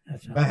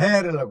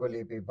 મહેર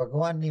લઘુલિપિ,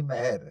 ભગવાનની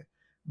મહેર.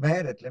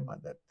 મહેર એટલે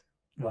મદદ.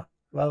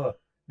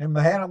 ને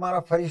મહેર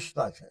અમારા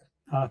ફરિશ્તા છે,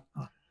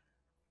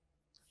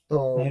 તો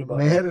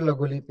મહેર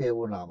લઘુલિપિ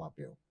એવું નામ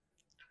આપ્યું.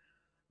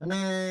 અને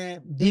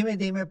ધીમે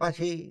ધીમે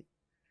પાછી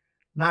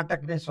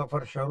નાટકની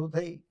સફર શરૂ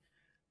થઈ.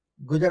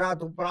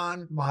 ગુજરાત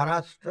ઉપરાંત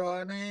મહારાષ્ટ્ર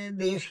અને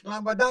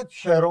દેશના બધા જ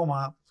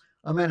શહેરોમાં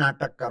અમે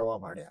નાટક કરવા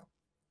માંડ્યા.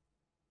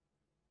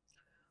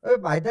 હવે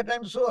બાય ધ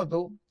ટાઈમ શું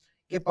હતું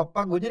કે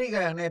પપ્પા ગુજરી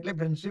ગયા ને એટલે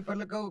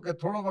પ્રિન્સિપલે કહ્યું કે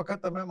થોડો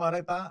વખત તમે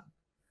મારે ત્યાં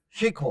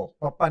શીખો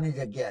પપ્પાની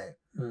જગ્યાએ.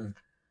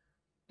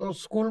 તો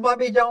સ્કૂલમાં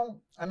બી જાઉં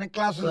અને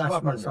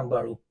ક્લાસીસમાં પણ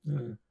સંભાળું.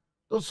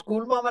 તો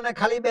સ્કૂલમાં મને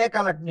ખાલી 2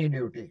 કલાકની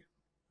ડ્યુટી.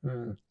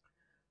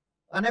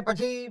 અને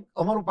પછી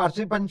અમારું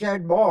પારસી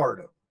પંચાયત બોર્ડ,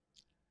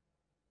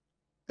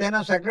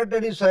 તેના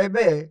સેક્રેટરી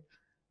સાહેબે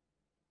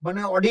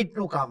મને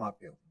ઓડિટનું કામ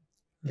આપ્યું.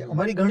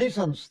 અમારી ઘણી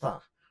સંસ્થા,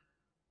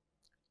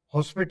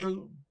 હોસ્પિટલ,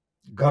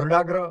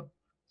 ઘરડાગ્રહ,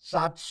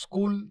 7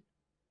 સ્કૂલ,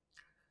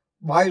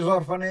 બોયઝ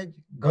ઓર્ફનેજ,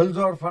 ગર્લ્સ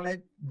ઓર્ફનેજ,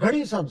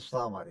 ઘણી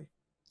સંસ્થા અમારી.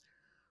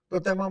 તો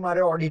તેમાં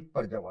મારે ઓડિટ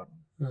પર જવાનું.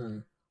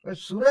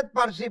 સુરત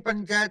પારસી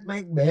પંચાયતમાં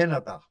એક બહેન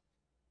હતા,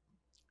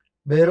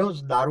 બેરોજ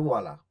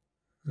દારૂવાલા,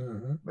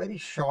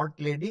 વેરી શોર્ટ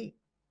લેડી,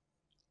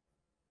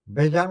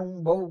 ભેજાનું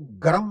બહુ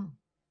ગરમ,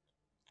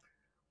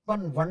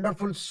 પણ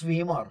વન્ડરફુલ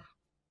સ્વિમર.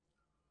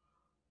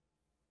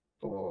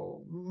 તો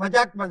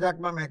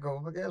મજાકમાં મેં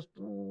કહું કે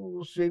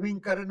તું સ્વિમિંગ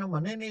કરે ને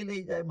મને નહીં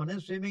લઈ જાય, મને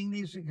સ્વિમિંગ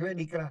નહીં શીખવે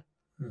દીકરા.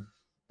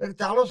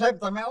 ચાલો સાહેબ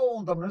તમે આવો,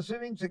 હું તમને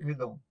સ્વિમિંગ શીખવી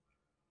દઉં.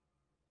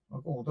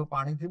 હું તો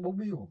પાણીથી બહુ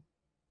બીવું,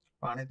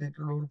 પાણીથી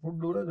 2 ફૂટ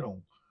દૂર જ રહું.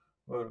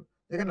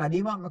 કે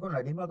નદીમાં, મેં કહું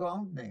નદીમાં તો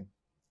આવું જ નહીં,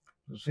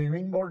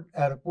 સ્વિમિંગ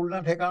બોર્ડ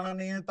પુલના ઠેકાણા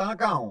નહીં, ત્યાં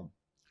કાં આવું?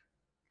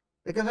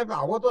 એ કે સાહેબ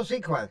આવો તો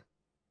શીખવાય.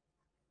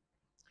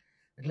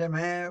 એટલે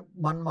મેં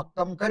મન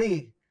મક્કમ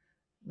કરી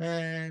ને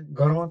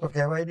ઘરમાં તો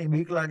કહેવાય નહીં,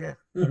 બીક લાગે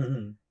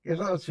કે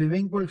સર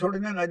સ્વિમિંગ પુલ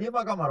છોડીને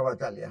નદીમાં કાં મારવા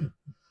ચાલ્યા.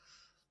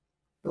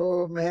 તો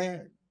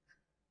મેં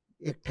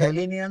એક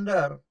થેલીની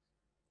અંદર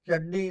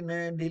ચડ્ડી ને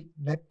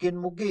નેપકિન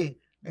મૂકી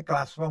ને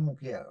ક્લાસમાં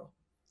મૂકી આવ્યો.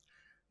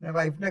 ને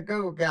વાઈફને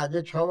કહ્યું કે આજે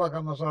 6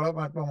 વાગ્યામાં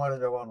 5:30 મારે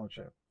જવાનું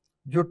છે.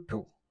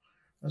 જુઠ્ઠું.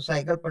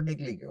 સાયકલ પર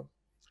નીકળી ગયો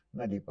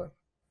નદી પર.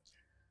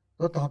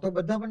 તો ત્યાં તો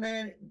બધા મને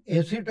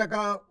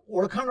 80%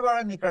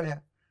 ઓળખાણવાળા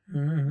નીકળ્યા.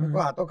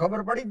 આ તો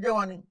ખબર પડી જ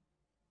જવાની.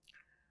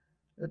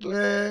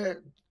 એટલે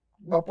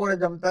બપોરે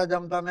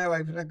જમતા મેં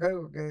વાઈફને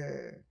કહ્યું કે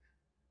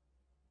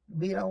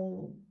બીરા હું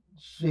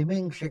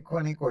સ્વિમિંગ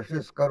શીખવાની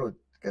કોશિશ કરું.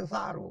 કે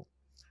સારું.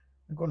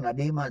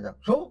 નદીમાં જાઉં.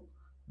 શું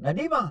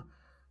નદીમાં?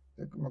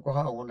 મેં કહું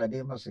હા હું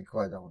નદીમાં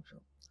શીખવા જાઉં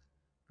છું.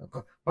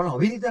 પણ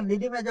આવી રીતે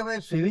નદીમાં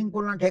જવાય, સ્વિમિંગ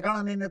પુલના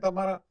ઠેકાણા નહીં ને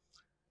તમારા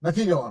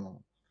નથી જવાનું?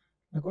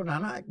 મેં કહું ના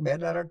ના 2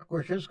 દાડા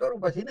કોશિશ કરું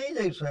પછી નહીં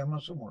જઈશું,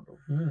 એમાં શું મોટું.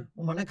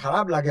 મને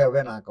ખરાબ લાગે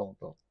હવે ના કહું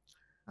તો.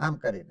 આમ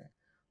કરીને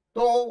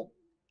તો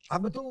આ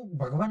બધું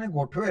ભગવાને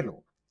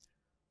ગોઠવેલું.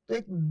 તો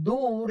એક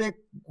દૂર એક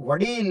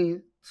વડીલ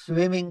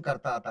સ્વિમિંગ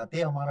કરતા હતા, તે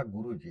અમારા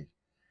ગુરુજી.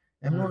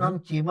 એમનું નામ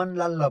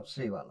ચીમનલાલ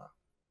લપસીવાલા.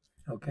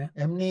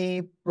 એમની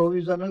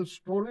પ્રોવિઝનલ જ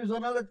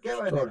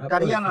કહેવાય,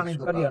 કરિયાણાની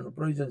દુકાન.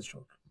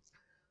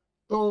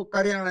 તો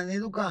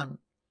કરિયાણાની દુકાન,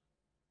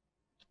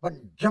 પણ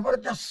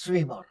જબરજસ્ત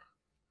સ્વિમર,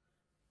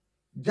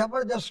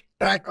 જબરજસ્ત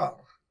ટ્રેકર,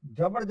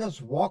 જબરજસ્ત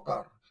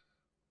વોકર.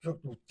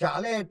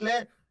 ચાલે એટલે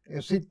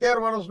 70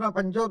 વર્ષના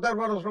 75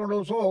 વર્ષનો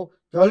ડોસો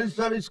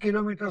 40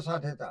 કિલોમીટર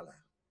સાથે ચાલે.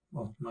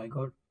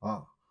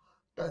 હા.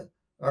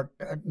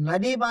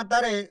 નદીમાં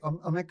તારે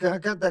અમે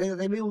ક્યાં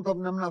તરી બી હું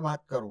તમને હમણાં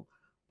વાત કરું.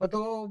 તો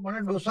મને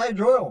ડોસાએ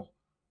જોયો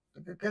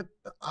કે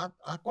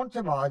આ કોણ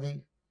છે બાવાજી?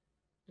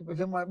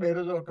 પછી મારે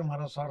બેરોજો કે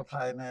મારો સર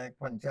થાય ને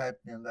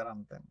પંચાયતની અંદર આમ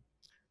તેમ.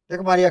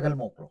 કે મારી આગળ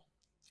મોકલો.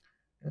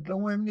 એટલે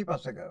હું એમની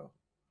પાસે ગયો.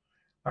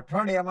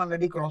 અઠવાડિયામાં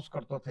નદી ક્રોસ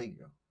કરતો થઈ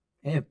ગયો.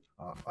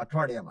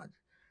 અઠવાડિયામાં જ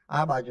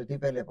આ બાજુથી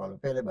પેલે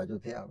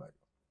બાજુથી આ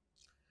બાજુ,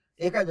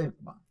 એક જ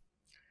વીકમાં.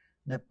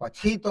 ને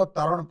પછી તો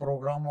તરણ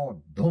પ્રોગ્રામો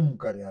ધૂમ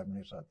કર્યા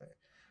એમની સાથે.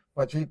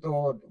 પછી તો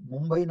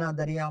મુંબઈના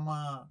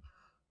દરિયામાં,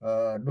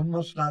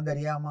 ડુમ્મસના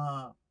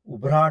દરિયામાં,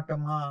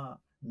 ઉભરાટમાં,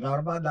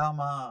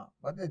 નર્મદામાં,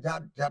 બધે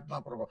જાત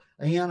જાતના પ્રોગ્રામ.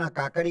 અહીંયાના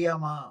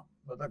કાંકરિયામાં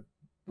બધા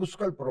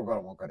પુષ્કળ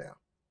પ્રોગ્રામો કર્યા.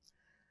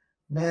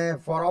 ને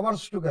ફોર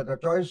અવર્સ ટુગેધર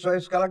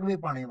 24 કલાક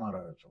બી પાણીમાં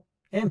રહ્યો છું.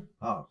 એમ?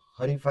 હા,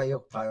 હરીફાઈઓ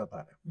થયો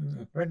તારે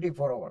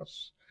 24 અવર્સ.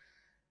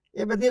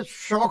 એ બધી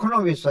શોખનો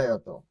વિષય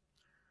હતો.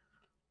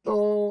 તો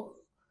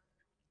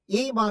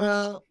એ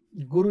મારા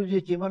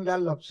ગુરુજી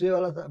ચીમનલાલ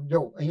લપસીવાલા, જો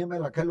અહીંયા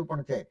મેં લખેલું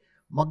પણ છે,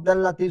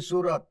 મગદલ્લાથી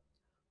સુરત,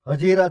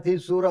 હજીરાથી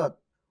સુરત,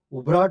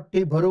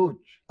 ઉભરાટથી ભરૂચ,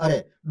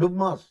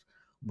 ડુમ્મસ,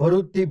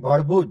 ભરૂચથી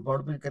ભડભુજ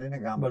કરીને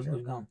ગામ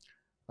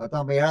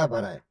હતા, મેળા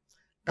ભરાય,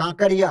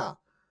 કાંકરિયા,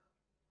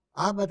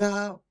 આ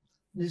બધા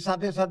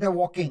સાથે સાથે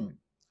વોકિંગ.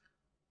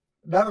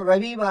 દર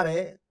રવિવારે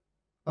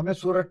અમે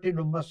સુરતથી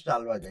ડુમ્મસ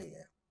ચાલવા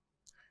જઈએ.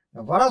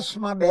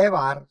 વર્ષમાં 2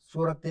 વાર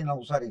સુરતથી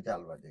નવસારી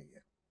ચાલવા જઈએ,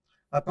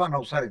 અથવા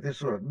નવસારીથી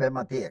સુરત,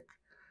 2માંથી 1.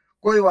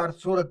 કોઈ વાર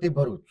સુરતથી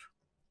ભરૂચ,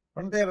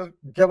 પણ તે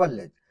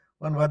જવલ્લે જ,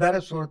 પણ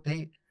વધારે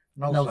સુરતથી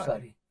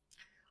નવસારી.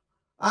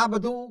 આ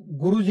બધું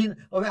ગુરુજી.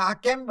 હવે આ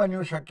કેમ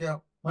બન્યું શક્ય?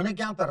 મને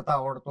ક્યાં તરતા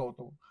આવડતું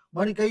હતું?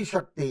 મારી કઈ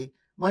શક્તિ,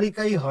 મારી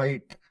કઈ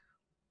હાઈટ,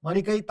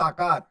 મારી કઈ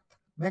તાકાત,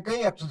 મેં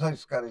કઈ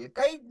એક્સરસાઇઝ કરેલી?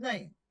 કઈ જ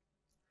નહીં.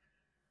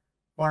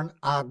 પણ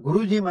આ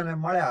ગુરુજી મને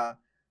મળ્યા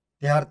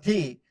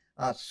ત્યારથી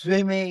આ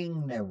સ્વિમિંગ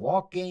ને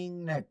વોકિંગ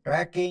ને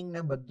ટ્રેકિંગ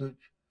ને બધું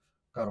જ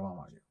કરવા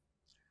માંડ્યું.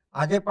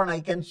 આજે પણ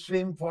I can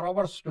swim four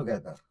hours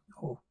together.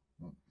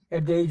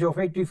 At the age of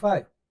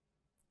 85.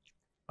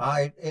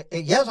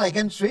 Yes, I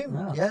can swim.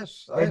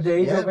 Yes. At the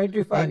age of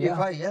 85.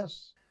 85, yes.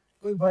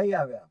 કોઈ ભાઈ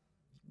આવ્યા,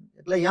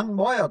 એટલે યંગ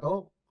બોય હતો,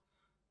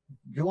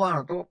 જુવાન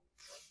હતો.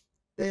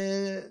 તે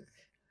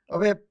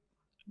હવે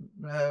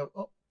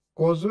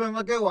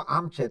કોઝવેમાં કેવું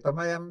આમ છે,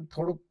 તમે એમ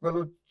થોડુંક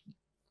પેલું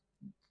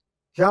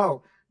જાઓ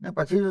ને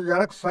પછી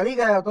જરાક સરી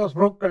ગયા તો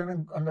સ્ટ્રોક કરીને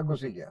અંદર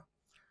ઘૂસી ગયા.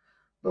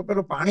 તો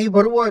પેલું પાણી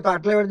ભરવું હોય તો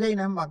આટલે વાર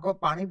જઈને એમ આખો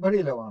પાણી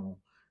ભરી લેવાનું,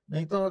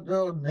 નહીં તો જો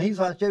નહીં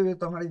સાચવ્યું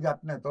તમારી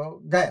જાતને તો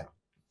ગયા.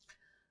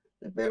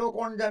 પેલો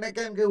કોણ જાણે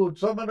કેમ કે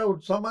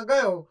ઉત્સવમાં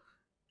ગયો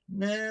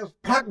ને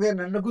ફાક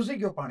દઈને અંદર ઘૂસી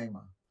ગયો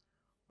પાણીમાં.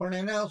 પણ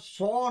એને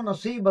 100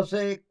 નસીબ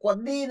હશે,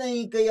 કદી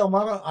નહીં કઈ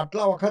અમારા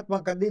આટલા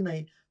વખતમાં કદી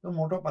નહીં તો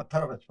મોટો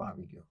પથ્થર વચમાં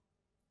આવી ગયો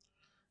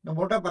ને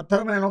મોટા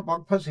પથ્થરમાં એનો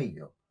પગ ફસી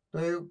ગયો તો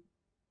એ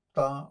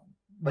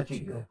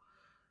બચી ગયો.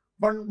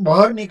 પણ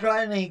બહાર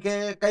નીકળાય નહીં કે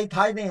કઈ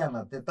થાય નહીં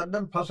આનાથી,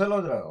 તદ્દન ફસેલો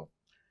જ રહ્યો.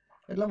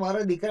 એટલે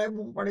મારા દીકરાએ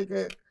બૂમ પડી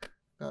કે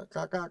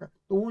કાકા,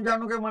 તો હું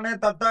જાણું કે મને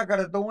તરતા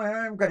કરે તો હું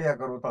એમ કર્યા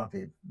કરું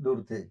ત્યાંથી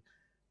દૂરથી.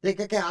 તે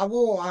કે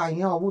આવો, આ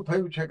અહીંયા આવું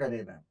થયું છે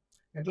કરીને.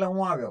 એટલે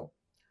હું આવ્યો.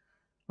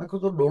 મેં કહું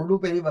તો દોરડું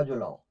પેલી બાજુ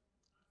લાવો.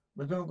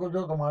 બધું મેં કહું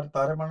જો તમારે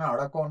તારે મને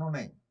અડકવાનું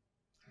નહીં.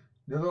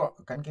 જો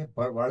કારણ કે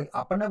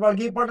આપણને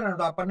વળગી પડે ને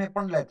તો આપણને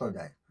પણ લેતો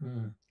જાય.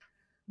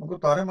 મેં કહું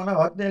તારે મને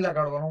હાથ નહીં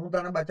લગાડવાનો, હું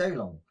તને બચાવી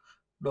લઉં.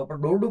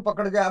 દોરડું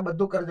પકડજે, આ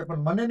બધું કરજે,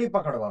 પણ મને નહીં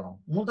પકડવાનો,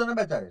 હું તને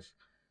બચાવીશ.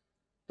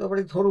 તો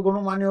પછી થોડું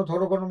ઘણું માન્યો,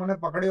 થોડું ઘણું મને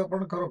પકડ્યો,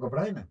 પણ ખરો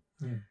ગભરાય ને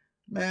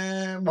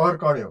બહાર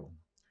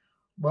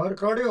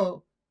કાઢ્યો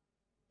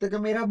તો કે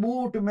મેરા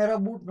બૂટ.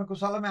 મેં કહું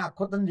સાલા મેં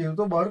આખો તને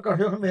જીવતો બહાર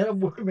કાઢ્યો,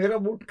 મેરા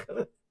બૂટ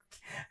કરે.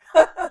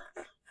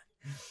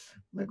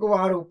 મેં કહું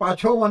વારું,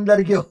 પાછો હું અંદર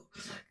ગયો,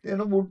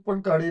 એનો બૂટ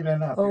પણ કાઢીને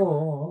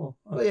નાખ્યો.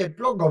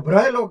 એટલો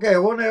ગભરાયેલો કે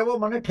એવો ને એવો,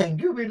 મને થેન્ક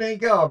યુ બી નહીં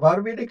કે આભાર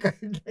બી નહીં,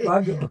 કઈ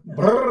નહીં,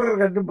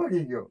 ભર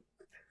ભાગી ગયો.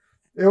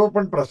 એવો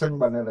પણ પ્રસંગ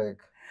બનેલો એક.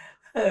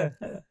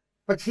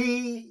 પછી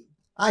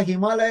આ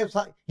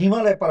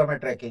હિમાલય પર અમે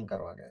ટ્રેકિંગ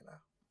કરવા ગયેલા.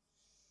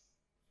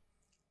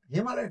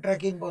 Himalaya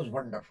tracking was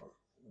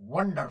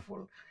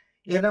wonderful.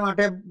 એના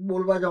માટે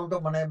બોલવા જાઉં તો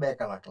મને 2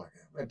 કલાક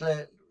લાગે, એટલે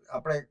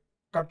આપણે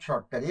કટ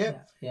શોર્ટ કરીએ.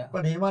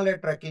 પણ હિમાલય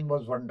ટ્રેકિંગ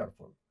વોઝ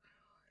વન્ડરફુલ.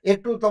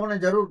 એટલું તમને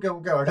જરૂર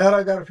કહું કે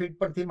 18,000 ફીટ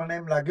પરથી મને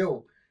એમ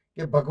લાગ્યું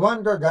કે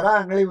ભગવાન જો જરા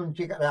આંગળી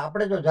ઊંચી કરે,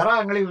 આપણે જો જરા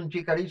આંગળી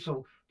ઊંચી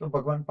કરીશું તો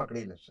ભગવાન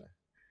પકડી લેશે.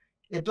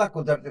 એટલા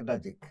કુદરતી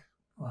નજીક,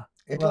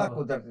 એટલા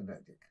કુદરતી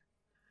નજીક.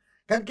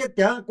 કારણ કે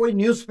ત્યાં કોઈ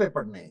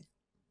ન્યૂઝપેપર નહીં,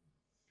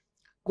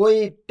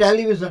 કોઈ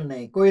ટેલિવિઝન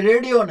નહીં, કોઈ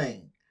રેડિયો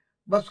નહીં,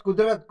 બસ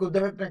કુદરત,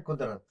 કુદરત ને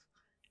કુદરત.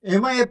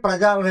 એમાં એ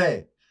પ્રજા રહે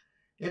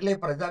એટલે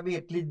પ્રજા બી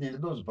એટલી જ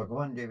નિર્દોષ,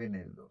 ભગવાન જેવી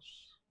નિર્દોષ.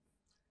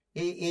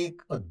 એ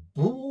એક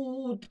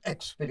અદ્ભુત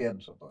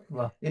એક્સપિરિયન્સ હતો.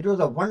 It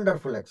was a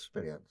wonderful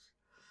experience.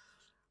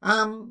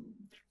 આમ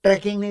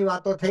ટ્રેકિંગની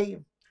વાતો થઈ.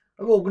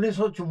 હવે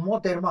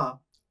 1974માં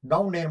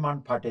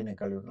નવનિર્માણ ફાટી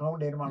નીકળ્યું.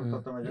 નવનિર્માણ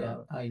તો તમે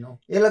જાણો,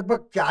 એ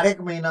લગભગ 4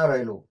 મહિના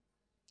રહેલું.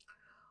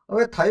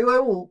 હવે થયું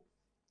એવું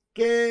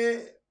કે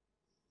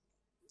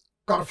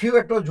કર્ફ્યુ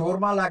એટલો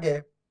જોરમાં લાગે,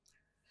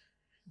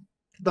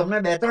 તમને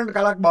 2-3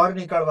 કલાક બહાર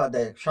નીકળવા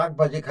દે,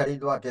 શાકભાજી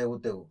ખરીદવા કે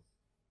એવું તેવું.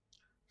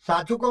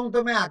 સાચું કહું તો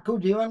મેં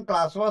આખું જીવન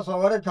ક્લાસમાં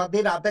સવારે 6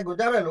 થી રાતે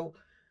ગુજારેલું.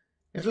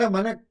 એટલે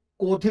મને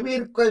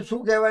કોથમીર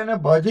શું કહેવાય ને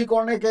ભાજી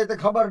કોને કહે તે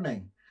ખબર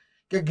નહીં,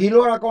 કે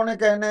ગિલોરા કોને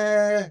કહે ને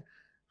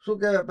શું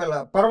કહેવાય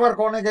પેલા પરવર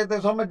કોને કહે તે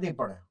સમજ નહીં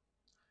પડે.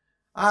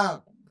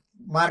 આ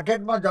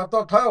માર્કેટમાં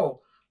જતો થયો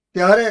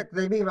ત્યારે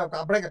તે બી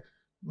આપણે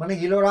મને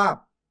ગિલોરા આપ,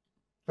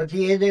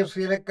 પછી એ જે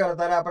સિલેક્ટ કરે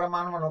ત્યારે આપણે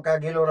માનવાનું કે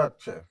આ ગિલોરા જ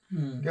છે.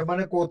 કે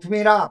મને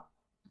કોથમીર આપ,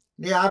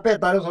 એ આપે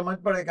તારે સમજ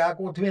પડે કે આ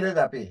કોથમીર જ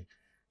આપી.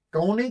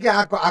 કહું નહીં કે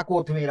આ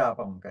કોથમીર આપ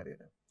આમ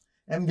કરીને.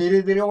 એમ ધીરે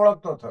ધીરે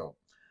ઓળખતો થયો.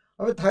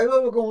 હવે થયું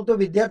એવું કે હું તો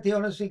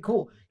વિદ્યાર્થીઓને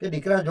શીખું કે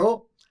દીકરા જો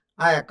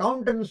આ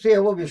એકાઉન્ટન્સી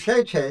એવો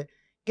વિષય છે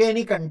કે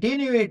એની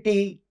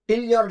continuity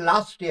till your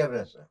last year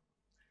રહેશે.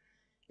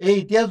 એ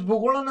ઇતિહાસ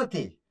ભૂગોળ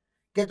નથી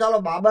કે ચાલો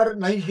બાબર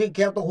નહીં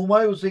શીખ્યા તો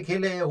હુમાયું શીખી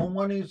લઈએ,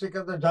 હુમાયું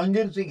શીખ્યા તો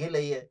જહાંગીર શીખી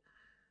લઈએ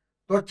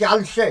તો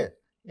ચાલશે.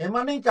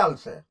 એમાં નહીં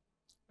ચાલશે,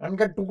 કારણ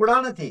કે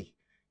ટુકડા નથી,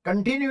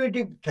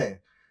 કન્ટિન્યુટી છે.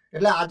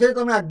 એટલે આજે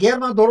તમે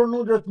 11મા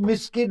ધોરણનું જો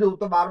મિસ કીધું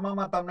તો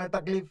 12મામાં તમને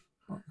તકલીફ,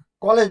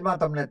 કોલેજમાં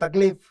તમને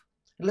તકલીફ.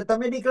 એટલે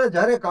તમે દીકરા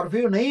જ્યારે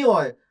કર્ફ્યુ નહીં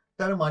હોય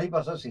ત્યારે મારી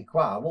પાસે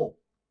શીખવા આવો.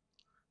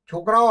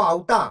 છોકરાઓ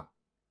આવતા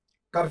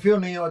કર્ફ્યુ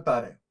નહીં હોય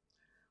તારે.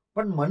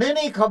 પણ મને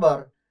નહીં ખબર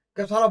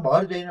કે સાલા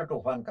બહાર જઈને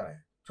તોફાન કરે.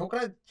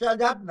 છોકરા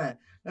જાત ને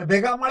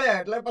ભેગા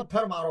મળ્યા એટલે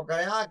પથ્થર મારો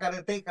કરે, આ કરે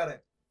તે કરે.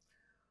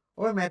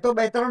 હવે મેં તો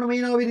 2-3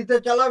 મહિના આવી રીતે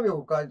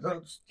ચલાવ્યું,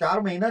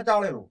 4 મહિના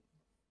ચાલેલું.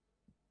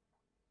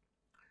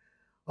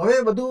 હવે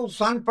બધું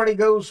શાંત પડી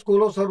ગયું,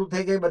 સ્કૂલો શરૂ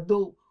થઈ ગઈ,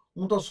 બધું.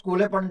 હું તો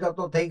સ્કૂલે પણ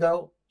જતો થઈ ગયો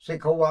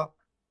શીખવવા.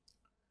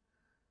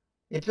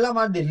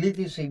 એટલામાં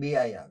દિલ્હીથી CBI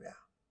આવ્યા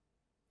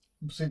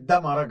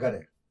સીધા મારા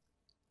ઘરે.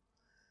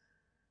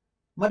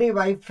 મારી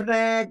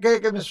વાઈફને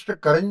કે મિસ્ટર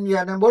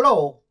કરંજિયાને બોલો.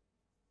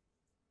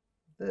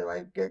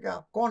 વાઈફ કે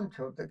આપ કોણ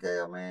છો? તો કે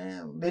અમે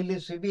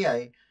દિલ્હી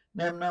CBI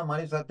ને એમને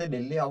અમારી સાથે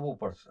દિલ્હી આવવું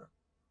પડશે.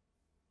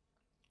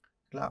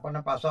 એટલે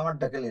આપણને પાસામાં જ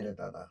ઢકેલી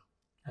દેતા હતા.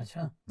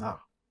 અચ્છા. હા,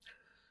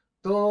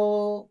 તો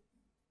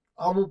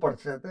આવવું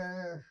પડશે.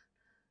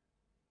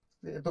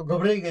 તો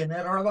ગભરાઈ ગઈ ને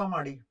રડવા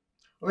માંડી.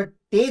 હવે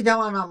તે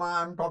જમાનામાં,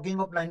 આઈ એમ ટોકિંગ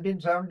ઓફ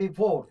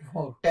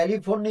 1974,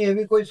 ટેલિફોનની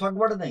એવી કોઈ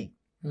સગવડ નહીં.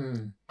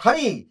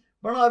 ખરી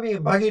પણ આવી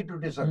ભાગી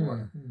તૂટી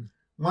સગવડ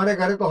મારે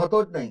ઘરે તો હતો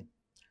જ નહીં.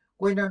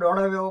 કોઈને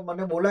દોડાવ્યો,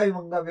 મને બોલાવી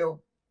મંગાવ્યો.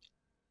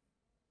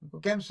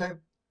 કેમ સાહેબ?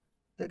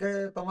 તો કે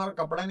તમારા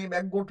કપડાની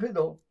બેગ ગોઠવી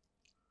દો,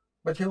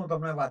 પછી હું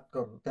તમને વાત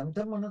કરું. તેમ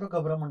મને તો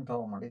ગભરામણ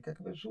થવા માંડી કે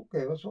ભાઈ શું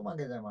કહેવા, શું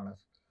માંગે છે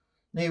માણસ.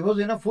 ને he was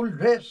in a full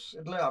dress,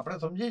 એટલે આપણે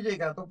સમજી જઈએ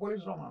કે આ તો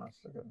પોલીસનો માણસ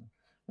છે.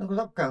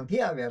 સાહેબ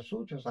ક્યાંથી આવ્યા,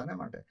 શું છે, શાને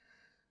માટે?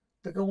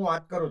 તો કે હું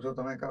વાત કરું છું,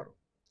 તમે કરો.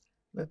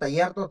 એટલે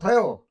તૈયાર તો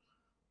થયો.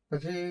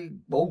 પછી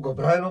બહુ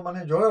ગભરાયેલો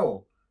મને જોયો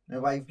ને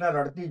વાઈફને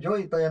રડતી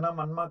જોઈ તો એના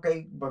મનમાં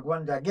કંઈ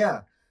ભગવાન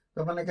જાગ્યા.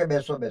 તો મને કે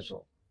બેસો બેસો.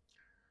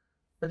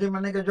 પછી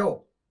મને કે જો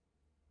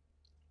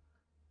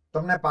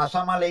તમને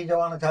પાસામાં લઈ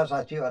જવાના છે,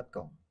 સાચી વાત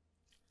કહું.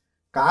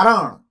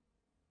 કારણ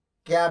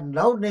કે આ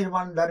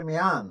નવનિર્માણ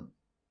દરમિયાન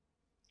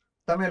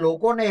તમે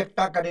લોકોને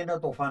એકઠા કરીને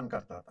તોફાન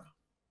કરતા હતા.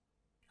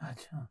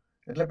 અચ્છા.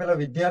 એટલે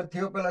પેલા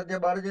વિદ્યાર્થીઓ પેલા જે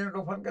બહાર જઈને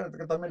તોફાન કરે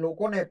કે તમે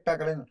લોકોને એકઠા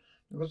કરીને.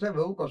 સાહેબ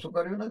એવું કશું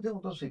કર્યું નથી,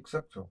 હું તો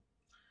શિક્ષક છું.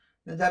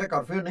 જયારે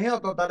કર્ફ્યુ નહીં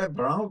હતો ત્યારે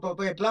ભણાવતો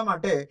હતો એટલા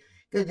માટે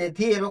કે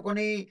જેથી એ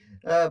લોકોની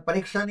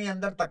પરીક્ષાની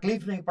અંદર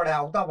તકલીફ નહીં પડે,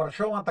 આવતા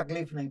વર્ષોમાં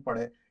તકલીફ નહીં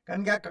પડે.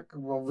 કારણ કે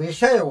આ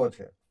વિષય એવો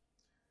છે.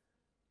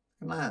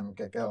 ના એમ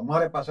કે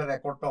અમારે પાસે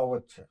રેકોર્ડ તો આવો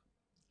જ છે,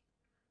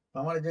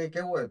 તમારે જે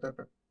કેવું હોય તો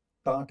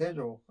તમે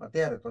કહેજો,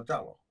 અત્યારે તો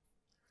ચાલો.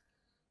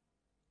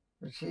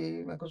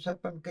 પછી મેં કહું સાહેબ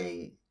પણ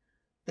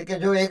કઈ કે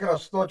જો એક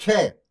રસ્તો છે.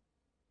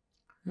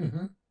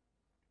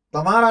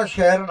 તમારા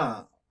શહેરના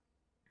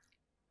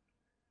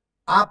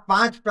આ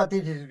 5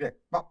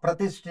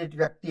 પ્રતિષ્ઠિત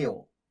વ્યક્તિઓ,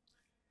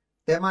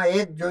 તેમાં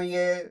એક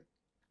જોઈએ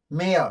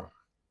મેયર,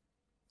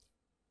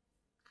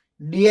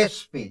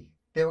 DSP,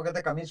 તે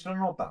વખતે કમિશનર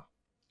નહોતા,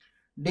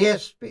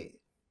 DSP,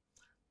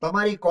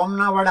 તમારી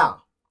કોમના વડા,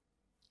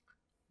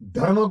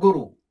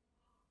 ધર્મગુરુ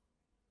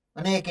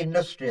અને એક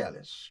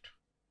ઇન્ડસ્ટ્રીયાલિસ્ટ.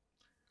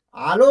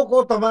 આ લોકો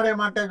તમારે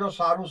માટે જો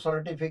સારું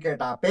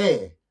સર્ટિફિકેટ આપે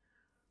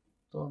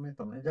તો અમે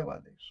તમને જવા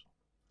દઈશું,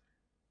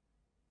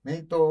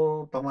 નહીં તો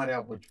તમારે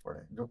આપવું જ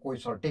પડે. જો કોઈ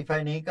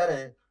સર્ટિફાઈ નહીં કરે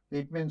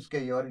ઇટ મીન્સ કે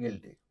યુ આર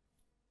ગિલ્ટી.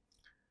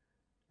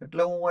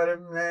 એટલે હું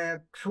એમને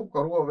શું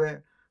કરું હવે,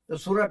 તો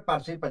સુરત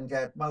પારસી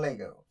પંચાયતમાં લઈ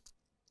ગયો.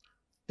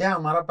 ત્યાં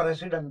અમારા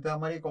પ્રેસિડન્ટ,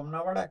 અમારી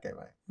કોમના વડા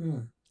કહેવાય.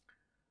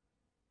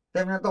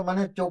 તેમને તો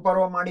મને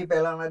ચોપરવા માંડી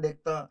પહેલાના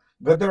દેખતા,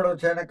 ગધેડો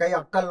છે ને કઈ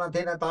અક્કલ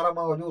નથી ને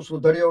તારામાં હજુ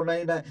સુધર્યો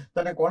નહીં ને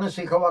તને કોને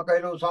શીખવા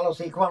કહ્યું, સાલો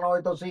શીખવાનો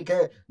હોય તો શીખે,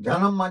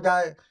 જન્મમાં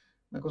જાય.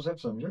 મેં કહું સાહેબ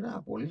સમજો ને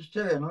આ પોલીસ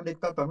છે, એનો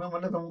દેખતા તમે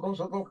મને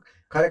ધમકાવશો તો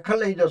ખરેખર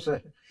લઈ જશે.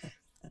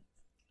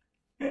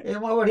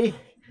 એમાં વળી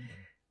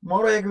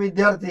મારો એક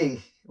વિદ્યાર્થી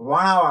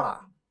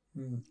વાણાવાળા,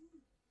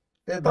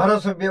 તે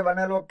ધારાસભ્ય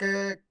બનેલો કે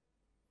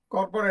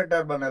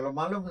કોર્પોરેટર બનેલો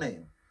માલુમ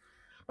નહીં.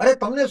 અરે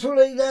તમને શું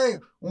લઈ જાય,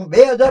 હું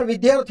 2000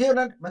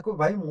 વિદ્યાર્થીઓને. મેં કહું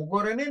ભાઈ મૂકો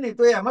રે નહીં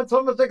તો એમ જ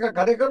સમજશે કે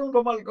ખરેખર હું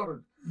ધમાલ કરું.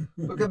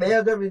 તો કે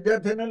 2000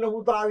 વિદ્યાર્થીઓને એટલે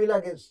હું તો આવી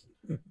લાગીશ.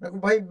 મેં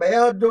કહું ભાઈ 2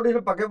 હાથ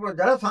જોડીને પગે પડો,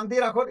 જરા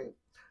શાંતિ રાખો ને.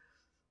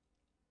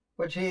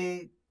 પછી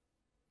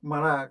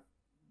મારા,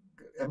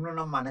 એમનું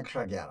નામ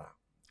માનેકશા ગ્યારા,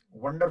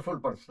 વન્ડરફુલ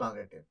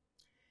પર્સનાલિટી.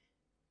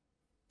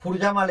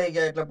 ફુરજામાં લઈ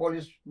ગયા એટલે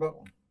પોલીસ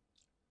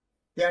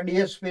ત્યાં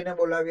DSP ને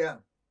બોલાવ્યા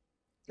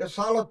કે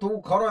સાલો તું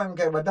ખરો, એમ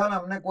કે બધાને,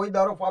 અમને કોઈ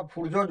દારો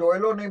ફુરજો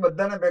જોયેલો નહીં,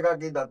 બધાને ભેગા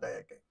કીધા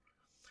હતા કે.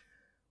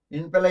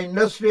 પેલા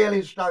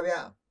ઇન્ડસ્ટ્રીયલિસ્ટ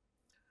આવ્યા,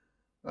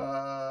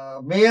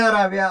 મેયર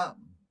આવ્યા,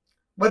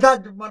 બધા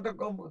જ મતલબ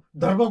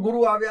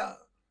ધર્મગુરુ આવ્યા.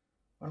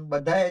 પણ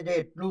બધાએ જે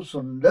એટલું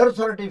સુંદર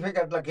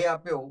સર્ટિફિકેટ લખી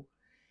આપ્યું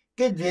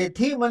કે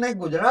જેથી મને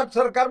ગુજરાત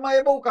સરકારમાં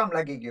એ બહુ કામ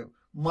લાગી ગયું.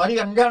 મારી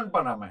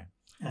અંજાણપણામાં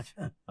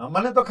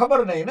મને તો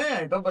ખબર નહીં ને,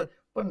 તો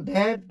પણ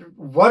that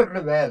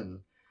worked well.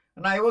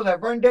 And I was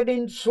appointed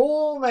in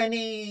so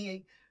many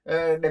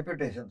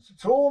deputations,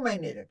 so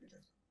many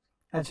deputations.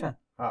 અચ્છા.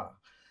 હા,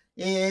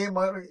 એ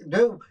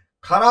જો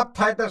ખરાબ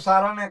થાય તો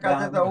સારાને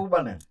કાજે તો આવું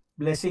બને.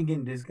 Blessing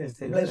in ડિસ્ગાઇઝ.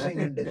 Blessing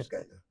in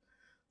ડિસ્ગાઇઝ.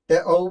 તે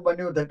આવું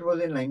બન્યું. That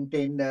was in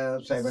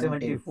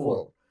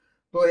 1974.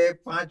 તો એ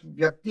 5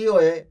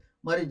 વ્યક્તિઓએ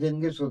મારી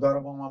જિંદગી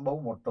સુધારવામાં બહુ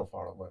મોટો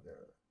ફાળો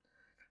ભર્યો.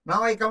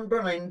 નાઉ આઈ કમ ટુ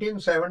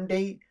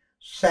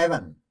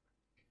 1977.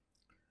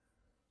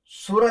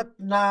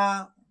 સુરતના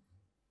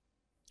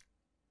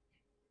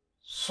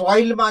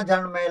સોઇલમાં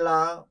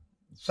જન્મેલા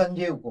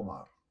સંજીવ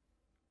કુમાર,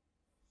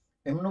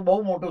 એમનું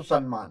બહુ મોટું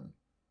સન્માન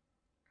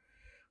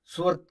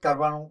સુરત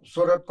કરવાનું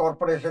સુરત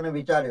કોર્પોરેશને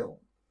વિચાર્યું.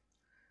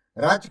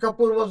 Raj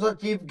Kapoor was a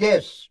chief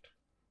guest.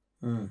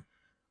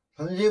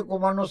 Sanjeev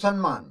કુમારનું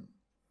સન્માન,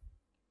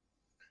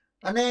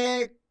 અને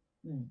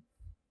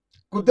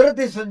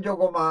કુદરતી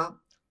સંજોગોમાં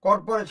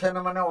કોર્પોરેશને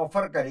મને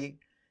ઓફર કરી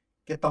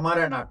કે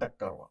તમારે નાટક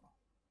કરવાનું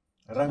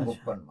રંગ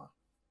ઉપવનમાં.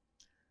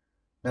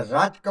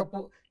 રાજ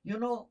કપૂર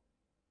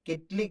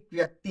કેટલીક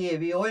વ્યક્તિ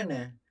એવી હોય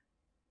ને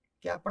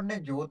કે આપણને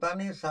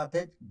જોતાની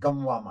સાથે જ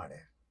ગમવા માંડે.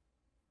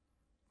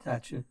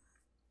 સાચું.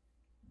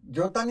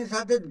 જોતાની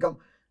સાથે જ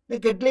ને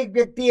કેટલીક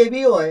વ્યક્તિ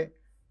એવી હોય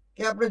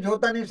કે આપણે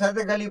જોતાની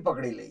સાથે ગલી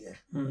પકડી લઈએ,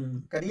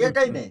 કરીએ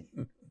કઈ નહીં.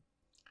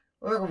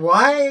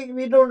 વાય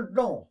વી ડોન્ટ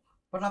નો,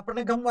 પણ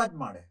આપણને ગમવા જ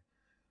માંડે.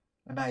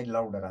 And I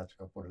loved Raj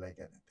Kapoor like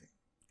anything.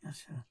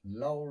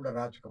 Loved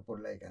Raj Kapoor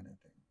like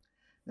anything.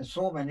 And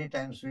so many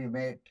times we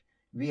met.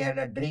 We had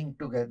a drink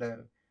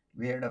together.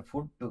 We had a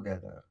food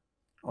together.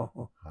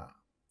 હા,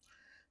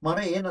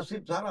 મારે એ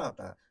નસીબ સારા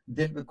હતા.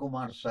 દિલબી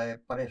કુમાર સાહેબ,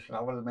 પરેશ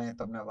રાવલ, મેં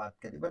તમને વાત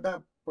કરી,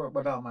 બધા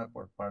અમારે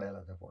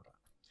પાડેલા છે ફોટા.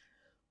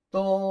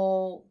 તો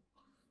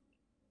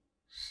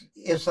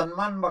એ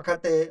સન્માન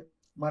વખતે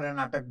મારે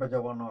નાટક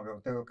ભજવવાનો આવ્યો.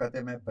 તે વખતે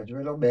મેં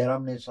ભજવેલો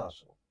બહેરામની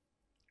સાસુ.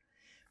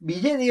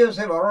 બીજે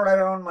દિવસે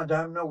વડોદરામાં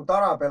જ્યાં એમને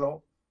ઉતારો આપેલો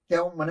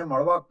ત્યાં મને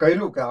મળવા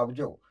કહ્યું કે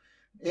આવજો.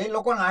 એ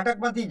લોકો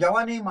નાટકમાંથી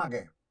જવા નહીં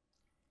માગે,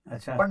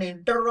 પણ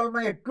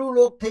ઇન્ટરવલમાં એટલું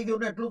લોક થઈ ગયું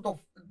ને એટલું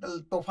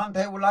તોફાન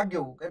થાય એવું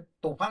લાગ્યું કે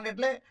તોફાન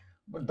એટલે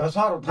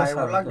ધસારો થાય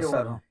એવું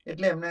લાગ્યું,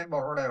 એટલે એમને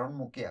બરોડા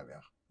મૂકી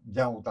આવ્યા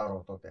જ્યાં ઉતારો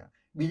હતો ત્યાં.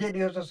 બીજે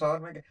દિવસે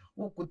સવારમાં કે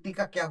વો કુત્તી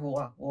કા ક્યા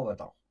હુઆ વો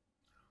બતાઓ,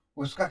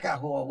 ઉસકા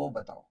ક્યા હુઆ વો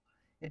બતાઓ.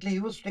 એટલે he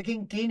was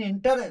taking keen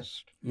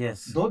interest. Yes.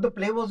 Though the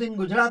play was in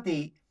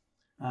Gujarati,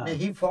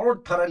 he followed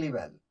thoroughly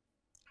well.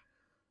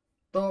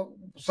 તો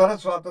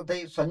સરસ વાતો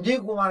થઈ. સંજીવ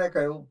કુમારે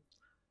કહ્યું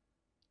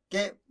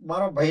કે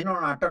મારો ભાઈનો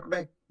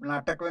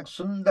નાટકનો એક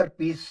સુંદર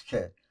પીસ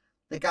છે,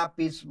 તે કે આ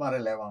પીસ મારે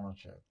લેવાનો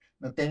છે.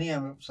 તેની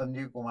અમે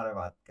સંજીવ કુમારે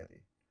વાત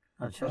કરી.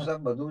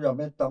 સાહેબ બધું જ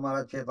અમે જ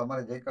તમારા છે,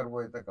 તમારે જે કરવું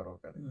હોય તે કરો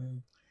કરી.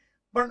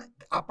 પણ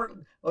આપણે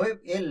હવે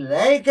એ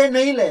લે કે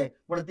નહીં લે,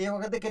 પણ તે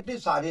વખતે કેટલી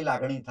સારી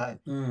લાગણી થાય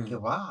કે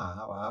વાહ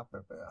વાહ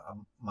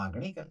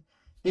માગણી કરે.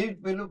 તે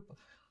પેલું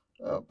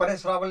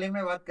પરેશ રાવલની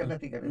મેં વાત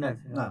નથી કરી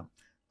ના.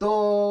 તો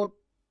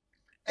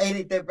એ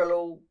રીતે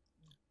પેલું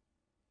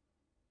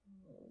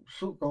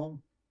શું કહું,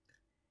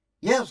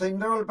 યસ,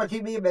 ઇન્ટરવલ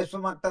પછી બી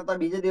બેસવા માંગતા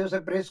હતા. બીજે દિવસે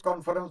પ્રેસ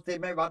કોન્ફરન્સથી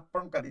મેં વાત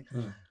પણ કરી.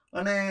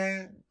 અને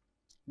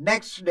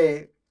next day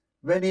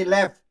when he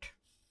left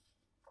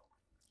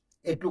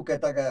એટલું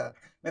કહેતા ગયા.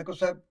 મેં કહું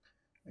સાહેબ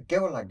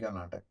કેવો લાગ્યો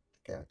નાટક?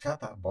 કે अच्छा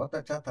था, बहुत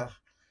अच्छा था.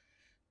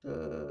 तो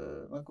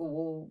मैं को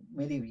वो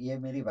ये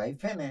मेरी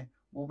वाइफ है ना,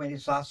 वो मेरी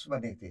सास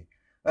बनी थी.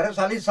 अरे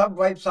साली सब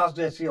वाइफ सास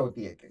जैसी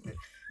होती है.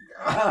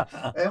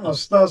 એમ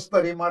હસતા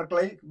હસતા રિમાર્ક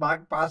લઈ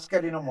માર્ક પાસ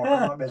કરીને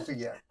મોટરમાં બેસી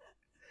ગયા.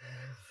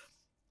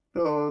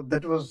 તો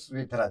that was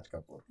with Raj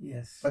Kapoor.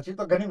 પછી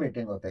તો ઘણી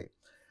મીટિંગો થઈ.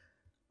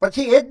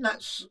 પછી એ જ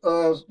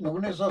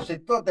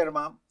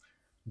 1977માં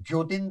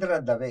જ્યોતિન્દ્ર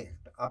દવે,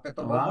 આપે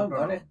તો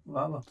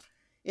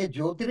એ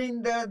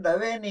જ્યોતિન્દ્ર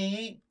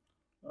દવેની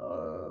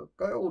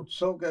કયો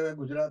ઉત્સવ કહેવાય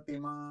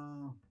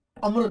ગુજરાતીમાં?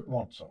 અમૃત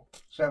મહોત્સવ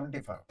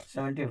 75.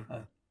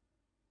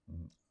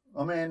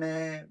 અમે એને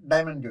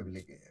ડાયમંડ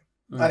જ્યુબિલી કહીએ,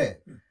 અરે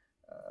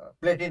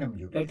પ્લેટિનમ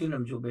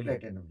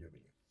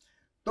જ્યુબિલી.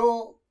 તો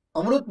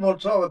અમૃત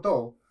મહોત્સવ હતો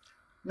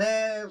ને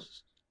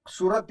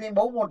સુરતની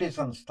બહુ મોટી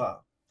સંસ્થા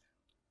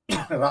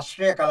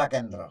રાષ્ટ્રીય કલા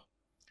કેન્દ્ર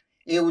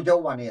એ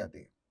ઉજવવાની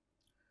હતી.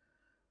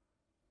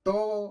 તો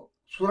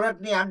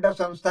સુરતની 8-10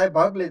 સંસ્થાએ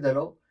ભાગ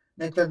લીધેલો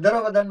ને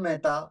ચંદ્રવદન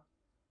મહેતા,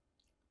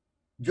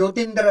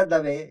 જ્યોતિન્દ્ર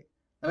દવે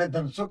અને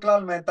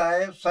ધનસુખલાલ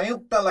મહેતાએ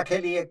સંયુક્ત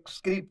લખેલી એક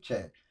સ્ક્રિપ્ટ છે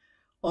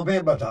અમે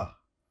બધા.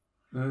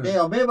 એ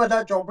અમે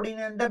બધા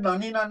ચોપડીની અંદર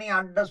નાની નાની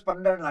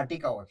 8-10-15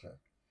 નાટિકાઓ છે.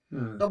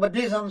 તો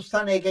બધી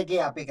સંસ્થાને એક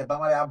આપી કે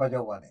તમારે આ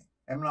ભજવવાની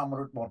એમના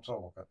અમૃત મહોત્સવ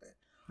વખતે.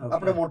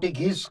 આપણે મોટી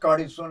ઘીસ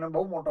કાઢીશું અને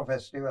બહુ મોટો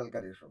ફેસ્ટિવલ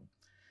કરીશું.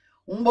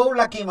 હું બહુ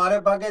લકી, મારે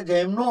ભાગે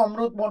જેમનો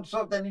અમૃત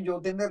મહોત્સવ તેની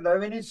જ્યોતિન્દ્ર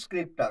દવેની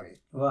સ્ક્રિપ્ટ આવી.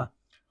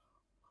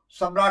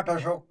 સમ્રાટ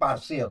અશોક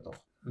પારસી હતો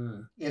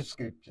એ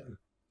સ્ક્રિપ્ટ છે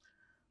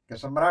કે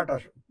સમ્રાટ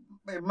અશોક,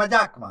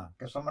 મજાકમાં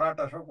કે સમ્રાટ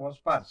અશોક વોઝ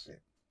પારસી.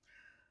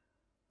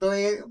 તો એ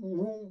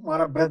હું,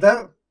 મારા બ્રધર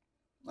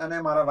અને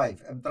મારા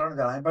વાઈફ એમ 3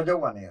 જણાએ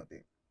ભજવવાની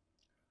હતી.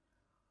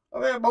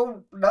 હવે બહુ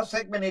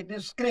 10-1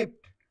 મિનિટની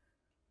સ્ક્રિપ્ટ.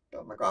 તો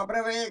મેં કહું આપણે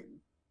હવે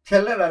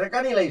છેલ્લે લરે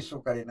કરી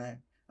લઈશું કરીને,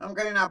 આમ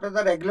કરીને આપણે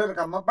તો રેગ્યુલર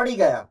કામમાં પડી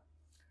ગયા.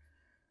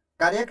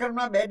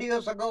 કાર્યક્રમના 2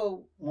 દિવસ અગાઉ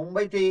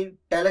મુંબઈથી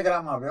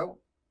ટેલિગ્રામ આવ્યો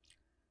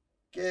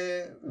કે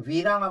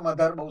વીરાના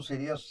મધર બહુ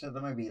સિરિયસ છે,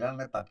 તમે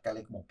વીરાને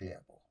તાત્કાલિક મોકલી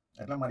આપો.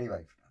 એટલે મારી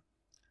વાઈફને.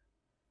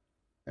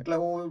 એટલે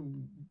હું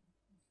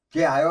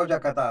જે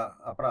આયોજક હતા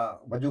આપણા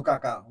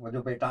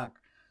વજુભાઈ ટાંક,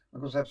 મેં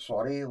કહું સાહેબ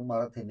સોરી, હું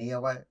મારાથી નહીં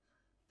અવાય.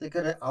 તે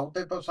કહે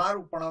આવતે તો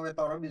સારું, પણ હવે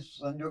તારો બી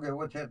સંજોગ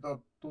એવો છે તો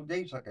તું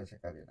જઈ શકે છે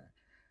કરીને.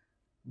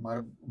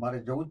 મારે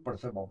જવું જ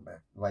પડશે બોમ્બે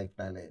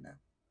વાઈફને લઈને.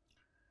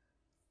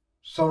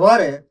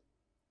 સવારે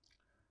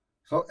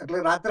એટલે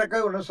રાત્રે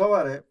કહ્યું ને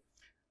સવારે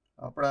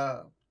આપણા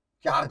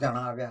 4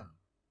 જણા આવ્યા.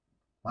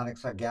 માણેક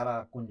શાહ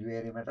 11,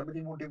 કુંજવેરી મેટા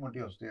બધી મોટી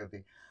મોટી હસ્તી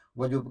હતી.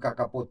 વજૂબ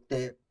કાકા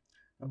પોતે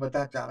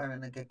બધા 4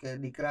 આવ્યા કે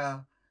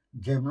દીકરા,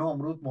 જેમનો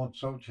અમૃત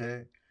મહોત્સવ છે,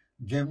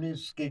 જેમની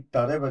સ્કીટ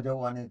તારે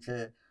ભજવવાની છે,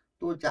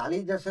 તું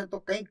ચાલી જશે તો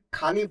કંઈક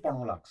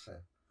ખાલીપણું લાગશે.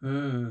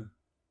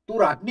 તું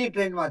રાતની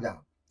ટ્રેનમાં જા.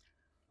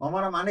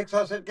 અમારા માણેક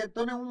શાહ સાહેબ કે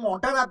તને હું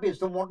મોટર આપીશ,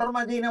 તો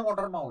મોટરમાં જઈને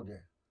મોટરમાં આવજે.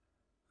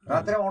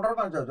 રાત્રે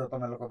મોટરમાં જજો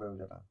તમે લોકો 2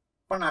 જણા,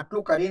 પણ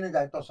આટલું કરીને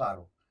જાય તો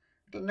સારું.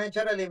 એટલે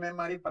નેચરલી મેં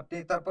મારી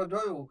પત્ની તરફ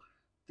જોયું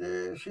કે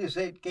શી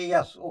સેડ કે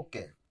યસ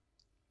ઓકે.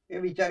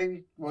 એ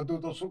બિચારી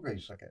વધુ તો શું કહી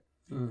શકે.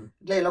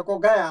 એટલે એ લોકો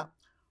ગયા.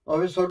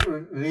 હવે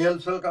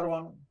રિહર્સલ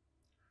કરવાનું,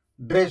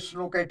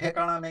 ડ્રેસનું કંઈ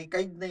ઠેકાણા નહીં,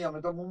 કંઈ જ નહીં.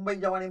 અમે તો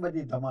મુંબઈ જવાની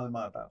બધી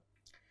ધમાલમાં હતા.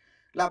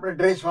 એટલે આપણે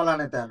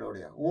ડ્રેસવાળાને ત્યાં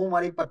દોડ્યા. હું,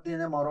 મારી પત્ની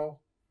ને મારો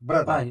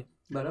બ્રધર.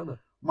 બરાબર.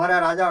 મારા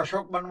રાજા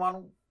અશોક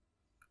બનવાનું.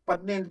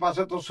 પત્ની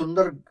પાસે તો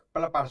સુંદર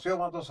પેલા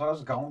પારસીઓમાં તો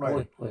સરસ ગાઉન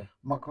હોય,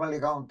 મખમલી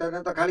ગાઉન.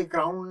 તેને તો ખાલી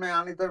ક્રાઉન ને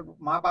આની તો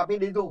માપ આપી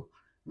દીધું.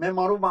 મેં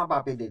મારું માપ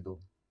આપી દીધું.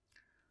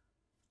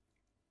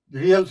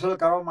 રિહર્સલ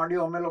કરવા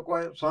માંડ્યું. અમે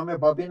લોકોએ સામે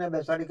ભાભીને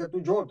બેસાડી કે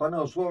તું જો, તને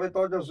હસવું હવે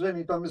તો જ હસશે,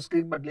 નહીં તો અમે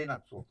સ્ક્રીન બદલી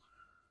નાખશું.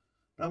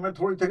 અમે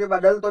થોડી થોડી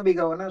બદલતો બી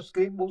ગયો અને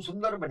સ્ક્રીન બહુ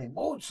સુંદર બની,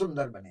 બહુ જ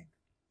સુંદર બની.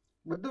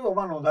 બધું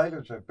આમાં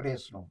નોંધાયેલું છે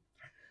પ્રેસનું.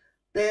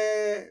 તે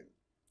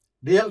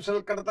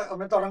રિહર્સલ કરતા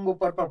અમે તો રંગ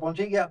ઉપર પર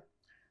પહોંચી ગયા.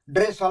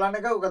 ડ્રેસવાળાને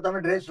કહ્યું કે તમે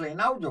ડ્રેસ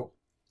લઈને આવજો.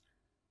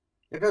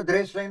 એટલે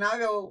ડ્રેસ લઈને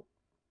આવ્યો.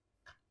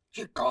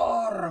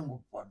 ચિકાર રંગ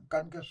ઉપર,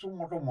 કારણ કે શું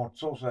મોટો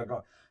મહોત્સવ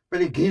છે.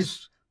 પેલી ઘીસ,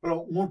 પેલો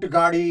ઊંટ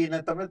ગાડી ને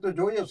તમે તો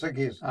જોઈ હશે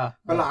ઘીસ.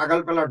 પેલા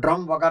આગળ પેલા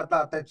ડ્રમ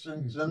વગાડતા,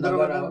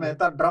 ચંદ્રવર્મા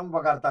મહેતા ડ્રમ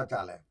વગાડતા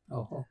ચાલે,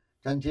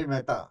 ચંચી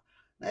મહેતા.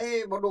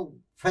 એ બધું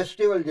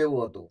ફેસ્ટિવલ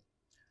જેવું હતું.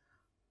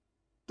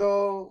 તો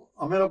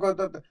અમે લોકો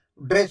તો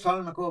ડ્રેસ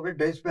વાળાને કહું હવે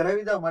ડ્રેસ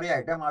પહેરાવી દો, મારી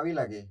આઈટમ આવી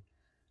લાગી.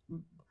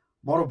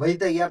 મારો ભાઈ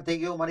તૈયાર થઈ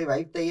ગયો, મારી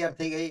વાઈફ તૈયાર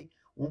થઈ ગઈ,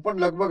 હું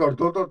પણ લગભગ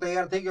અડધો તો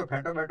તૈયાર થઈ ગયો.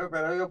 ફેંટો બેઠો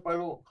પહેરાવ્યો.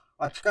 પેલું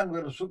અચકન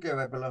પેલું શું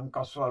કહેવાય, પેલું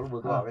કસ વાળું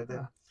બધું આવે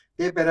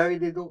તે પહેરાવી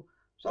દીધું.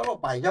 ચાલો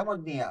પાયજામો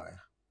જ નહીં આવે.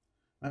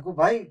 મેં કહું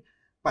ભાઈ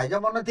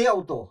પાયજામો નથી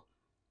આવતો.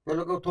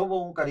 પેલો કહું થોભો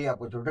હું કરી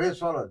આપું છું. ડ્રેસ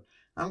વાળો જ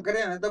આમ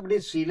કરીએ ને તો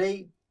બધી સિલાઈ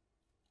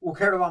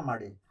ઉખેડવા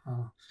માંડી.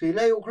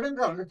 સિલાઈ ઉખડે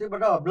ને તો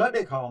બધા અબલા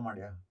દેખાવા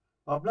માંડ્યા.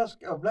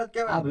 અબલા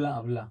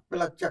કેવાય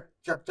પેલા ચક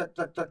ચક ચક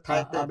ચક ચક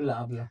થાય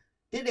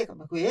તે દેખા.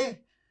 મેં કહું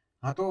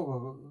હા તો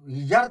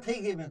ઈજાર થઈ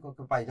ગઈ. મેં કહું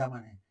કે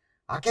પાયજામાને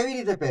આ કેવી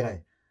રીતે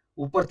પહેરાય?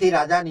 ઉપરથી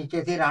રાજા,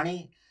 નીચેથી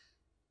રાણી.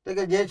 તો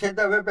કે જે છે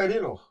તે હવે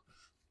પહેરી લો.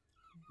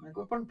 મેં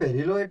કહું પણ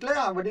પહેરી લો એટલે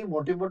આ બધી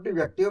મોટી મોટી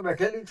વ્યક્તિઓ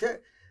બેઠેલી છે.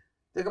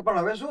 તે કે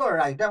પણ હવે શું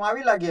આઈટમ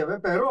આવી લાગી, હવે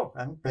પહેરો.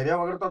 એમ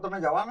પહેર્યા વગર તો તમે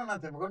જવાના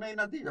નથી. મેં કહું નહીં,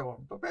 નથી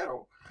જવાનું તો પહેરો.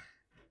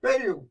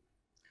 પહેર્યું.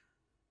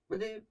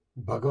 પછી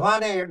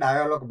ભગવાને એ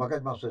ડાયોલોગ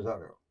મગજમાં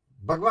સુધાર્યો.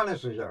 ભગવાને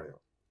સુધાર્યો.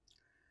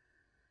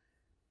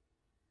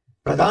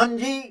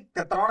 પ્રધાનજી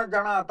કે 3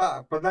 જણા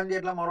હતા. પ્રધાનજી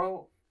એટલે મારો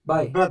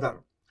બ્રધર.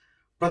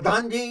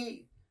 પ્રધાનજી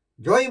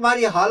જોઈ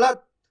મારી હાલત.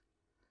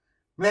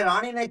 મેં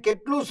રાણીને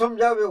કેટલું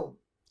સમજાવ્યું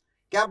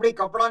કે આપણી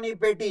કપડાની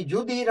પેટી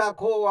જુદી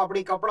રાખો,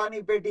 આપણી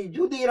કપડાની પેટી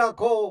જુદી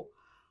રાખો.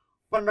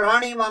 પણ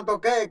રાણીમાં તો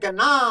કહે કે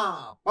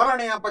ના,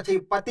 પરણ્યા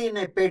પછી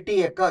પતિને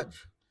પેટી એક જ,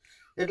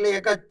 એટલે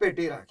એક જ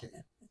પેટી રાખે.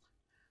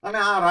 અને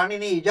આ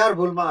રાણીની ઇજાર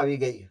ભૂલમાં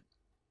આવી ગઈ.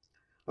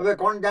 હવે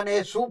કોણ જાણે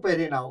એ શું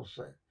પહેરીને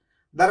આવશે.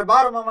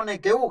 દરબારમાં મને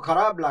કેવું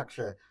ખરાબ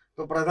લાગશે.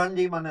 તો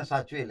પ્રધાનજી મને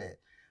સાચવી લે.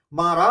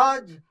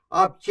 મહારાજ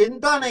આપ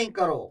ચિંતા નહીં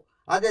કરો,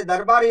 આજે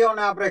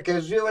દરબારીઓને આપણે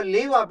કેઝ્યુઅલ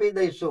લીવ આપી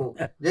દઈશું,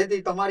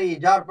 જેથી તમારી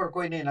ઇજાર પર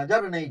કોઈની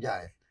નજર નહીં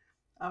જાય.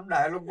 આમ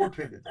ડાયલોગ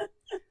ગોઠવી દીધો.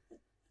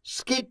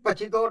 સ્કીટ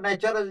પછી તો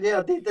નેચરલ જે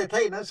હતી તે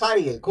થઈને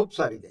સારી ગઈ, ખૂબ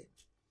સારી ગઈ.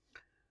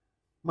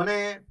 મને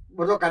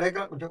બધો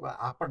કાર્યક્રમ જો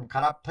આ પણ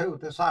ખરાબ થયું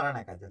તે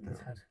સારાને કાજે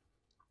થયું.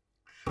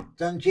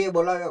 ચંચીએ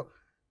બોલાવ્યો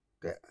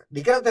કે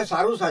દીકરા તે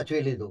સારું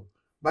સાચવી લીધું.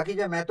 બાકી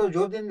જે મેં તો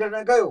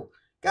જ્યોતિન્દ્રને કહ્યું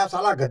કે આ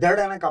સાલા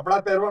ગધેડાને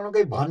કપડાં પહેરવાનું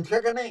કઈ ભાન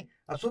છે કે નહીં,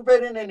 આ શું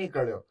પહેરીને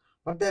નીકળ્યો,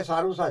 પણ તે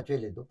સારું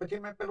સાચવી લીધું. પછી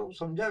મેં પેલું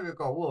સમજાવ્યું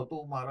કે આવું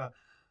હતું, મારા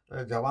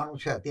જવાનું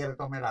છે અત્યારે,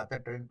 તો મેં રાતે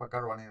ટ્રેન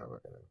પકડવાની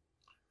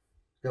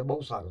કે બહુ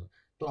સારું.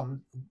 તો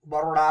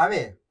બરોડા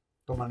આવે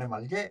તો મને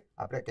મળજે,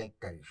 આપણે કંઈક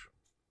કરીશું.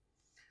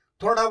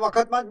 થોડા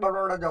વખતમાં જ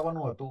બરોડા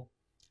જવાનું હતું.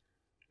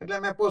 એટલે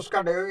મેં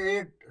પોસ્ટકાર્ડ,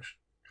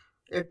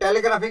 એ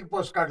ટેલિગ્રાફિક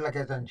પોસ્ટકાર્ડ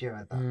લખે ચંચી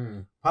મહેતા.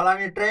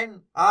 ફલાની ટ્રેન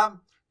આમ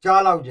ચા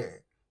લાવજે,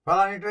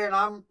 ફલાની ટ્રેન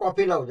આમ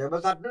કોફી લાવજે,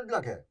 બસ આટલું જ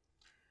લખે.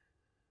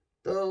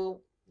 તો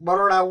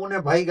બરોડા હું ને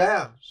ભાઈ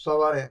ગયા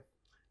સવારે.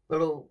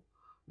 પેલું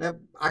ને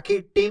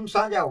આખી ટીમ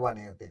સાંજે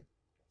આવવાની હતી.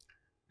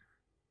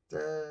 તો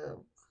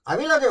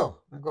આવી લાગ્યો.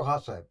 મેં કહું હા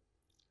સાહેબ.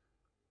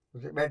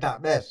 પછી બેઠા,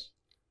 બેસ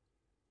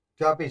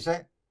ચા પીશે.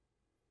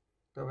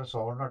 તો હવે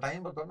સવારનો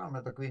ટાઈમ હતો ને, અમે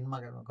તો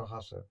ક્વીનમાં ગયા. મેં કહું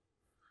હા સાહેબ.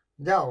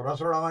 જાઓ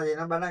રસોડામાં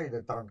જઈને બનાવી દે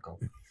 3 કપ.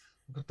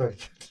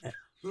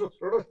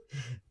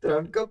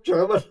 3 કપ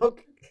ચા બનાવો,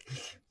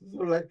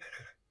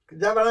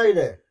 જા બનાવી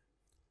દે.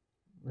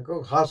 મેં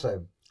કહું હા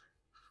સાહેબ.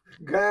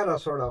 ગયા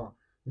રસોડામાં.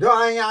 જો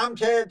અહીંયા આમ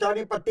છે,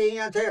 ચાની પત્તી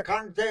અહીંયા છે,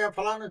 ખાંડ છે,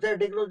 ફલાણું છે,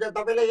 ઢીકલું છે,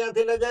 તપેલી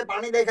અહીંયાથી લઈ જાય,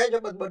 પાણી દેખાય છે,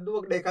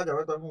 બધું દેખાય છે.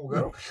 હવે તમે હું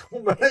કરો,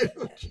 હું બનાવી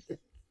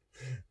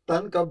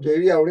 3 કપ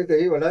જેવી આવડી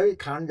તેવી બનાવી,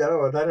 ખાંડ જરા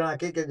વધારે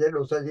નાખી કે જે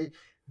ડોસાજી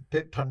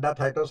ઠંડા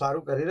થાય તો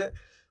સારું કરીને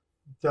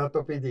ચા તો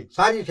પીધી.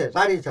 સારી છે,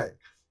 સારી છે.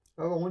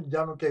 હવે હું જ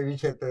જાણું કેવી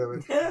છે તે હવે,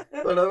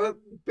 પણ હવે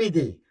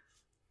પીધી.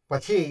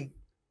 પછી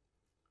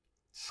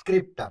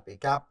સ્ક્રિપ્ટ આપી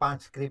કે આ 5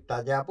 સ્ક્રિપ્ટ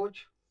આજે આપું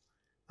છું,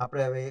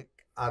 આપણે હવે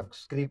આ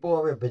સ્ક્રિપ્ટો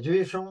હવે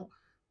ભજવીશું,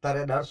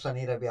 તારે દર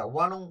શનિ રવિ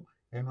આવવાનું.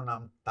 એનું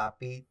નામ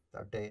તાપી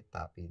તટે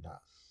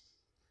તાપીદાસ.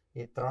 એ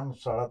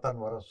 3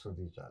 વર્ષ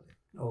સુધી ચાલે.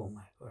 Oh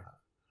my God.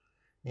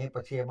 એ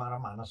પછી એ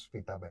મારા માનસ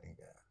પિતા બની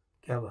ગયા.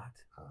 ક્યાં વાત.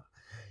 હા,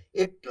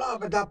 એટલા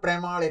બધા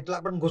પ્રેમાળ,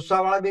 એટલા પણ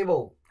ગુસ્સાવાળા બી બહુ.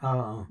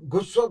 હા,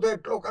 ગુસ્સો તો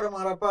એટલો કરે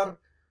મારા પર,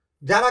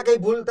 જરા કઈ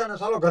ભૂલતા ને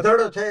સાલો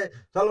ગધેડો છે,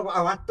 ચાલો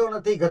વાંચતો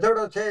નથી,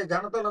 ગધેડો છે,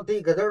 જાણતો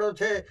નથી, ગધેડો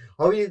છે,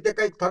 આવી રીતે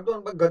કઈક થતું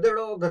ને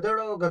ગધેડો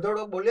ગધેડો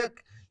ગધેડો બોલ્યા.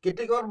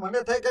 કેટલીક વાર મને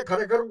થાય કે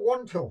ખરેખર હું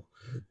કોણ છું.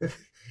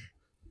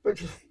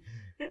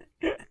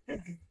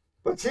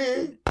 પછી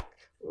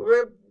હવે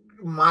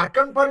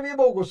માર્કંડ પર બી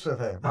બહુ ગુસ્સે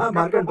થાય.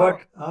 માર્કંડ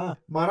ભટ્ટ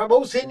મારા બહુ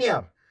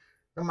સિનિયર,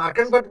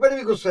 માર્કંડ ભટ્ટ પર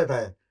બી ગુસ્સે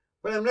થાય,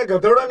 પણ એમને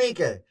ગધેડો નહીં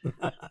કહે.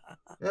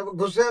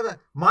 ગુસ્સે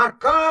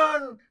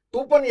માર્કંડ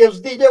તું પણ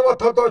યસદી જેવો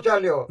થતો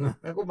ચાલ્યો.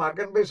 મેં કહું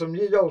માર્કંડભાઈ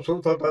સમજી જાઓ શું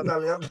થતો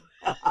ચાલ્યો.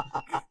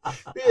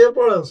 એ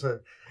પણ હશે.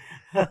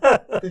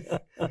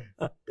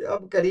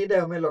 આમ કરીને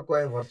અમે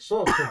લોકોએ વર્ષો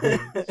સુધી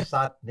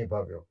સાથ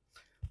નિભાવ્યો.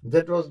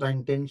 That was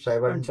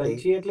 1970.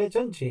 ચંચી એટલે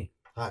ચંચી.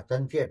 હા,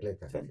 ચંચી એટલે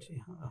ચંચી.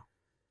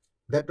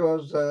 That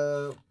was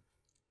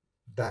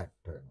that.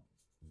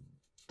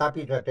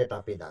 તાપી તટે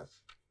તાપીદાસ.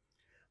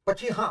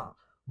 પછી હા,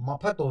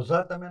 મફત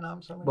ઓઝા તમે નામ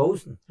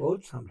સાંભળ્યું? બહુ જ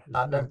સાંભળ્યું.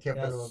 આદરથ્ય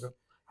પેલું હતું.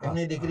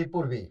 એમની દીકરી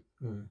પૂર્વી.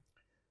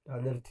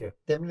 આદરથ્ય.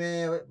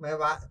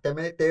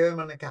 તેમને તેઓએ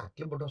મને કે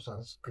આટલી બધો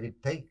સરસ સ્ક્રિપ્ટ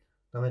થઈ,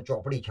 તમે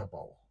ચોપડી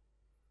છપાવો.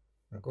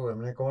 મેં કહું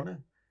એમને કહો ને.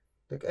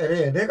 તો અરે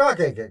એને કાં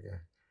કહે કે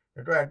એ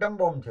તો એટમ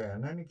બોમ્બ છે,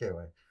 એને નહીં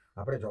કહેવાય,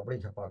 આપણે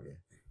ચોપડી છપાવીએ.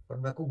 પણ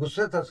મેં કહું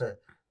ગુસ્સે થશે,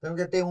 કેમ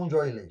કે તે હું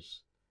જોઈ લઈશ.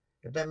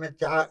 એટલે મેં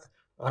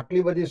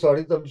આટલી બધી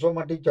 350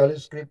 માંથી 40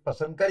 સ્ક્રિપ્ટ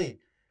પસંદ કરી,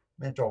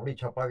 મેં ચોપડી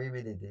છપાવી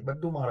બી દીધી,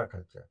 બધું મારા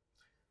ખર્ચે.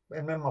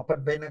 એમને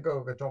મફતભાઈને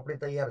કહ્યું કે ચોપડી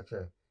તૈયાર છે,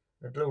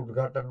 એટલે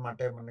ઉદ્ઘાટન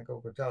માટે મને કહું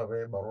કે ચાલ હવે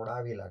બરોડા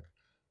આવી લાગે.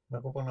 મેં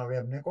કહું પણ હવે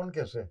એમને કોણ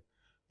કહેશે?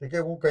 તો કે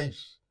હું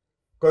કહીશ.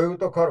 કહ્યું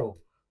તો ખરું.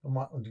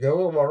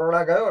 જેવો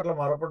બરોડા ગયો એટલે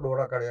મારા પર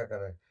દોરા કાઢ્યા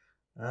કરે.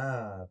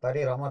 હા,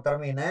 તારી રમત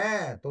રમી ને,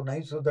 તું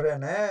નહીં સુધરે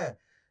ને.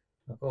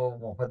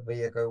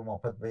 મફતભાઈએ કહ્યું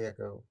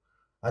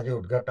આજે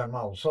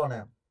ઉદ્ઘાટનમાં આવશો ને?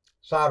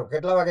 સારું,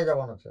 કેટલા વાગે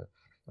જવાનું છે?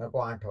 મેં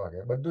કહું 8 વાગે.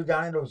 બધું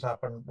જાણી લઉં સા,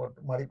 પણ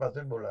મારી પાસે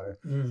જ બોલાવે.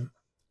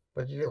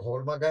 પછી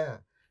હોલમાં ગયા,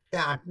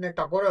 ત્યાં 8 ને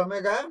ટકોરે અમે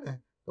ગયા ને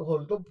તો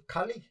હોલ તો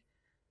ખાલી.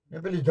 ને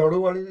પેલી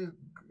ઝાડુવાળી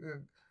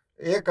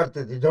એ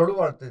કરતી હતી, ઝાડુ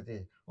વાળતી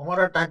હતી.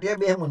 અમારા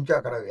ટાંટિયા 2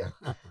 મૂંચા કરાવ્યા.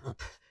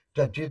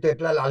 ચંચી તો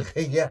એટલા લાલ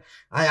થઈ ગયા,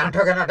 આ 8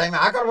 વાગ્યાના ટાઈમે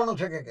આ કરવાનું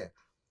છે કે.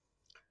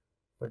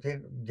 પછી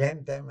જેમ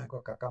તેમ મેં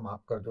કહું કાકા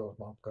માફ કરજો,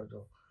 માફ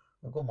કરજો.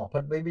 મેં કહું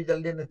મફતભાઈ બી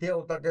જલ્દી નથી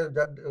આવતા કે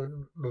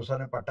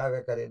ડોસાને પટાવે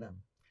કરીને.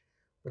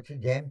 પછી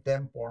જેમ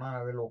તેમ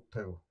 8:45 લોક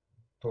થયું,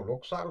 તો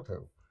લોક સારું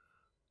થયું.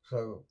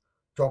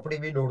 ચોપડી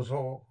બી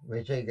 150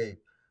 વેચાઈ ગઈ.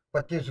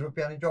 25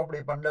 રૂપિયાની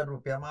ચોપડી 15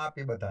 રૂપિયામાં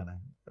આપી બધાને.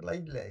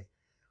 લઈ જ લે,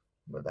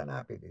 બધાને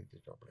આપી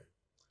દીધી ચોપડી.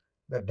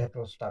 That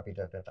was Tapi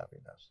તટે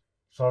તાપીદાસ.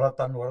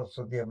 3.5 વર્ષ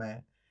સુધી અમે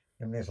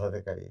એમની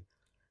સાથે કરી.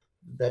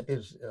 That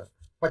is.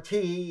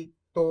 પછી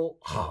તો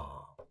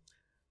હા,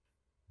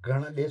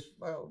 ઘણા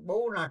બહુ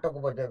નાટકો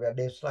ભજવ્યા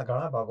દેશના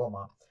ઘણા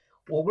ભાગોમાં.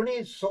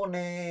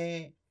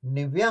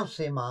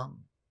 1989માં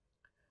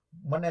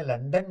મને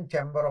લંડન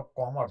ચેમ્બર ઓફ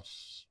કોમર્સ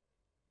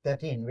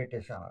ત્યાંથી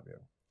ઇન્વિટેશન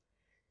આવ્યું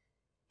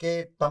કે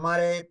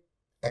તમારે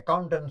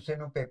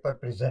એકાઉન્ટન્સીનું પેપર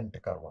પ્રેઝન્ટ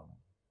કરવાનું.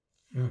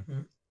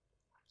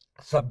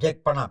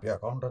 સબ્જેક્ટ પણ આપ્યો.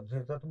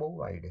 એકાઉન્ટન્સી તો બહુ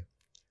વાઇડ.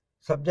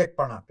 સબ્જેક્ટ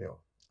પણ આપ્યો.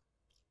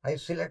 આઈ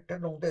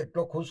સિલેક્ટેડ. હું તો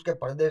એટલો ખુશ કે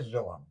પરદેશ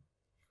જવાનું.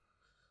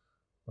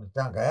 પણ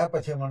ત્યાં ગયા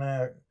પછી મને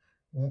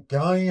હું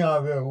ક્યાંય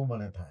આવ્યો એવું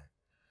મને થાય.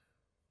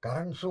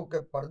 કારણ શું કે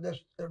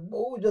પરદેશ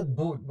બહુ જ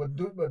અદભુત,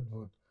 બધું જ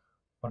અદભુત.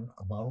 પણ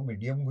મારું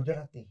મીડિયમ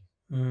ગુજરાતી.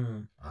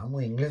 હા, હું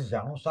ઇંગ્લિશ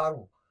જાણું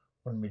સારું,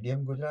 પણ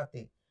મીડિયમ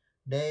ગુજરાતી.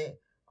 ને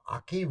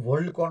આખી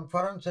વર્લ્ડ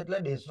કોન્ફરન્સ એટલે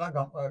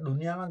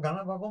દુનિયાના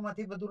ઘણા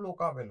ભાગોમાંથી બધું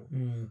લોકો આવેલું.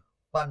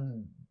 પણ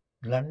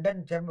લંડન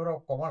ચેમ્બર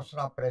ઓફ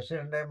કોમર્સના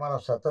પ્રેસિડેન્ટે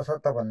મારા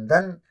સતત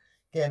વંદન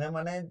કે એને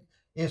મને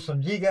એ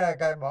સમજી ગયા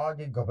કે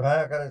બાબાજી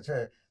ગભરાયા કરે છે.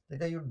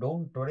 કે you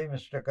don't worry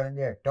mister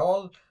Karanji at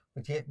all.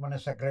 પછી એક મને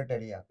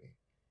સેક્રેટરી આપી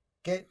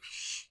કે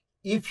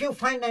if you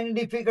find any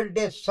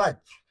difficulty as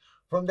સચ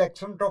from the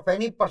accent of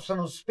any person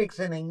who speaks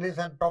in English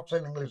and talks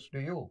in English to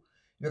you,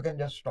 you can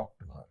just talk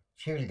to her.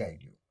 She will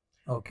guide you.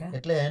 Okay.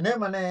 એટલે એને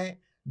મને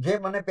જે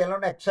મને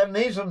પેલોનો accent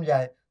નહીં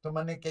સમજાય તો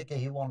મને કે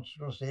he wants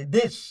to say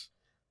this,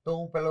 તો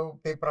હું પેલો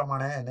તે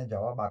પ્રમાણે એને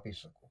જવાબ આપી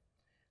શકું.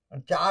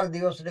 અને 4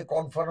 દિવસની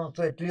કોન્ફરન્સ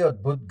તો એટલી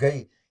અદ્ભુત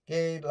ગઈ કે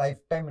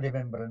લાઈફ ટાઈમ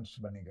રિમેમ્બરન્સ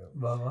બની ગયું.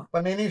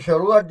 પણ એની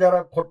શરૂઆત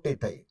જરા ખોટી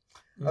થઈ.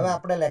 હવે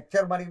આપણે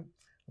લેક્ચર મારી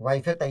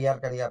વાઈફે તૈયાર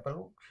કરી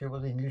આપેલું. She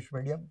was English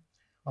medium.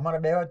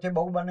 અમારા બે વચ્ચે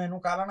બહુ બને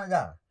એનું કારણ જ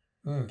આ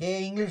કે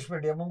ઇંગ્લિશ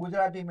મીડિયમ, હું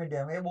ગુજરાતી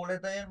મીડિયમ. એ બોલે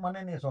તો એ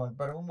મને નહીં સમજ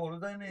પડે, હું બોલું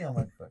તો એ નહીં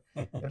સમજ પડે.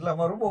 એટલે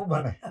અમારું બહુ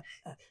બને.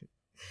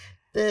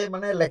 તે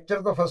મને લેક્ચર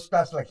તો ફર્સ્ટ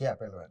ક્લાસ લખી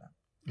આપેલો એના,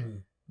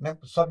 ને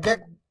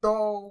સબ્જેક્ટ તો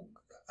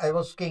I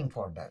was king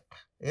for that,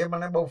 એ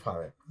મને બહુ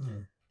ફાવે.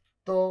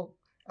 તો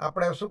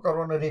આપણે શું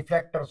કરવાનું,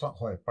 રિફ્લેક્ટર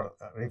હોય,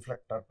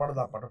 રિફ્લેક્ટર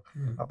પડદા પર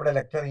આપણે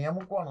લેક્ચર અહીંયા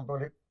મૂકવાનું તો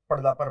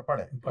પડદા પર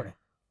પડે.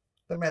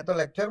 તો મેં તો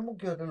લેક્ચર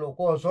મૂક્યો તો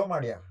લોકો હસવા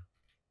માંડ્યા,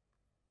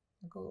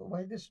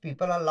 Y this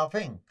people are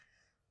laughing.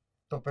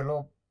 તો પેલો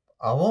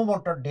આવો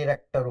મોટો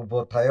ડિરેક્ટર ઊભો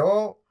થયો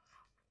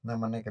ને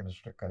મને કે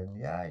મિસ્ટર કરીને,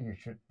 યા you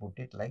should put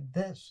it like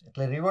this,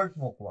 એટલે રિવર્ટ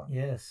મૂકવા.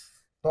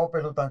 તો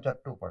પેલું ત્યાં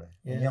ચટ્ટું પડે,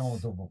 અહીંયા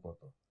ઊંધું મૂકો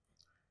તો.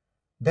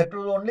 That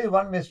was only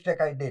one mistake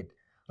I did,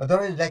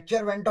 otherwise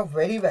lecture vent of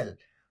very well.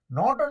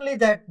 Not only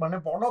that, મને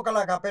પોણો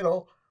કલાક આપેલો,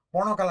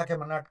 પોણો કલાકે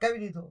મને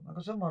અટકાવી દીધો. મેં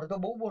કહ્યું મારે તો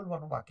બહુ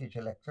બોલવાનું બાકી છે,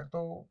 લેક્ચર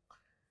તો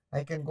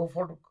I can go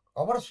for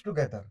hours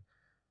together.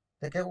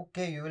 તે કે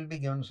okay you will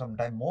be given some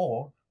time more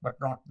but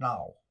not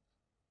નાવ.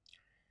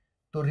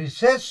 તો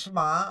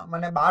રિસેસમાં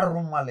મને 12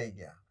 રૂમમાં લઈ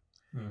ગયા.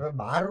 હવે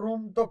 12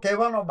 રૂમ તો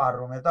કહેવાનો 12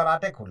 રૂમ, એ તો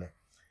રાતે ખુલે,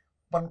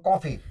 પણ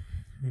કોફી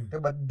તો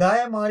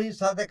બધાએ મારી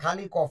સાથે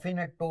ખાલી કોફી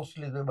ને ટોસ્ટ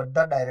લીધું,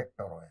 બધા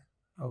ડાયરેક્ટરોએ.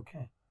 ઓકે.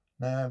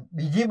 ને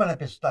બીજી મને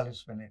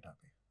 45 મિનિટ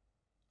આપી.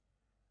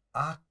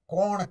 આ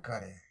કોણ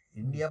કરે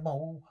ઇન્ડિયામાં?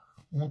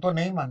 હું તો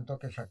નહીં માનતો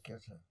કે શક્ય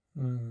છે.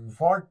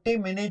 40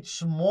 મિનિટ્સ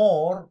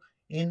મોર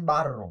ઇન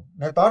 12 રૂમ,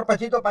 ને ત્યાર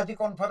પછી તો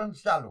પાછી કોન્ફરન્સ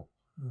ચાલુ,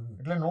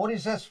 એટલે નો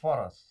recess for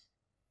us.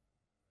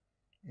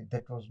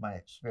 That was my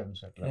experience.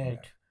 એટલે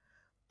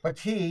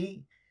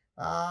પછી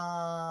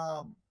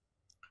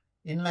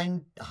in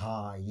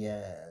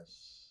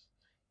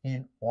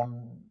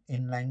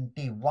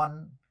 91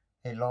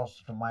 I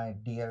lost my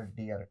dear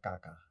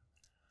કાકા.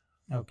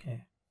 ઓકે.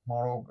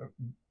 મારો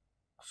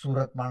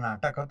સુરતમાં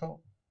નાટક હતો,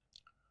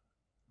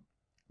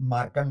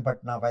 માર્કન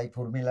ભટ્ટના વાઈફ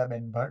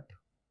ઉર્મિલાબેન ભટ્ટ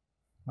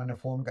મને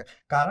ફોન કર્યો.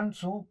 કારણ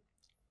શું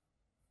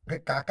કે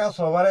કાકા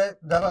સવારે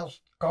જરા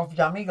કફ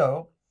જામી ગયો,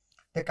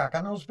 તે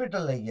કાકાને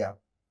હોસ્પિટલ લઈ ગયા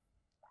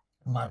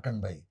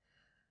માર્કનભાઈ.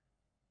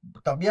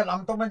 તબિયત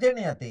આમ તો મજે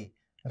નહીં હતી,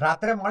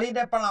 રાત્રે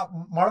મળીને પણ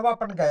મળવા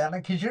પણ ગયા અને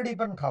ખીચડી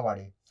પણ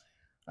ખવાડી.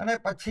 અને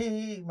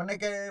પછી મને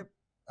કે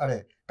અરે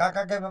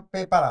કાકા કે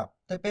પેપર આપ,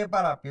 તે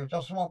પેપર આપ્યું,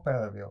 ચશ્મો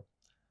પહેરાવ્યો,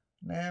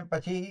 ને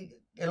પછી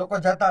એ લોકો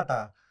જતા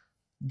હતા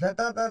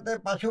તે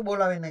પાછું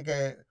બોલાવીને કે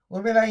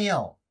ઉર્મિલા અહીંયા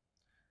આવો,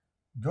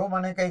 જો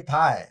મને કંઈ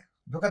થાય,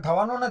 જો કે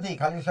થવાનું નથી,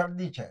 ખાલી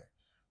શરદી છે,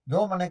 જો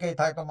મને કંઈ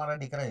થાય તો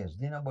મારા દીકરા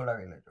યસદીને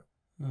બોલાવી લેજો.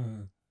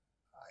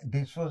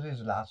 This was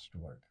his last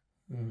word.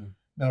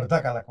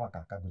 અડધા કલાકમાં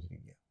કાકા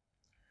ગુજરી ગયા.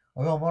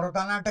 હવે અમારો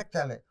ત્યાં નાટક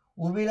ચાલે,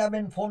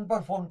 ઉર્મિલાબેન ફોન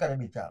પર ફોન કરે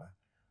બિચારા.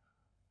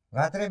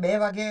 રાત્રે 2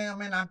 વાગે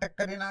અમે નાટક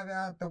કરીને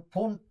આવ્યા તો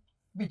ફોન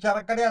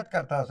બિચારા કર્યા જ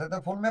કરતા હશે, તો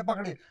ફોન મેં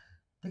પકડી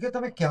કે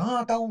તમે ક્યાં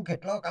હતા? હું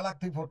કેટલા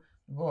કલાકથી ફોન.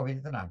 આવી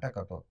રીતે નાટક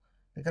હતો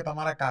કે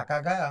તમારા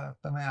કાકા ગયા,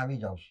 તમે આવી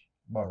જાઓ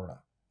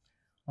બરોડા.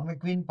 અમે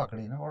ક્વીન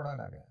પકડીને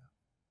બરોડા ગયા.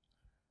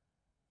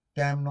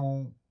 ત્યાં એમનું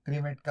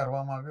ક્રિમેટ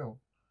કરવામાં આવ્યું.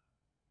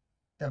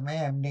 તો મેં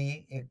એમની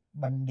એક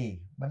બંદી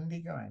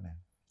કહેવાય ને,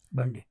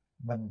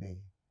 બંદી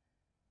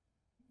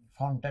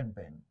ફાઉન્ટેન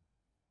પેન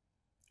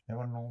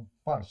એવાનું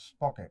પર્સ,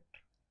 પોકેટ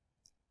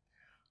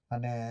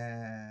અને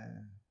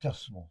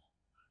ચશ્મો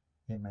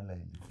એ મેં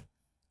લઈ લીધું.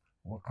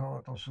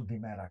 વખતો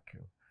સુધી મેં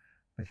રાખ્યો.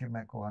 પછી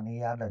મેં કહું આની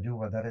યાદ હજુ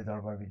વધારે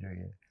જળવાવી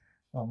જોઈએ,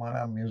 તો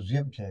અમારા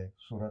મ્યુઝિયમ છે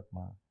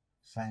સુરતમાં,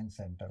 સાયન્સ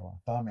સેન્ટરમાં,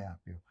 તો મેં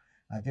આપ્યું.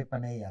 આજે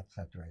પણ એ યાદ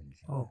સાચવાયેલી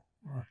છે.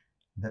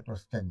 That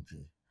was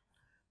ચંચી.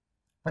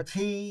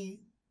 પછી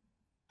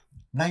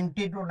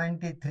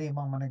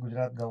 92-93માં મને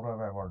ગુજરાત ગૌરવ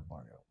એવોર્ડ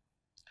મળ્યો.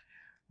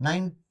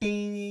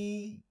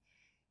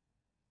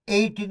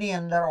 98ની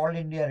અંદર ઓલ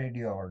ઇન્ડિયા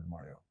રેડિયો એવોર્ડ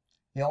મળ્યો.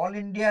 એ all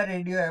India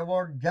radio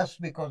award just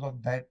because of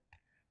that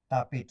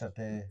Tapi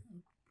તથે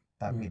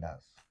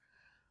તાપીદાસ.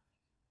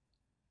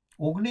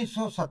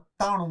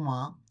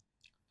 1997માં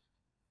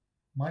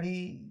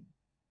મારી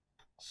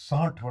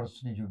 60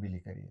 વર્ષની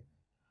જ્યુબિલી કરી.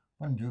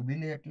 પણ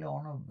જ્યુબિલી એટલે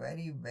on a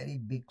very very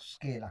big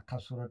scale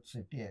આખા સુરત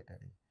સિટીએ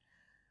કરી.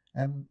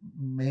 એમ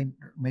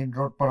મેઇન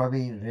રોડ પર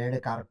આવી રેડ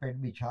કાર્પેટ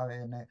બિછાવે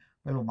ને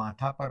પેલું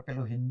માથા પર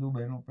પેલું હિન્દુ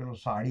બહેનો પેલું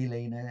સાડી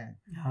લઈને,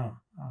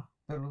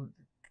 પેલું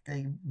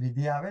કઈ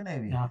વિધિ આવે ને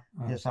એવી,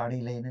 જે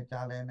સાડી લઈને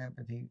ચાલે ને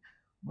પછી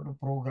બધું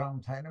પ્રોગ્રામ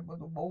થાય ને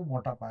બધું બહુ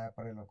મોટા પાયા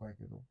પર એ લોકોએ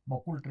કીધું.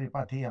 બકુલ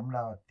ત્રિપાઠી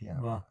અમદાવાદથી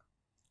આવેલા,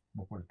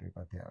 બકુલ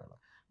ત્રિપાઠી આવેલા.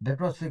 That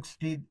was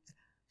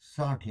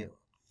 60.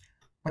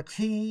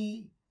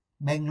 પછી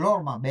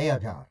બેંગ્લોરમાં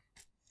 2000,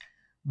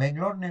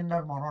 બેંગ્લોરની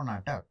અંદર મારો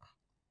નાટક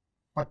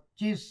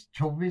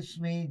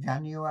 26મી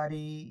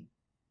જાન્યુઆરી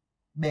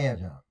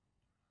 2000.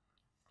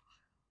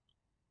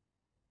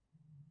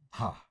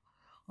 હા,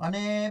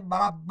 અને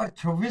બરાબર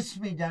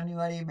 26મી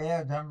જાન્યુઆરી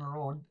 2000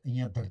 રોજ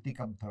અહીંયા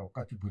ધરતીકંપ થયો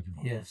કચ્છ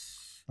ભુજમાં.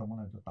 તો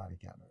મને તો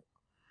તારીખ યાદ આવ્યો.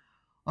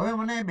 હવે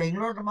મને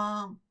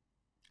બેંગ્લોરમાં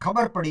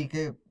ખબર પડી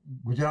કે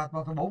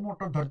ગુજરાતમાં તો બહુ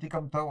મોટો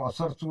ધરતીકંપ થયો.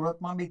 અસર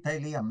સુરતમાં બી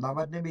થયેલી,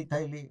 અમદાવાદને બી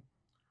થયેલી,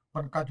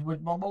 પણ કચ્છ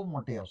ભુજમાં બહુ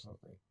મોટી અસર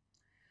થઈ.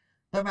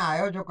 તો મેં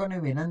આયોજકોને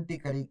વિનંતી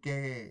કરી કે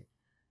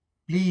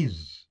પ્લીઝ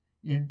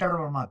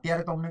ઇન્ટરવલમાં,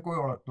 અત્યારે તો અમને કોઈ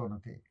ઓળખતો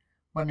નથી,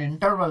 પણ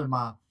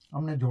ઇન્ટરવલમાં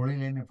અમને જોડી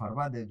લઈને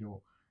ફરવા દેજો.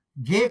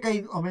 જે કંઈ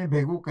અમે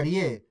ભેગું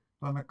કરીએ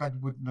તો અમે કચ્છ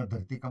ભુજના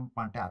ધરતીકંપ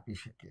માટે આપી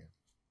શકીએ.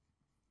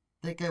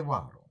 તે કે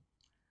વારો.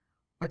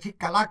 પછી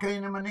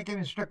કલાકારીને મને કે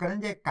મિસ્ટર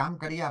કરણજી એક કામ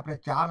કરીએ, આપણે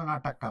 4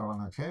 નાટક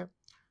કરવાના છે,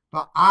 તો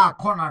આ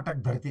આખો નાટક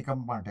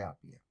ધરતીકંપ માટે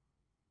આપીએ.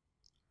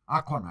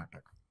 આખો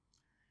નાટક.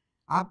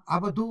 આ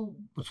બધું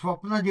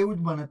સ્વપ્ન જેવું જ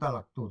મને તો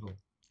લાગતું હતું.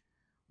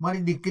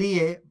 મારી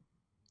દીકરીએ,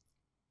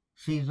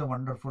 she is a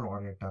wonderful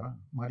orator,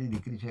 મારી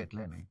દીકરી છે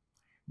એટલે નહીં,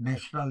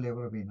 નેશનલ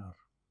લેવલ વિનર.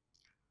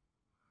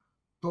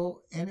 તો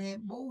એને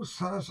બહુ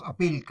સરસ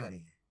અપીલ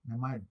કરી.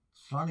 My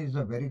sun is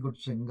a very good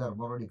singer.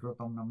 મારો દીકરો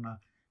તમને હમણાં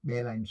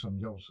 2 લાઈન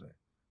સમજાવશે.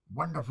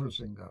 Wonderful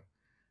singer.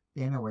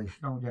 તેને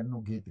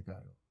વૈષ્ણવજનનું ગીત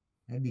ગાયું.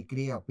 એ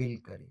દીકરીએ અપીલ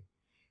કરી.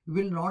 યુ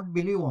વિલ નોટ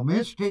બિલીવ, અમે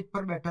સ્ટેજ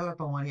પર બેઠેલા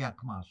તો અમારી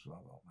આંખમાં આંસુ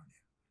આવવા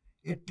માંડ્યા.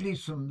 એટલી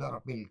સુંદર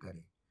અપીલ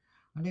કરી.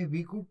 અને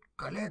વી food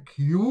collect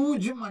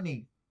huge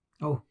money.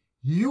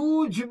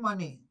 Huge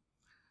money.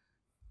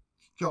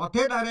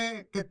 ચોથે દાડે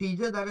કે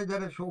ત્રીજે દાડે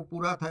જ્યારે શો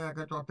પૂરા થયા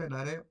કે ચોથે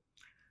દાડે,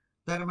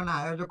 ત્યારે મને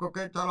આયોજકો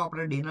કે ચાલો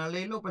આપણે ડિનર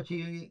લઈ લો,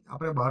 પછી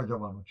આપણે બહાર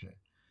જવાનું છે.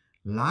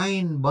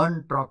 લાઈન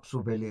બંધ ટ્રક્સ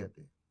ઉભેલી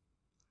હતી.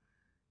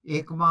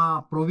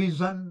 એકમાં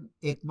પ્રોવિઝન,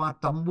 એકમાં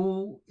તંબુ,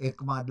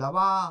 એકમાં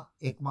દવા,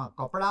 એકમાં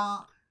કપડાં,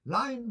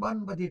 લાઈન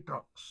બંધ બધી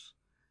ટ્રક્સ.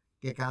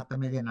 કે આ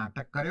તમે જે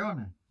નાટક કર્યો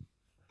ને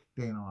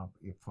તેનો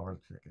એક ફળ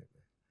છે કે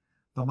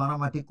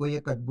તમારામાંથી કોઈ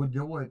એક અદભુત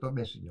જવું હોય તો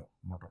બેસી જાઓ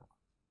મોટરમાં,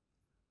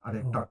 અરે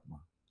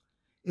ટ્રકમાં.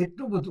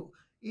 એટલું બધું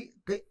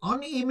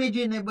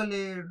અનઇમેજિનેબલ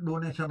એ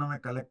ડોનેશન અમે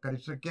કલેક્ટ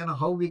કરી શકીએ. અને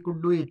how we food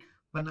do it,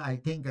 પણ I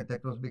think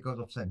that was because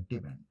of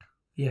sentiment.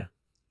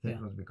 That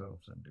was because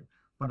of sentiment.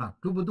 પણ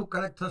આટલું બધું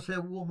કલેક્ટ થશે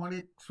એવું અમારે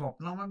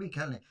સ્વપ્નમાં બી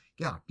ખ્યાલ નહીં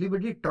કે આટલી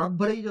બધી ટ્રક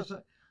ભરાઈ જશે.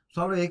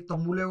 સારું, એક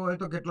તંબુ લેવો હોય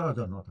તો કેટલા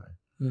હજારનો થાય?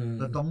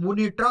 તો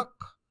તંબુની ટ્રક,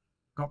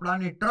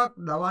 કપડાની ટ્રક,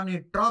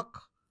 દવાની ટ્રક,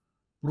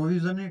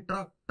 પ્રોવિઝનની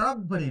ટ્રક, ટ્રક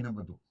ભરીને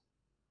બધું.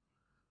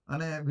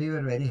 અને વી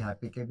વર વેરી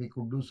હેપી કે વી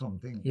food do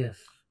something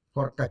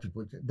four Kutch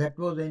Bhuj. That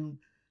was in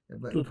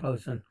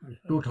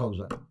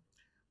 2000.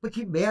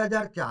 પછી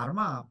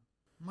 2004માં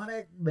મારા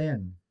એક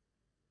બેન,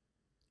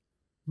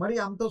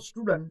 મારી આમ તો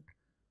સ્ટુડન્ટ,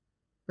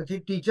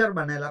 પછી ટીચર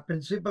બનેલા,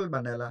 પ્રિન્સિપલ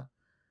બનેલા,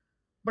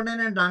 પણ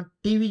એને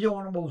ટીવી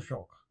જોવાનો બહુ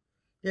શોખ.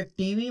 એ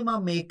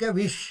ટીવીમાં મેક અ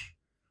વિશ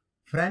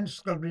ફ્રેન્ડ્સ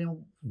ક્લબનું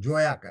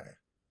જોયા કરે.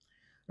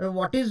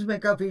 What is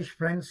make a wish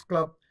friends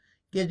club?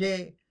 કે જે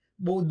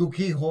બહુ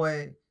દુઃખી હોય,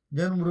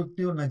 જેનું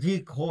મૃત્યુ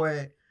નજીક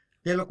હોય,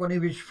 તે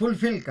લોકોની વિશ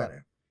ફૂલફિલ કરે.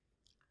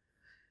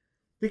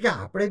 કે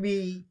આપણે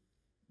બી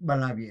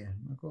બનાવીએ.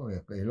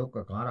 એ લોકો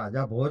કાં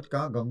રાજા ભોજ,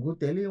 કાં ગંગુ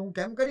તેલી, હું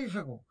કેમ કરી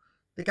શકું?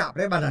 કે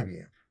આપણે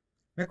બનાવીએ.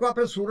 મેં કહું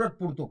આપણે સુરત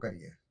પૂરતું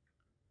કરીએ.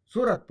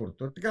 સુરત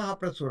પૂરતું કે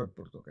આપણે સુરત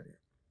પૂરતું કરીએ.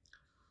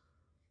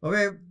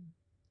 હવે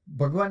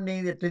ભગવાનની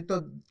એટલી તો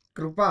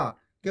કૃપા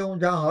કે હું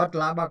જ્યાં હાથ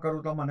લાંબા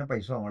કરું તો મને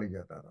પૈસા મળી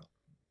જતા હતા.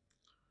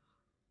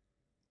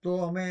 તો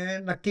અમે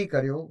નક્કી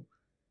કર્યું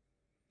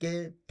કે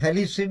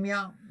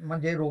થેલિસીમિયામાં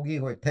જે રોગી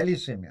હોય,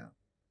 થેલિસીમિયા,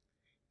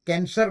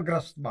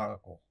 કેન્સરગ્રસ્ત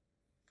બાળકો,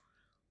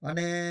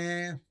 અને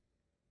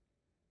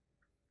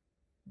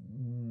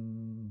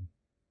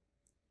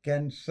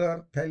કેન્સર,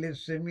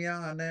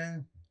 થેલિસીમિયા અને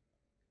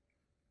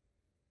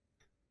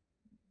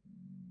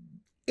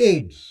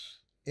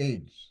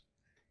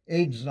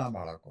એઇડ્સના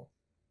બાળકો.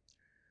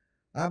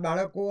 આ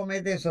બાળકો અમે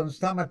તે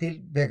સંસ્થામાંથી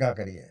ભેગા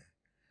કરીએ.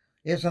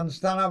 એ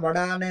સંસ્થાના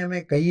વડાને અમે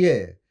કહીએ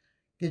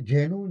કે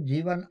જેનું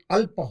જીવન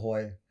અલ્પ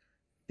હોય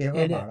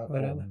તેવા બાળકો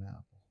અમને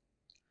આપો.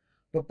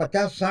 તો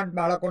 50-60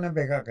 બાળકોને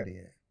ભેગા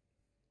કરીએ.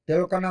 તે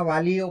લોકોના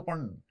વાલીઓ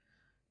પણ,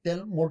 તે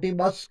મોટી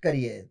બસ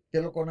કરીએ, તે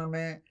લોકોને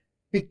અમે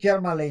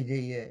પિક્ચરમાં લઈ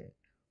જઈએ.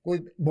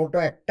 કોઈ મોટો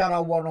એક્ટર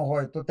આવવાનો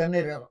હોય તો તેને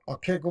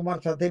અક્ષય કુમાર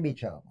સાથે બી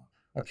છે.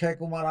 અક્ષય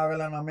કુમાર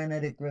આવેલા અને અમે એને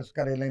રિક્વેસ્ટ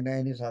કરી લઈને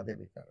એની સાથે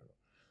બી કરેલો.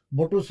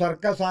 મોટું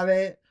સર્કસ આવે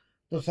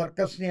તો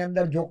સર્કસની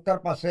અંદર જોકર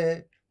પાસે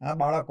આ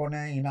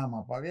બાળકોને ઇનામ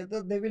અપાવીએ તો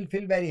they will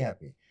feel very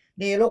happy.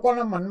 ને એ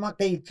લોકોના મનમાં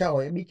કઈ ઈચ્છા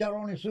હોય,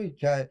 બિચારાઓની શું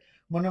ઈચ્છા હોય,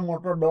 મને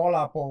મોટો ડોલ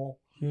આપો,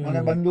 મને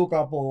બંદૂક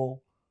આપો,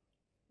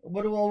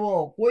 બધું આવો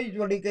કોઈ જ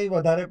વળી કંઈ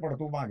વધારે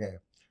પડતું માગે.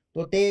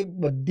 તો તે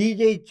બધી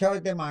જે ઈચ્છા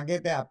હોય તે માગે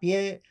તે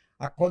આપીએ.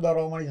 આખો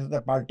દાડો અમારી સાથે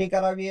પાર્ટી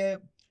કરાવીએ,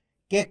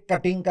 કેક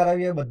કટિંગ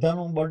કરાવીએ,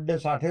 બધાનું બર્થડે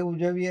સાથે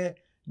ઉજવીએ.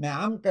 ને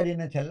આમ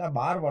કરીને છેલ્લા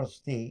 12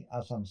 વર્ષથી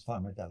આ સંસ્થા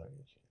અમે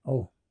ચલાવીએ છીએ.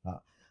 હા,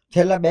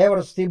 છેલ્લા 2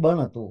 વર્ષથી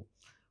બંધ હતું,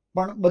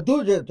 પણ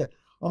બધું જ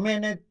અમે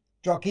એને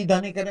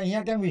ચોકીધાની કરીને,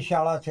 અહીંયા કેમ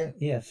વિશાળા છે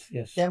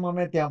તેમ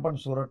અમે ત્યાં પણ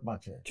સુરતમાં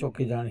છે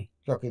ચોકીધાની.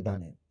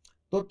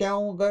 તો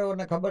ત્યાં હું ગયો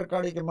અને ખબર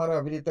કાઢી કે મારે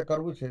આવી રીતે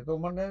કરવું છે. તો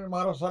મને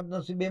મારો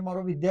સદનસીબે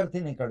મારો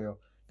વિદ્યાર્થી નીકળ્યો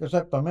કે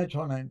સાહેબ તમે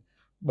છો ને,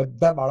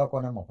 બધા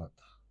બાળકોને મફત.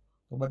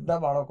 તો બધા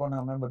બાળકોને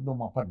અમે બધું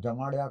મફત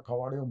જમાડ્યા,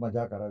 ખવાડ્યું,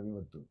 મજા કરાવી,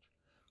 બધું જ.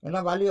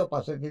 એના વાલીઓ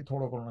પાસેથી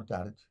થોડો ઘણો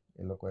ચાર્જ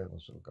એ લોકોએ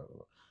વસૂલ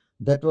કર્યો.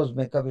 That was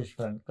make a wish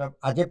friend club.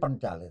 આજે પણ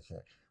ચાલે છે,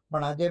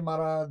 પણ આજે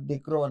મારા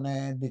દીકરો અને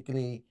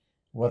દીકરી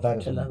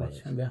વધારે ચલાવે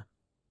છે.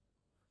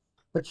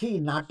 પછી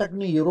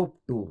નાટકની Europe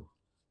tour,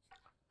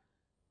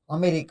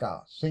 America,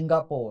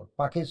 Singapore,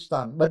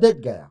 Pakistan બધે જ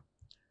ગયા.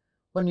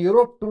 પણ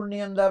યુરોપ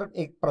ટૂરની અંદર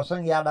એક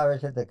પ્રસંગ યાદ આવે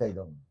છે, તે કહી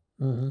દઉં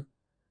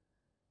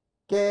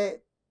કે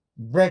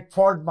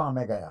બ્રેડફોર્ડમાં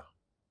અમે ગયા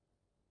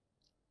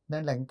ને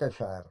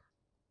લેન્કેશાયર.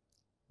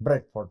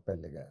 બ્રેડફોર્ડ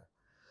પહેલી ગયા.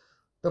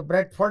 તો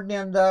બ્રેડફોર્ડની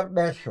અંદર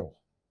 2 શો.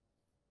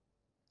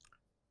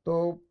 તો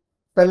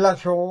પહેલા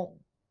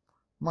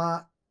શોમાં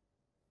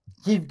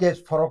chief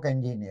guest ફરોક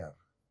engineer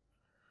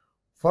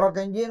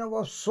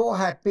was so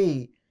happy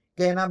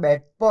કે એના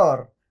બેડ પર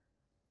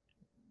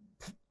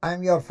આઈ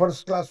એમ યોર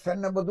ફર્સ્ટ ક્લાસ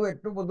ફ્રેન્ડ ને બધું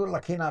એટલું બધું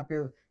લખીને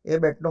આપ્યું. એ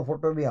બેટનો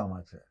ફોટો બી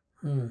આમાં છે.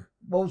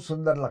 બહુ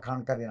સુંદર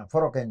લખાણ કરીને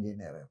ફરોક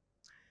એન્જિનિયરે.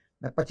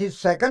 ને પછી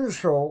સેકન્ડ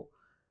શો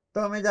તો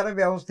અમે જ્યારે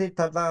વ્યવસ્થિત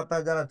થતા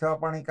હતા, જ્યારે ચા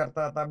પાણી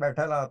કરતા હતા,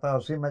 બેઠેલા હતા,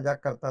 હસી મજાક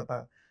કરતા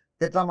હતા,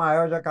 તેટલામાં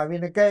આયોજક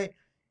આવીને કહે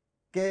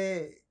કે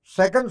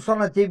સેકન્ડ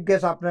શોના ચીફ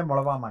ગેસ્ટ આપને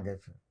મળવા માંગે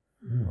છે.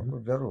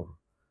 જરૂર.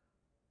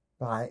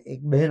 તો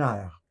એક બહેન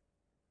આવ્યા.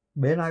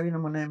 બહેન આવીને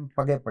મને એમ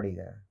પગે પડી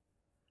ગયા.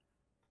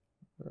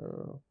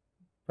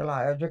 પેલા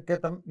આયોજક કે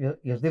તમે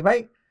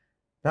યશદીભાઈ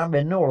તમે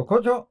બેનને ઓળખો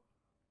છો?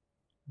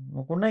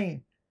 મૂકું નહીં,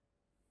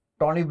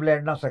 ટોની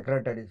બ્લેડના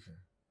સેક્રેટરી છે.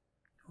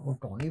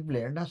 Tony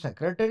બ્લેડના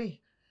secretary?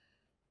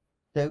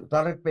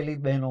 તારે પેલી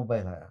બહેનો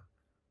ઉભા થયા.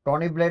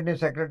 ટોની બ્લેડની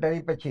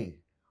સેક્રેટરી પછી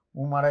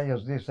હું મારા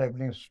યશદી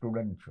સાહેબની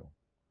સ્ટુડન્ટ છું.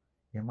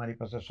 એ મારી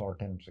પાસે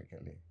શોર્ટ હેન્ડ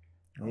શીખેલી.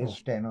 એ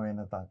સ્ટેનો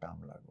એને ત્યાં કામ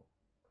લાગ્યું.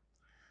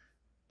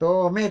 તો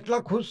અમે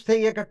એટલા ખુશ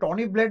થઈએ કે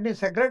ટોની બ્લેડની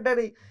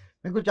સેક્રેટરી.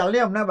 મેં કહ્યું ચાલ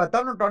અમને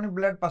બતાવો ને, ટોની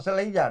બ્લેડ પાસે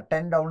લઈ જા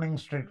 10 ડાઉનિંગ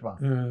સ્ટ્રીટમાં.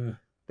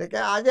 તે કે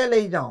આજે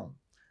લઈ જાઉં.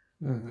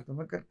 તો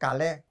મેં કહ્યું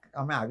કાલે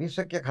અમે આવી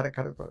શકીએ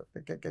ખરેખર?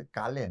 કે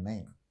કાલે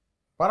નહીં,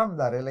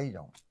 પરમદારે લઈ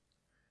જાઉં.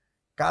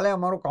 કાલે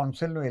અમારું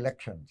કાઉન્સિલનું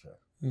ઇલેક્શન છે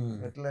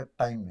એટલે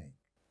ટાઈમ નહીં.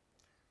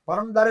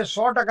 પરમદારે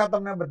 100%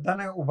 તમને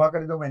બધાને ઊભા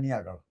કરી દઉં એની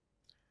આગળ.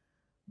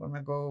 પણ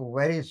મેં કહું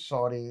વેરી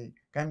સોરી,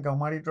 કારણ કે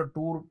અમારી તો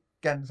ટૂર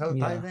કેન્સલ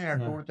થાય ને,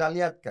 ટૂર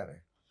ચાલ્યા જ કરે.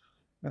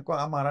 મેં કહું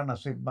આ મારા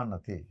નસીબમાં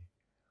નથી,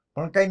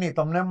 પણ કંઈ નહીં,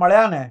 તમને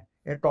મળ્યા ને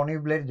એ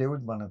ટોની બ્લેડ જેવું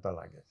જ મને તો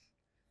લાગે છે.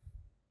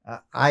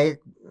 આ એક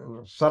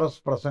સરસ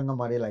પ્રસંગ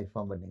મારી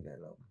લાઈફમાં બની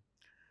ગયેલો.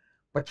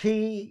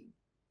 પછી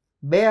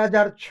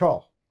 2006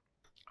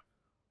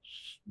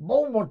 બહુ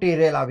મોટી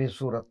રેલ આવી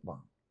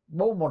સુરતમાં.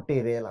 બહુ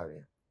મોટી રેલ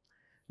આવી.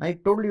 આઈ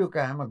ટોલ્ડ યુ કે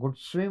આઈ એમ અ ગુડ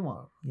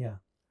સ્વિમર.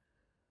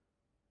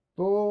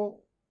 તો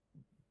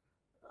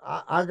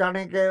આ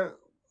જાણે કે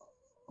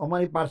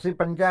અમારી પારસી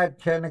પંચાયત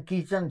છે અને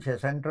કિચન છે,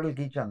 સેન્ટ્રલ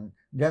કિચન,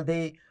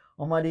 જ્યાંથી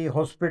અમારી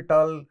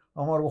હોસ્પિટલ,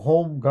 અમારું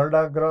હોમ,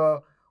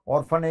 ઘરડાગ્રહ,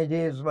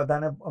 ઓર્ફનેજીસ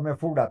બધાને અમે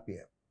ફૂડ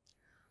આપીએ.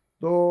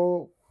 તો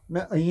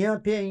ને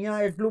અહીંયાથી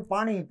અહીંયા એટલું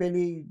પાણી,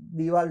 પેલી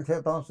દિવાલ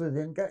છે ત્યાં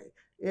સુધી કે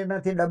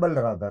એનાથી ડબલ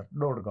રાધર,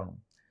 1.5 ગણું.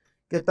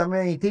 કે તમે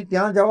અહીંથી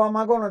ત્યાં જવા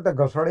માંગો ને તો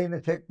ઘસડીને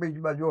છેક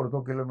બીજી બાજુ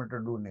 1/2 કિલોમીટર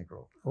દૂર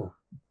નીકળો.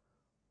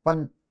 પણ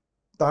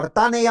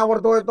તરતા નહીં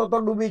આવડતો હોય તો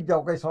ડૂબી જ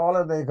જાઓ, કંઈ સવાલ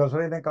જ નહીં.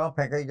 ઘસડીને કાં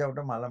ફેંકાઈ જાવ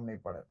તો માલમ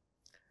નહીં પડે.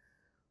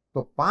 તો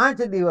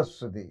 5 દિવસ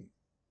સુધી,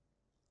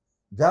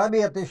 જરા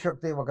બી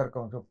અતિશક્તિ વગર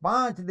કહું છું,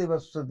 5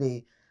 દિવસ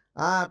સુધી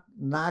આ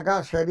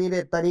નાગા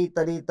શરીરે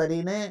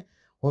તરીને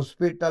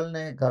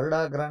હોસ્પિટલને,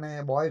 ઘરડાગ્રહને,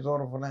 બોયઝ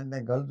ઓર્ફનેજને,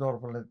 ગર્લ્સ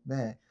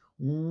ઓર્ફનેજને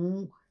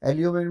હું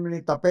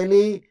એલ્યુમિનિયમની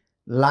તપેલી,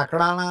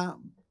 લાકડાના,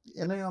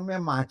 એને અમે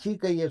માછી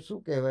કહીએ, શું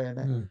કહેવાય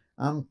એને,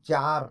 આમ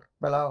 4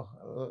 પેલા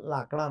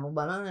લાકડાનું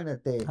બનાવે ને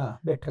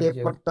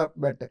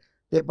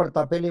તે પર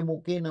તપેલી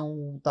મૂકીને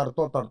હું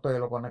તરતો એ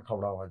લોકોને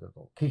ખવડાવવા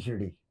જતો.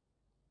 ખીચડી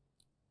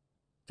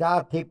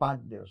 4 થી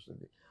 5 દિવસ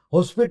સુધી.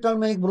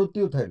 હોસ્પિટલમાં એક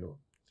મૃત્યુ થયેલું.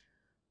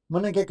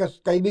 મને કે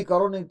કંઈ બી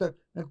કરો નહીં તો,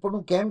 પણ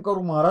હું કેમ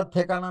કરું, મારા જ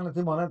ઠેકાણા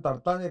નથી, મને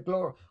તરતા એટલો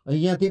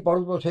અહીંયાથી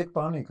પડું તો છેક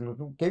ત્યાં નીકળું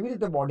છું, કેવી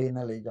રીતે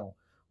બોડીને લઈ જાઉં.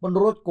 પણ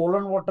રોજ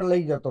કોલન વોટર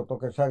લઈ જતો હતો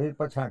કે શરીર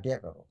પર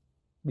છાંટ્યા કરો,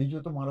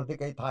 બીજું તો મારાથી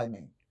કંઈ થાય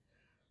નહીં.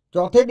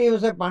 ચોથે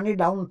દિવસે પાણી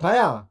ડાઉન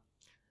થયા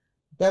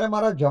ત્યારે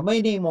મારા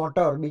જમાઈની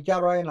મોટર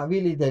બિચારોએ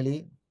નવી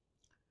લીધેલી,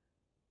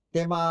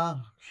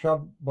 તેમાં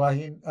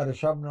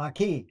શબ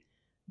નાખી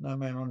ને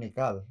અમે એનો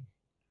નિકાલ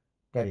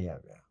કરી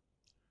આવ્યા.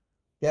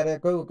 ત્યારે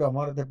કહ્યું કે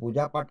અમારે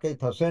પૂજાપાઠ કંઈ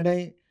થશે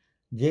નહીં,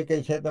 જે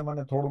કંઈ છે તે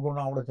મને થોડું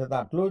ઘણું આવડે છે તો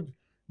આટલું જ,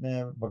 ને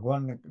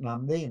ભગવાનને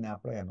નામ દઈને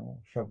આપણે એનો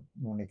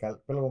શબનો નિકાલ,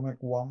 પેલો અમે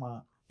કૂવામાં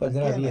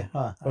પધરાવીએ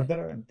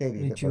તે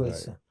રીતે.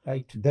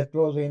 That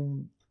was in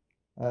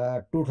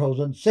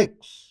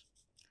 2006.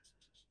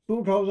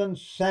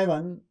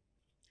 2007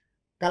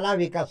 કલા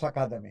વિકાસ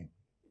અકાદમી,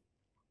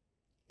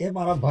 એ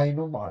મારા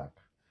ભાઈનું બાળક.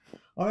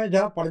 અમે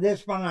જ્યાં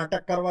પરદેશમાં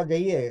નાટક કરવા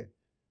જઈએ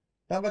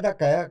ત્યાં બધા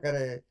કયા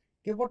કરે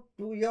કે what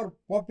your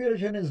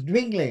population is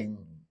dwindling,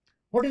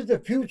 what is the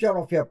future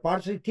of your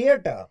Parsi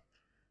theatre?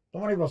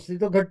 તમારી વસ્તી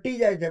તો ઘટતી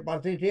જાય છે,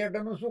 પારસી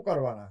થિયેટરનું શું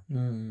કરવાના?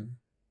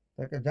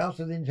 કે જ્યાં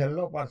સુધી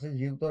છેલ્લો પારસી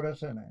જીવતો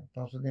રહેશે ને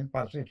ત્યાં સુધી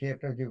પારસી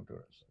થિયેટર જીવતું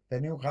રહેશે,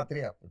 તેની હું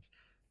ખાતરી આપું છું.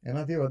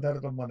 એનાથી વધારે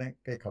તો મને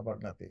કંઈ ખબર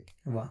નથી.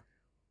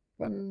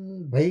 પણ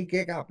ભાઈ કે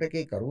આપણે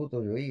કંઈ કરવું તો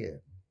જોઈએ.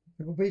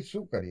 ભાઈ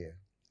શું કરીએ?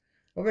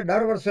 હવે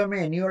દર વર્ષે અમે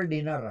એન્યુઅલ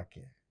ડિનર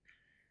રાખીએ.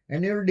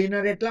 એન્યુઅલ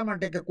ડિનર એટલા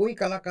માટે કે કોઈ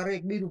કલાકારો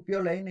 1 બી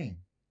રૂપિયો લે નહીં,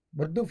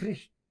 બધું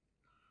ફ્રી,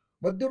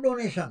 બધું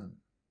ડોનેશન,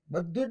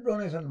 બધું જ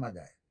ડોનેશનમાં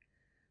જાય.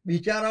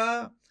 બિચારા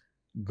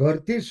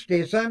ઘરથી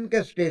સ્ટેશન કે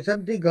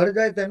સ્ટેશનથી ઘર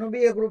જાય તેનો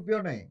બી 1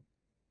 રૂપિયો નહીં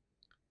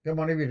કે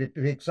મને બી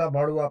રિક્ષા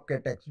ભાડું આપ કે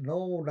tax, no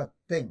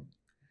nothing.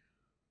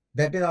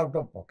 That is out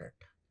of pocket.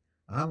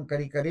 આમ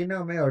કરીને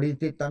અમે 2.5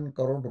 થી 3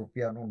 કરોડ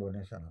રૂપિયાનું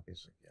ડોનેશન આપી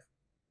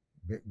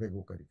શક્યા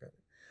ભેગું કરી.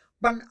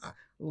 પણ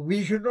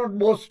વી શુડ નોટ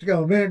બોસ્ટ કે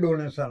અમે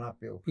ડોનેશન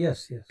આપ્યું.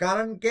 Yes yes.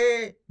 કારણ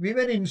કે વી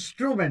વેર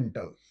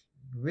ઇન્સ્ટ્રુમેન્ટલ.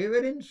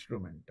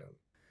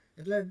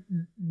 એટલે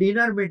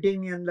ડિનર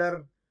મિટિંગની અંદર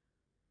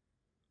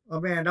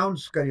અમે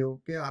એનાઉન્સ કર્યું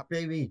કે આપણે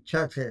એવી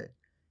ઈચ્છા છે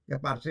કે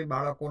પારસી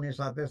બાળકોની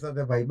સાથે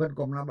સાથે ભાઈબંધ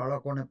કોમના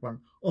બાળકોને પણ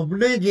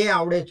અમને જે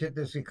આવડે છે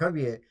તે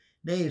શીખવીએ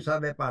ને એ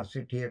હિસાબે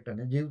પારસી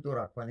થિયેટરને જીવતું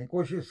રાખવાની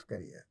કોશિશ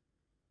કરીએ.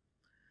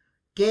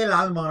 કે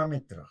લાલ મારા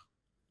મિત્ર,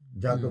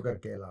 જાદુગર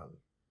કે લાલ,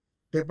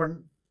 તે પણ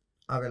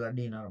આવેલા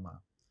ડિનરમાં.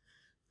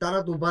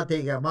 તરત ઊભા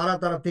થઈ ગયા,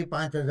 મારા તરફથી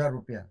 5,000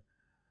 રૂપિયા.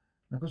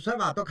 મેં કહ્યું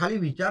સાહેબ આ તો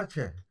ખાલી વિચાર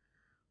છે,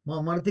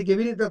 અમારાથી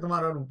કેવી રીતે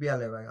તમારા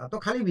રૂપિયા લેવાય, આ તો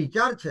ખાલી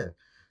વિચાર છે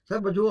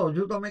સાહેબ.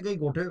 હજુ તમે કંઈ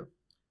ગોઠવ્યું?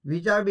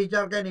 વિચાર કંઈ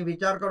નહીં,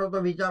 વિચાર કરો તો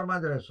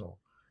વિચારમાં જ રહેશો.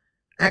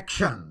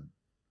 એક્શન,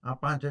 આ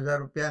 5,000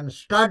 રૂપિયા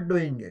સ્ટાર્ટ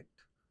ડુઈંગ ઇટ.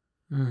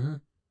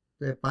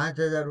 તો એ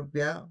 5,000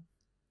 રૂપિયા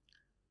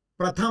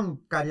પ્રથમ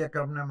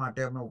કાર્યક્રમને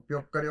માટે અમે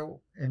ઉપયોગ કર્યો.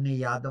 એમની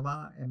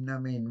યાદમાં એમને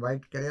અમે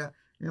ઇન્વાઇટ કર્યા.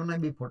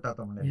 એમના બી ફોટા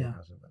તમને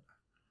દેખાશે બધા.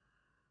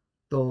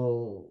 તો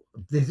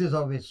this is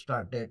how we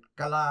started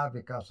કલા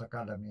વિકાસ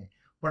અકાદમી.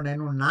 પણ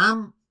એનું નામ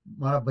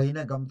મારા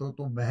ભાઈને ગમતું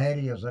હતું, મહેર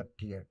યઝદ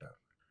થિયેટર.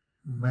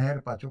 મહેર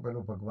પાછું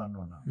પેલું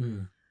ભગવાનનું નામ,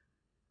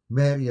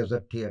 મહેર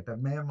યઝદ થિયેટર.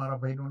 મહેર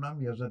મારા ભાઈનું નામ,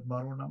 યઝદ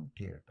મારું નામ,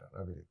 થિયેટર,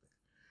 આવી રીતે.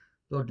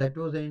 તો દેટ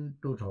વોઝ ઇન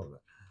 2000.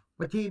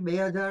 પછી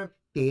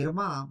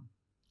 2013માં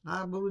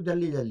આ બહુ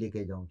જલ્દી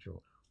કહી જાઉં છું,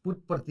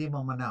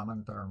 પુત્તપર્તીમાં મને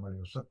આમંત્રણ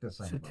મળ્યું.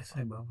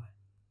 સત્યસાઈ બાબા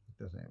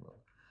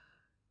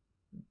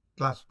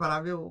ક્લાસ પર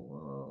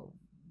આવ્યો.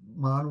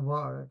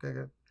 મહાનુભાવ કે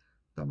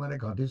તમારે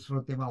ગાંધી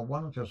સ્મૃતિમાં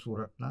આવવાનું છે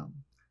સુરતના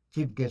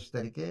ચીફ ગેસ્ટ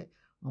તરીકે.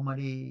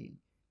 અમારી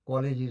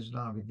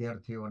કોલેજીસના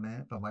વિદ્યાર્થીઓને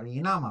તમારે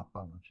ઇનામ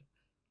આપવાનું છે.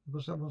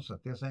 સાહેબ હું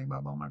સત્યસાઈ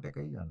બાબા માટે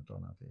કંઈ જાણતો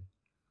નથી,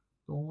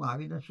 તો હું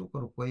આવીને શું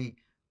કરું? કોઈ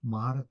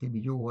મહારથી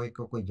બીજું હોય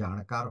કે કોઈ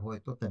જાણકાર હોય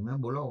તો તેમને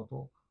બોલાવો તો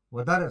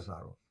વધારે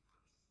સારું.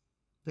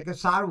 તો કે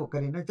સારું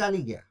કરીને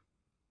ચાલી ગયા.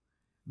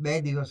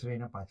 2 દિવસ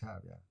રહીને પાછા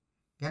આવ્યા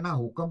કે ના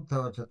હુકમ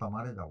થયો છે,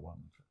 તમારે જ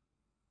આવવાનું છે.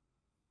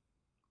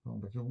 તો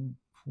પછી હું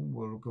શું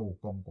બોલું કે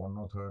હુકમ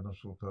કોનો થયો ને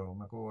શું થયો?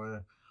 મેં કહું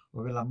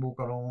હવે લાંબુ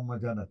કરવામાં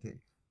મજા નથી.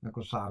 મેં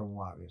કહું સારું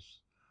હું આવીશ.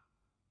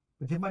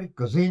 પછી મારી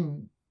કઝિન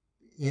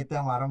એ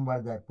ત્યાં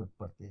વારંવાર જાય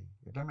પુત્તપર્તી,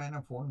 એટલે મેં એને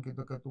ફોન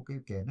કીધો કે તું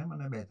કંઈ કહે ને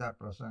મને 2-4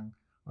 પ્રસંગ.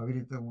 આવી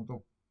રીતે હું તો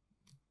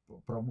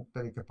પ્રમુખ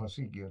તરીકે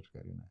ફસી ગયો જ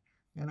કરીને.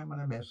 એને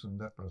મને 2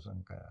 સુંદર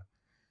પ્રસંગ કહ્યા.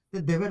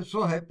 દે વેર સો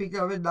હેપી કે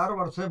હવે દર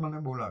વર્ષે મને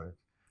બોલાવે.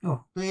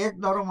 તો એક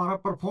દારો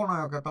મારા પર ફોન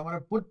આવ્યો કે તમારે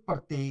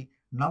પુત્તપર્તી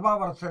નવા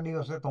વર્ષે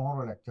દિવસે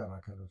તમારો લેક્ચર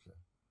રાખેલો છે.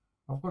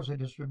 Of course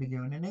it is two be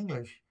given in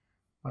English,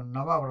 પણ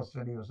નવા વર્ષે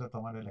દિવસે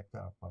તમારે લેક્ચર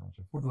આપવાનું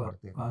છે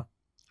પુત્તપર્તી.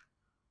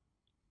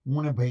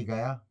 હું ને ભાઈ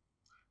ગયા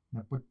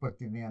ને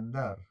પુત્તપર્તીની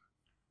અંદર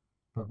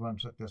ભગવાન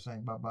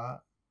સત્યસાઈ બાબા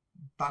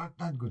તરત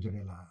જ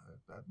ગુજરેલા,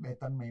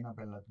 2-3 મહિના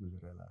પહેલા જ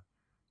ગુજરેલા.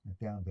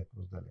 ત્યાં દેટ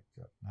વોઝ ધ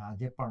લેક્ચર.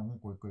 આજે પણ હું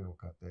કોઈ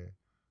વખતે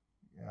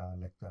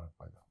લેક્ચર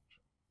આપવા જાઉં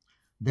છું.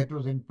 That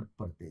was in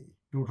પુત્તપર્તી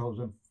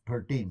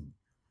 2013.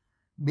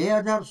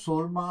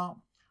 2016માં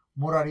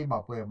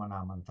મોરારીબાપુએ મને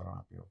આમંત્રણ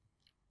આપ્યું,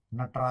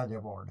 નટરાજ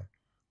એવોર્ડ.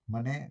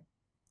 મને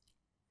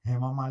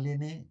હેમા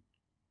માલિની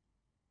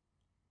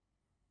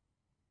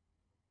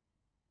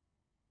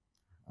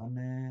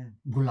અને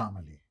ગુલામ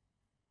અલી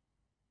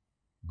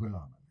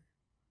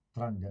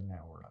 3 જણને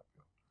એવોર્ડ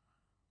આપ્યો.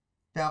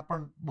 ત્યાં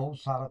પણ બહુ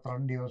સારા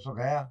 3 દિવસો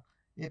ગયા.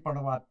 એ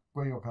પણ વાત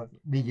કોઈ વખત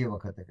બીજી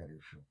વખતે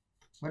કરીશું.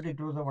 But it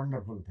was a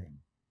wonderful thing.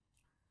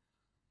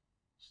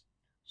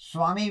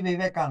 Swami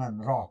Vivekananda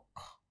રોક,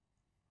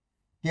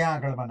 ત્યાં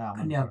આગળ મને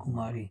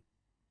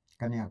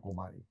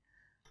કન્યાકુમારી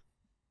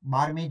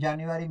 12મી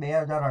જાન્યુઆરી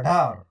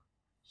 2018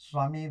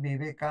 સ્વામી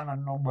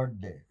વિવેકાનંદનો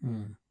બર્થડે.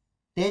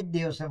 તે જ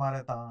દિવસે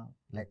મારે ત્યાં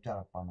લેક્ચર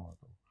આપવાનું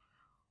હતું.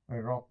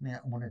 રોકને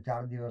મને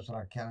 4 દિવસ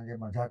રાખ્યા, જે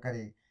મજા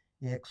કરી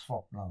એ એક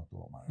સ્વપ્ન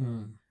હતું અમારે.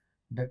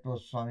 That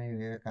was Swami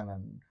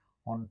Vivekananda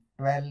on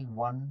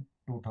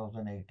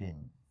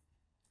 12/1/2018.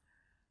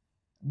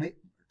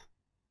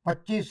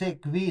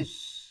 25-21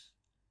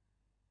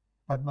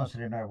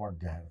 પદ્મશ્રીનો award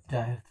જાહેર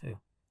થયો.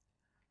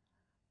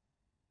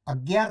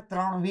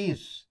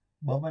 11/3/20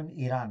 બમન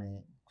ઈરાની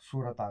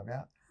સુરત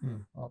આવ્યા.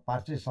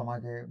 પારસી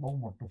સમાજે બહુ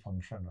મોટું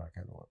ફંક્શન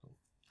રાખેલું હતું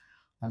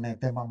અને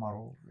તેમાં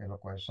મારું એ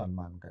લોકોએ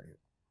સન્માન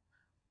કર્યું.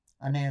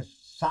 અને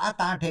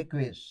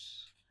 7/8/21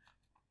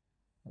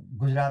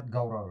 ગુજરાત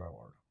ગૌરવ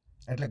એવોર્ડ,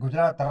 એટલે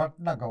ગુજરાત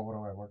રત્ન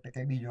ગૌરવ એવોર્ડ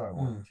કે બીજો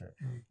એવોર્ડ છે.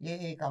 એ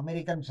એક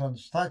અમેરિકન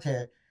સંસ્થા છે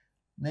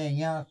ને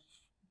અહીંયા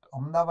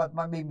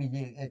અમદાવાદમાં બી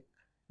બીજી એક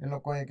એ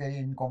લોકોએ કે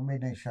ઇન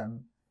કોમ્બિનેશન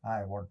આ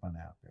એવોર્ડ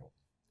મને આપ્યો.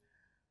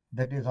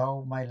 That is how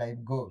my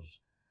life goes.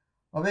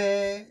 હવે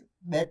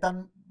 2-3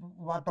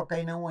 વાતો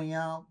કહીને હું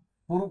અહીંયા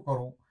પૂરું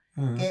કરું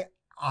કે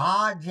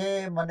આ જે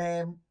મને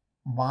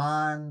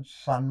માન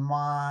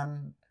સન્માન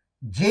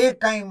જે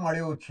કંઈ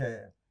મળ્યું છે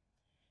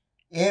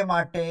એ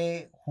માટે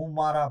હું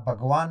મારા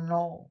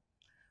ભગવાનનો,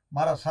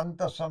 મારા સંત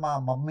સમા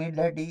મમ્મી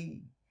ડેડી,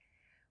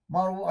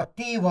 મારું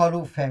અતિ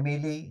વહાલું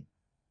ફેમિલી,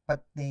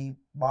 પત્ની,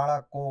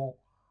 બાળકો,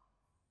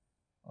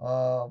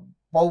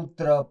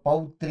 પૌત્ર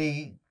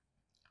પૌત્રી,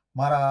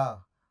 મારા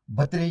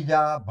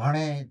ભત્રીજા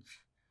ભાણેજ,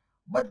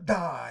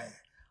 બધાએ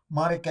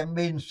મારે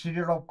કેમ્બ્રિજ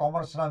ઇન્સ્ટિટ્યૂટ ઓફ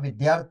કોમર્સના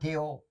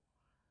વિદ્યાર્થીઓ,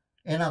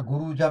 એના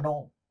ગુરુજનો,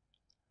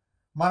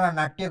 મારા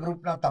નાટ્ય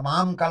ગ્રુપના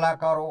તમામ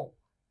કલાકારો,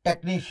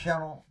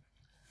 ટેકનિશિયનો,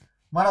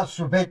 મારા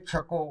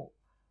શુભેચ્છકો,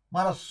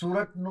 મારા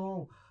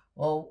સુરતનું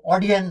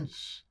ઓડિયન્સ,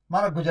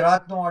 મારા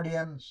ગુજરાતનું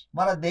ઓડિયન્સ,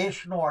 મારા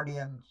દેશનું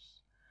ઓડિયન્સ,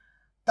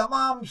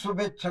 તમામ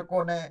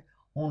શુભેચ્છકોને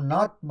હું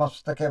નત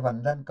મસ્તકે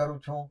વંદન કરું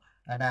છું.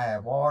 અને આ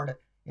એવોર્ડ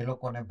એ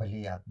લોકોને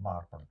ભલી આત્મા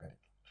અર્પણ કરી દઉં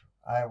છું.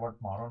 આ એવોર્ડ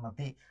મારો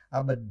નથી,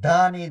 આ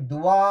બધાની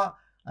દુઆ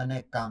અને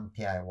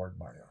કામથી આ એવોર્ડ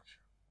મળ્યો છે.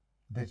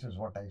 ધીસ ઇઝ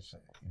વોટ આઈ સે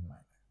ઇન માય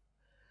લાઈફ.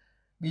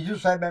 બીજું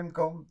સાહેબ એમ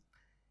કહું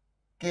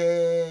કે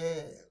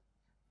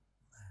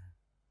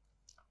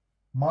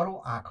મારું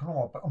આંખનું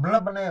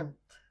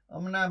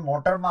હમણાં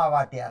મોટરમાં આ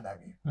વાત યાદ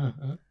આવી.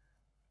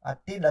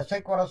 આજથી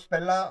 10 વર્ષ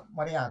પહેલા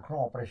મારી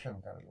આંખનું ઓપરેશન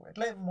કરેલું,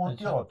 એટલે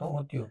મોતિયો હતો.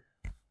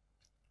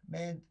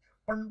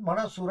 પણ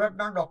મને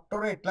સુરતના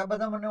ડોક્ટરો એટલા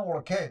બધા મને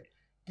ઓળખે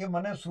કે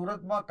મને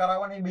સુરતમાં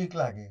કરાવવાની બીક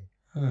લાગે.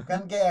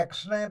 કારણ કે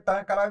એક્સને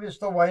ત્યાં કરાવીશ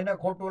તો વાયને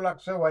ખોટું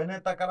લાગશે, વાયને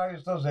ત્યાં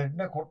કરાવીશ તો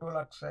ઝેડને ખોટું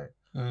લાગશે.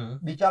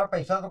 બિચારા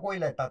પૈસા તો કોઈ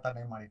લેતા હતા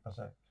નહીં મારી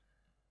પાસે.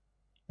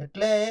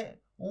 એટલે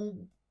હું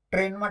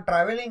ટ્રેનમાં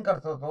ટ્રાવેલિંગ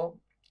કરતો હતો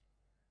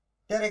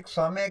ત્યારે એક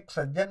સામે એક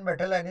સજ્જન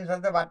બેઠેલા, એની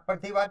સાથે વાત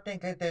પરથી વાત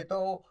નીકળી. તે તો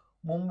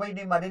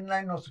મુંબઈની મરીન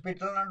લાઈન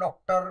હોસ્પિટલના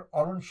ડોક્ટર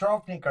અરુણ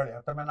શ્રોફ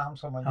નીકળ્યા. તમે નામ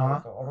સમજ્યો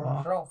તો અરુણ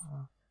શ્રોફ.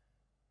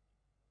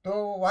 તો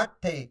વાત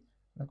થઈ,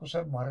 મેં કહ્યું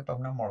સાહેબ મારે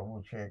તમને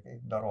મળવું છે, કે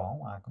દરો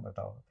આવું આંખ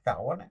બતાવો, કે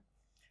આવો ને.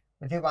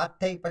 પછી વાત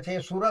થઈ, પછી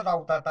એ સુરત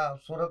આવતા હતા.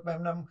 સુરતમાં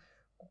એમને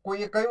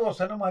કોઈએ કહ્યું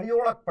હશે ને મારી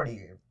ઓળખ પડી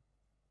ગઈ.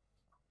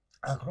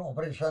 આંખનું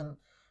ઓપરેશન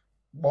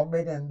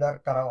બોમ્બેની અંદર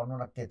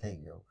કરાવવાનું નક્કી થઈ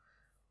ગયું.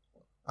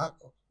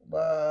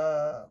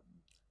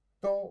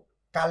 તો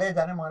કાલે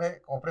જાણે મારે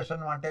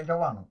ઓપરેશન માટે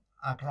જવાનું,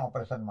 આંખના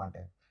ઓપરેશન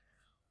માટે.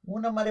 હું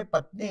ને મારી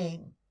પત્ની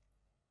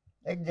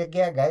એક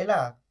જગ્યાએ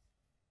ગયેલા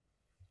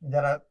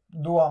જરા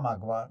દુઆ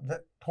માગવા.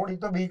 થોડી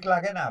તો બીક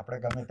લાગે ને આપણે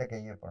ગમે તે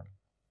કહીએ પણ.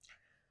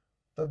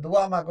 તો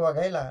દુઆ માગવા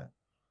ગયેલા.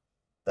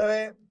 તો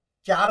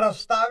 4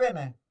 રસ્તા આવે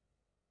ને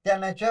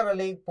ત્યાં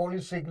નેચરલી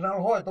પોલીસ સિગ્નલ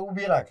હોય તો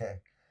ઊભી રાખે.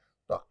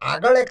 તો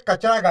આગળ એક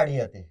કચરા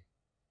ગાડી હતી,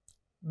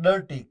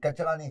 ડર્ટી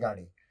કચરાની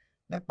ગાડી,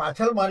 ને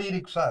પાછળ મારી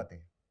રિક્ષા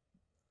હતી.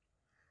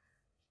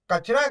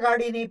 કચરા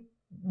ગાડીની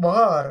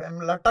બહાર એમ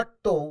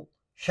લટકતો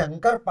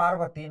શંકર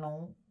પાર્વતીનો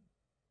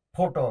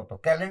ફોટો હતો,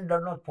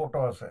 કેલેન્ડરનો જ ફોટો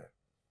હશે.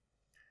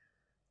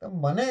 તો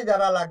મને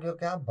જરા લાગ્યો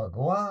કે આ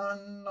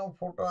ભગવાનનો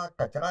ફોટો આ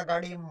કચરા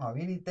ગાડીમાં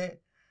આવી રીતે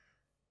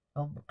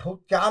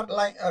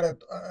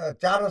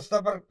 4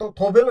 રસ્તા પર તો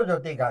થોભેલો જ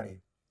હતી ગાડી.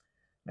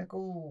 ને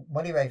કહું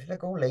મારી વાઈફને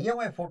કહું લઈ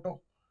આવો એ ફોટો.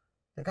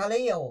 કા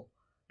લઈ આવો.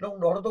 એટલે હું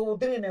દોડતો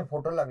ઉતરીને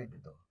ફોટો લાવી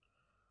દીધો.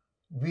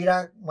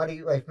 વીરા,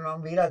 મારી વાઈફનું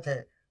નામ વીરા છે,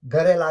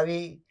 ઘરે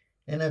લાવી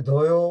એને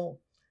ધોયો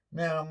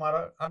ને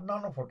અમારા આ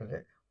નાનો ફોટો છે,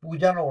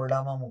 પૂજાનો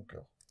ઓરડામાં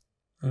મૂક્યો.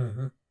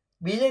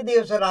 બીજે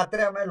દિવસે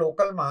રાત્રે અમે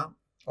લોકલમાં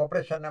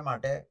ઓપરેશન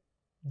માટે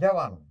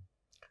જવાનું.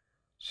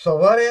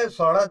 સવારે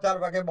 4:30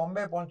 વાગે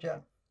બોમ્બે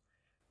પહોંચ્યા.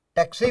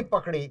 ટેક્સી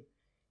પકડી.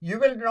 યુ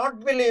વિલ નોટ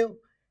બિલીવ,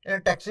 એ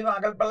ટેક્સીમાં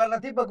આગળ પહેલા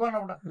નથી ભગવાન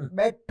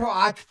બેઠો,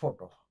 આ જ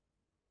ફોટો,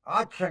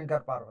 આ જ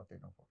શંકર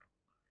પાર્વતીનો ફોટો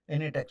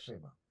એની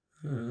ટેક્સીમાં.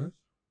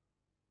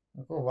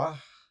 વાહ,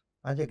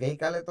 આજે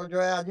ગઈકાલે તો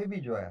જોયા, આજે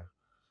બી જોયા.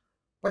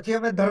 પછી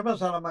અમે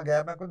ધર્મશાળામાં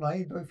ગયા. મેં કહ્યું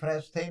નહીં ધોઈ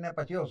ફ્રેશ થઈને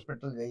પછી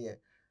હોસ્પિટલ જઈએ.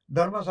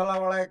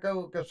 ધર્મશાળાવાળાએ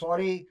કહ્યું કે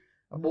સોરી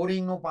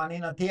બોરિંગનું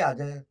પાણી નથી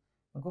આજે.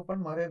 મેં કહું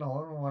પણ મારે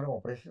નવાનું, મારે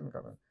ઓપરેશન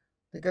કરવાનું.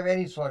 કે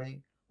વેરી સોરી.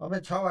 અમે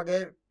 6 વાગે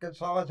કે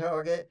 6:15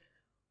 વાગે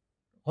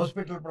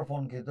હોસ્પિટલ પર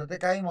ફોન કીધો. તે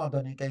કાંઈ વાંધો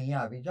નહીં, કે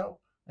અહીંયા આવી જાઓ,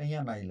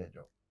 અહીંયા નાહી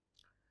લેજો.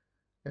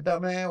 એટલે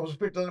અમે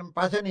હોસ્પિટલ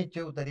પાછા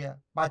નીચે ઉતર્યા,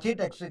 પાછી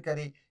ટેક્સી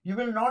કરી. You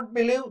will not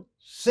believe,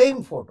 same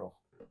photo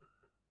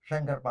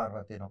Shankar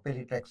પાર્વતીનો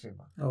પેલી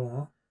ટેક્સીમાં.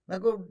 મેં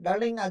કહું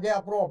ડાર્લિંગ આજે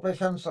આપણું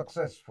ઓપરેશન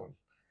સક્સેસફુલ.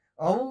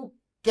 આવું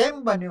કેમ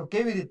બન્યું,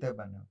 કેવી રીતે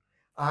બન્યું?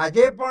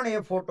 આજે પણ એ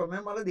ફોટો,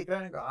 મેં મારા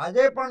દીકરાને કહ્યું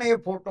આજે પણ એ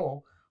ફોટો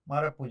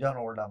મારા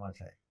પૂજાના ઓરડામાં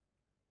છે.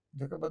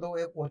 જો કે બધો એ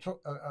ઓછો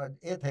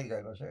એ થઈ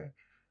ગયેલો છે,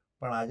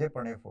 પણ આજે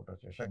પણ એ ફોટો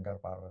છે શંકર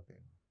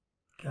પાર્વતીનો.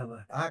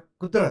 આ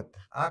કુદરત,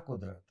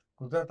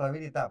 કુદરત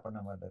આવી રીતે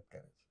આપણને મદદ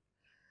કરે છે.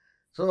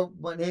 સો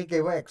મને એક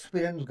એવો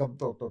એક્સપિરિયન્સ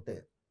ગમતો હતો. તે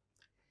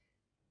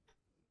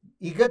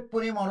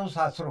ઇગતપુરી મારું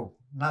સાસરું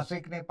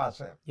નાસિકની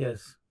પાસે.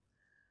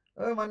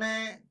 હવે મને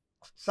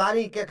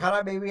સારી કે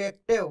ખરાબ એવી એક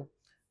ટેવ,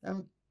 એમ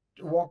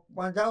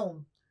વોકમાં જાઉં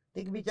તો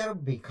બિચારો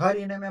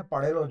ભિખારીને મેં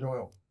પડેલો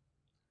જોયો.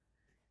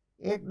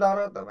 એક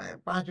દારો તમે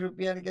 5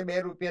 રૂપિયાની કે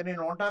 2 રૂપિયાની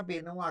નોટ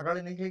આપીને હું આગળ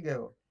નીકળી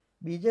ગયો.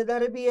 બીજે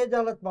દારે બી એ જ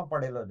હાલતમાં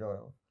પડેલો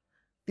જોયો.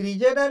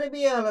 ત્રીજે દારે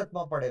બી એ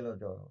હાલતમાં પડેલો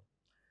જોયો.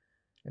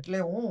 એટલે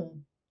હું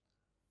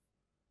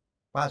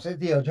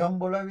પાસેથી હજમ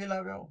બોલાવી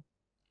લાવ્યો.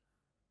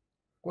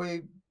 કોઈ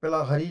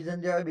પેલા હરિજન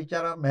જેવા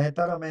બિચારા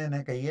મહેતર અમે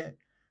એને કહીએ,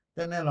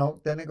 તેને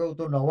કહું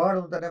તું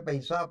નવાડું, તને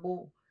પૈસા આપું.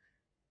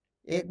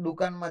 એક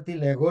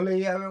દુકાનમાંથી લેઘો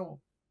લઈ આવ્યો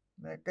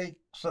ને કંઈક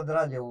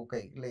સદરા જેવું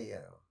કંઈક લઈ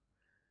આવ્યો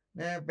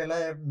ને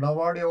પેલા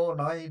નવાડ્યો,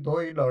 નાહી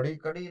ધોઈ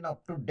દાઢી કરીને અપ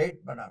ટુ ડેટ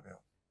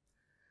બનાવ્યો.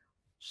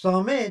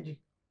 સામે જ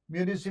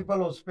મ્યુનિસિપલ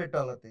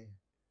હોસ્પિટલ હતી.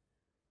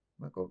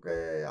 મેં કહું કે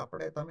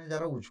આપણે તમે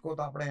જરા ઉચકો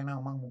તો આપણે એને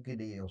આમાં મૂકી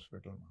દઈએ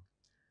હોસ્પિટલમાં.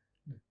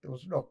 તો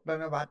ઉસ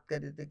ડૉક્ટરને વાત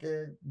કરી હતી કે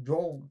જો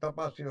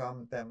તપાસ્યું આમ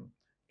તેમ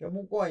કે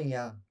મૂકો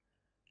અહીંયા,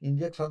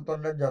 ઇન્જેક્શન તો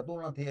અંદર જતું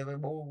નથી, હવે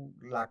બહુ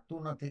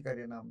લાગતું નથી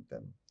કરીને આમ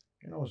તેમ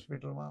એને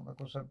હોસ્પિટલમાં. મેં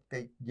કહું સર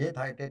કંઈક જે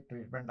થાય તે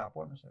ટ્રીટમેન્ટ આપો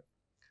ને સર.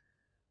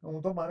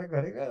 હું તો મારે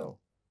ઘરે ગયો.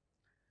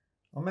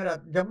 અમે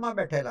જમવા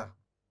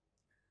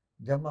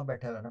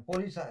બેઠેલા ને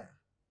પોલીસ આવ્યા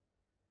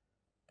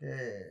કે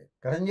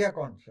કરંજિયા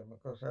કોણ છે? મેં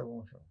કહું સાહેબ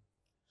હું છું.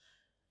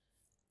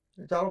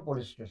 ચાલો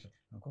પોલીસ સ્ટેશન.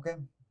 મેં કહું કેમ?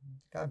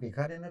 કે આ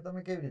ભિખારીને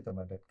તમે કેવી રીતે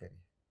મદદ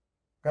કરી,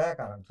 કયા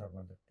કારણસર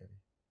મદદ કરી?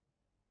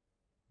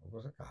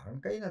 કારણ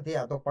કઈ નથી,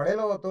 આ તો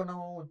પડેલો હતો ને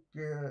હું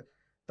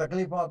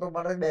તકલીફમાં હતો,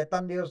 મારે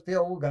 2-3 દિવસથી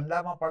આવું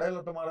ગંદામાં પડેલો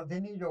તો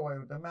મારાથી નહીં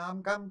જોવાયું, તમે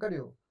આમ કામ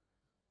કર્યું.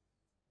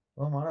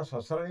 તો મારા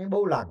સસરાની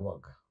બહુ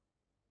લાગવગ,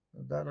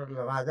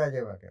 રાજા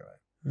જેવા કહેવાય.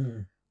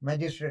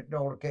 મેજિસ્ટ્રેટને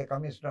ઓળખે,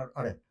 કમિશનર,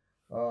 અરે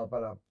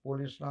પેલા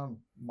પોલીસના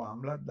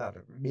મામલતદાર,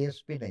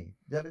 ડીએસપી નહીં,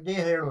 જ્યારે જે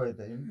હેડ હોય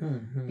તે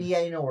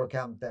પીઆઈને ઓળખે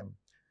આમ તેમ.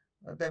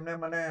 તેમને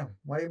મને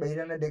મારી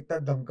બૈરાને દેખતા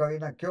ધમકાવી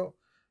નાખ્યો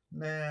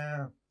ને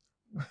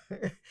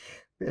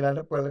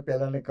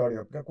પેલાને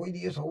કહ્યું કે કોઈ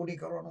દિવસ આવું નહીં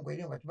કરવાનું,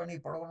 કોઈને વચમાં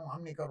નહીં પડવાનું,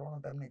 આમ નહીં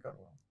કરવાનું, તેમ નહીં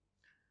કરવાનું.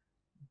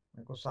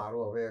 મેં કહું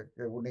સારું, હવે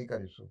એવું નહીં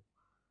કરીશું.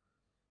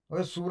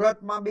 હવે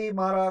સુરતમાં બી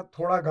મારા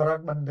થોડા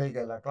ઘરાક બંધ થઈ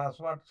ગયેલા.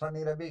 ક્લાસમાં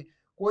શનિ રવિ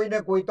કોઈ ને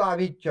કોઈ તો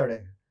આવી જ ચડે.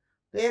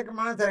 તો એક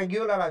માણસ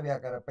રેગ્યુલર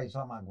આવ્યા કરે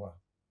પૈસા માંગવા.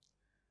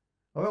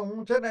 હવે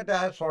હું છે ને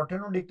ત્યાં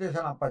શોર્ટેનું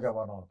ડિક્ટેશન આપવા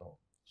જવાનો હતો,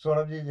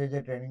 સૌરભજી જે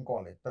ટ્રેનિંગ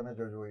કોલેજ તમે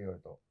જો જોઈ હોય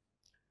તો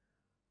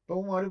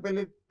હું મારી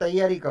પેલી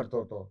તૈયારી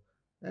કરતો હતો.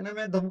 એને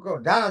મેં ધમકો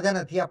જા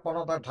નથી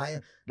આપવાનો તો થાય.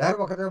 દર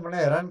વખતે મને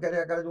હેરાન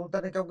કર્યા કરે. હું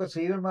તને કહું કે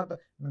સિવિલમાં તો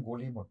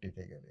ગોળી મોટી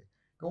થઈ ગયેલી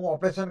કે હું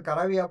ઓપરેશન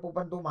કરાવી આપું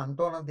પણ તું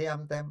માનતો નથી,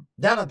 આમ તેમ,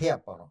 જા નથી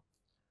આપવાનો.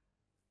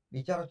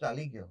 બિચારો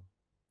ચાલી ગયો.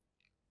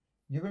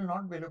 You will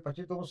not believe.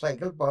 પછી તો હું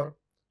સાયકલ પર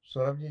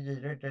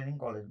સૌરભજી જે ટ્રેનિંગ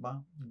કોલેજમાં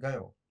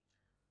ગયો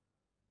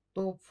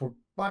તો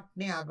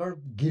ફૂટપાથની આગળ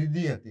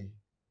ગિરદી હતી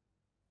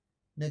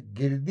ને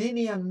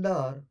ગિરદીની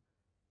અંદર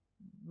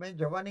મેં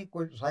જવાની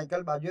કોઈ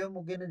સાયકલ બાજુએ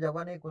મૂકીને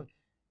જવાની કોઈ,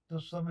 તો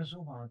તમે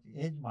શું માનો છો,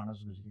 એ જ માણસ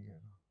ગુજરી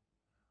ગયો.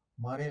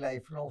 મારી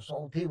લાઈફનો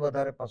સૌથી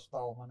વધારે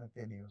પસ્તાવો મને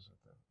તે દિવસ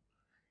હતો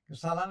કે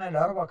સાલાને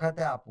દર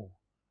વખતે આપું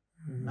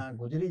ના,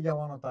 ગુજરી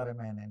જવાનો તારે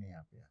મેં એને નહીં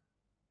આપ્યા.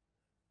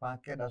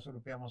 5 કે 10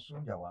 રૂપિયામાં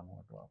શું જવાનું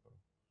હતું આપણું.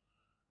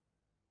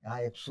 આ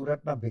એક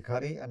સુરતના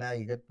ભિખારી અને આ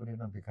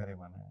ઇગતપુરીના ભિખારી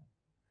મને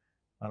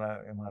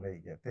એમાં રહી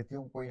ગયા. તેથી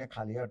હું કોઈને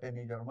ખાલી હાથે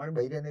નહીં જાઉં. મારી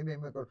બૈરાને બી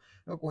મેં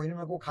કહ્યું, કોઈને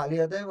મેં કહું ખાલી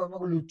હાથે,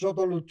 લુચ્ચો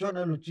તો લુચ્ચો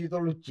ને લુચ્ચી તો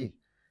લુચ્ચી,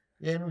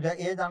 એનું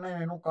એ જાણે,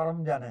 એનું કરમ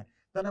જાણે.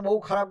 તને બહુ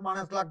ખરાબ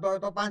માણસ લાગતો હોય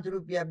તો 5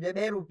 રૂપિયા આપજે,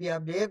 2 રૂપિયા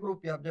આપજે, 1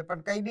 રૂપિયા આપજે,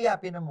 પણ કંઈ બી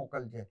આપીને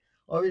મોકલજે.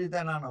 આવી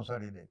રીતે ના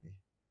નસરી દેતી.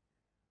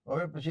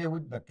 હવે પછી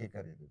એવું જ નક્કી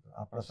કરી દીધું.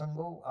 આ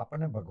પ્રસંગો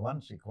આપણને ભગવાન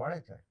શીખવાડે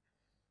છે.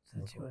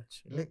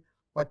 એટલે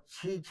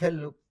પછી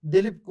છેલ્લું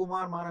દિલીપ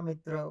કુમાર મારા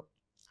મિત્ર,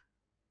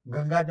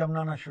 ગંગા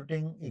જમનાના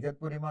શૂટિંગ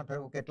ઇગતપુરીમાં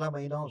થયું કેટલા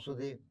મહિનાઓ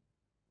સુધી.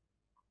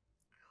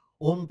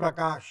 ઓમ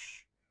પ્રકાશ,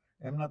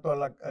 એમના તો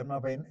એમના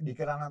ભાઈ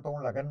દીકરાના તો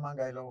હું લગ્નમાં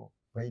ગયેલો.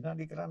 ભાઈના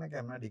દીકરાને કે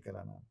એમના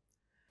દીકરાના.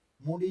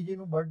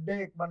 મોદીજીનું બર્થડે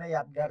એક મને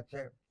યાદગાર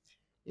છે.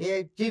 એ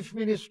ચીફ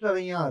મિનિસ્ટર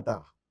અહીંયા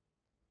હતા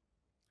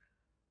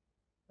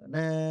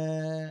અને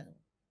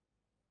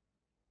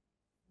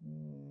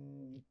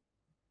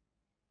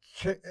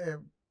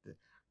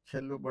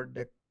છેલ્લું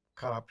બર્થડે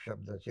ખરાબ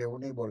શબ્દ છે,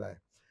 એવું નહીં બોલાય,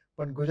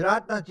 પણ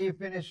ગુજરાતના ચીફ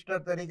મિનિસ્ટર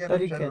તરીકે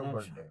છેલ્લું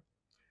બર્થડે.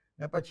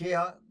 ને પછી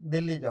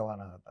દિલ્હી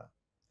જવાના હતા.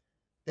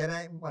 ત્યારે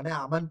મને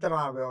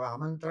આમંત્રણ આવ્યો.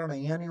 આમંત્રણ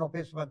અહીંયાની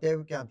ઓફિસમાં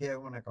આવ્યું, ક્યાંથી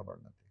આવ્યું મને ખબર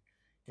નથી,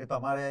 કે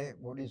તમારે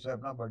મોદી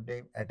સાહેબના બર્થડે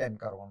એટેન્ડ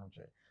કરવાનું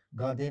છે.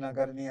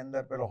 ગાંધીનગરની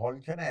અંદર પેલો હોલ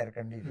છે ને એર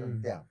કન્ડિશન,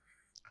 ત્યાં.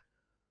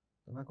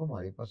 તમે કહો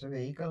મારી પાસે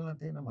વેહિકલ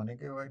નથી ને મને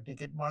કહેવાય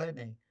ટિકિટ મળે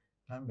નહીં.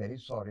 આઈ એમ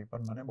વેરી સોરી,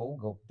 પણ મને બહુ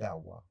ગમતે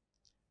આવવા.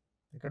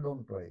 કે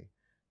ડોન્ટ વરી.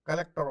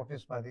 કલેક્ટર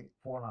ઓફિસમાંથી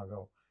ફોન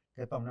આવ્યો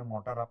કે તમને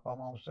મોટર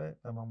આપવામાં આવશે,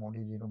 તમે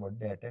મોદીજીનો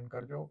બર્થડે એટેન્ડ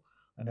કરજો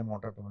અને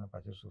મોટર તમને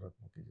પાછી સુરત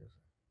મૂકી જશે.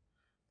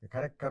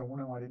 ખરેખર હું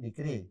ને મારી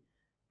દીકરી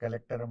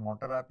કલેક્ટરે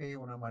મોટર આપી,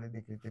 હું ને મારી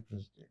દીકરી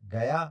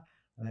ગયા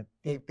અને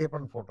તે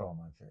પણ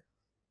ફોટોમાં છે.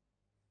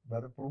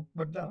 બધું પ્રૂફ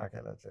બધા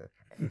રાખેલા છે.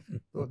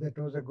 તો that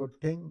was a good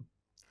thing.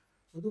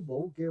 બધું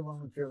બહુ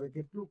કહેવાનું છે, હવે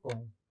કેટલું કહું.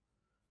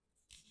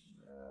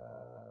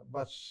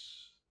 બસ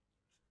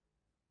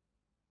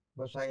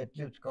આ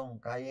એટલું જ કહું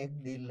કે આ એક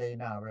દિલ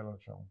લઈને આવેલો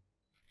છું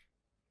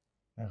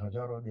ને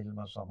હજારો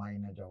દિલમાં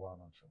સમાઈને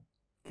જવાનો છું.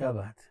 ક્યા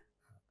વાત.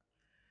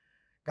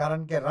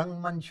 કારણ કે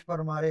રંગમંચ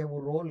પર મારે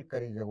એવું રોલ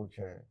કરી જવું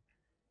છે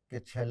કે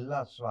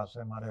છેલ્લા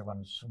શ્વાસે મારે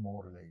વન્સ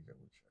મોર લઈ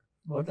જવું છે.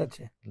 બહુ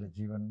છે. એટલે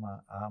જીવનમાં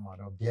આ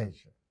મારો ધ્યેય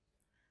છે.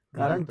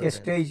 કારણ કે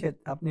સ્ટેજ છે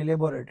આપની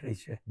લેબોરેટરી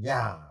છે.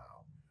 યા,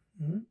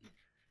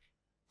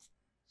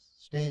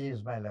 stage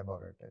is my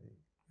laboratory.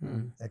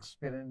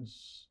 Experience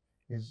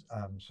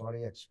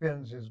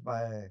is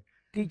my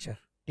teacher.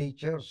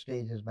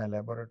 Stage is my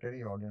laboratory,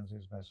 audience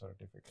is my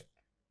certificate.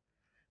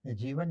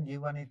 જીવન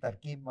જીવવાની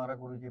તરકીબ મારા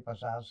ગુરુજી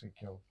પાસે આ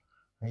શીખ્યો.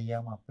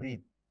 હૈયામાં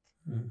પ્રીત,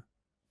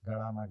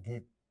 ગળામાં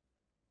ગીત,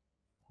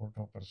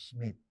 હોઠો પર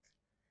સ્મિત,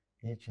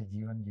 એ છે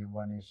જીવન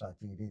જીવવાની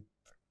સાચી રીત.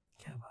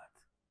 ક્યા વાત.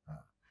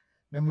 હા,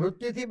 ને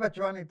મૃત્યુથી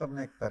બચવાની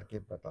તમને એક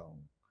તરકીબ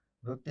બતાવું.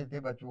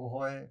 મૃત્યુથી બચવું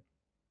હોય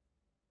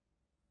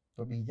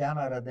તો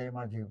બીજાના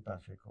હૃદયમાં જીવતા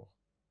શીખો,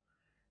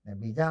 ને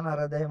બીજાના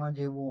હૃદયમાં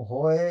જીવવું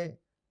હોય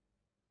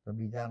તો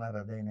બીજાના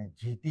હૃદયને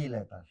જીતી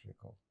લેતા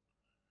શીખો.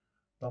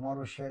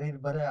 તમારું શરીર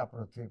ભલે આ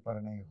પૃથ્વી પર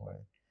નહીં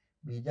હોય,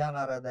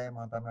 બીજાના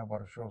હૃદયમાં તમે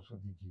વર્ષો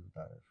સુધી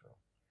જીવતા રહેશો.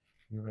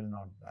 You will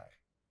not dye.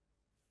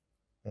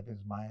 That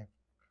is my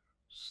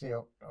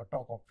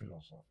talk of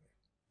philosophy.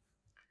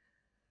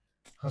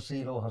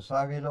 હસી લો,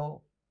 હસાવી લો,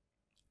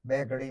 બે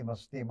ઘડી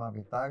મસ્તીમાં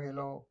વિતાવી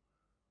લો.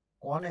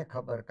 કોને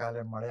ખબર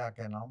કાલે મળ્યા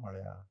કે ન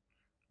મળ્યા,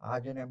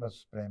 આજને બસ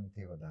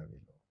પ્રેમથી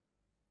વધાવી લો.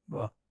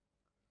 વાહ.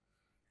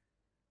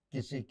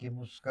 કિસી કી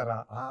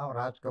મુસ્કરા, આ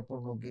રાજ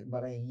કપૂરનું ગીત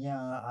મારે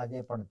અહીંયા આજે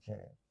પણ છે.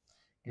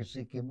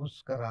 કિસી કી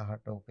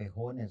મુસ્કરાહટો પે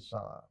હો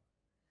નિસાર,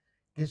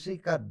 કિસી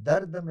કા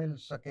દર્દ મિલ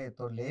સકે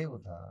તો લે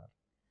ઉધાર,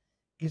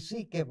 किसी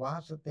के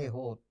वास्ते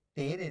हो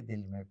तेरे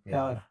दिल में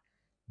प्यार,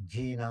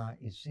 जीना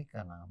इसी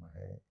का नाम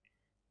है,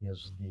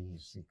 यज़दी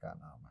इसी का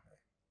नाम है.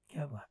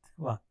 क्या बात.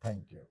 વાહ.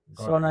 Thank you.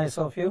 So nice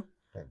of you.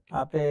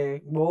 આપે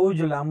બહુ જ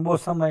લાંબો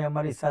સમય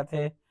અમારી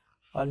સાથે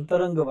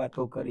અંતરંગ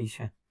વાતો કરી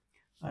છે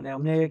અને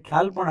અમને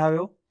ખ્યાલ પણ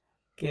આવ્યો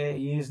કે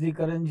યુએસડી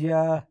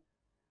કરંજિયા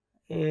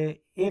એ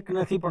એક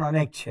નથી પણ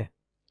અનેક છે.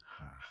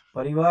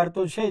 પરિવાર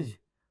તો છે જ,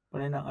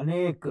 પણ એના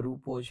અનેક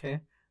રૂપો છે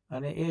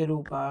અને એ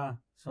રૂપ આ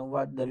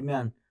સંવાદ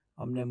દરમિયાન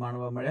અમને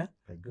માણવા મળ્યા.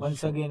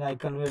 Once again I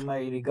convey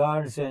my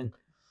regards and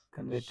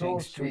convey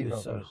thanks to you,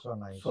 sir.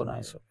 So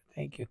nice.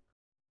 Thank you.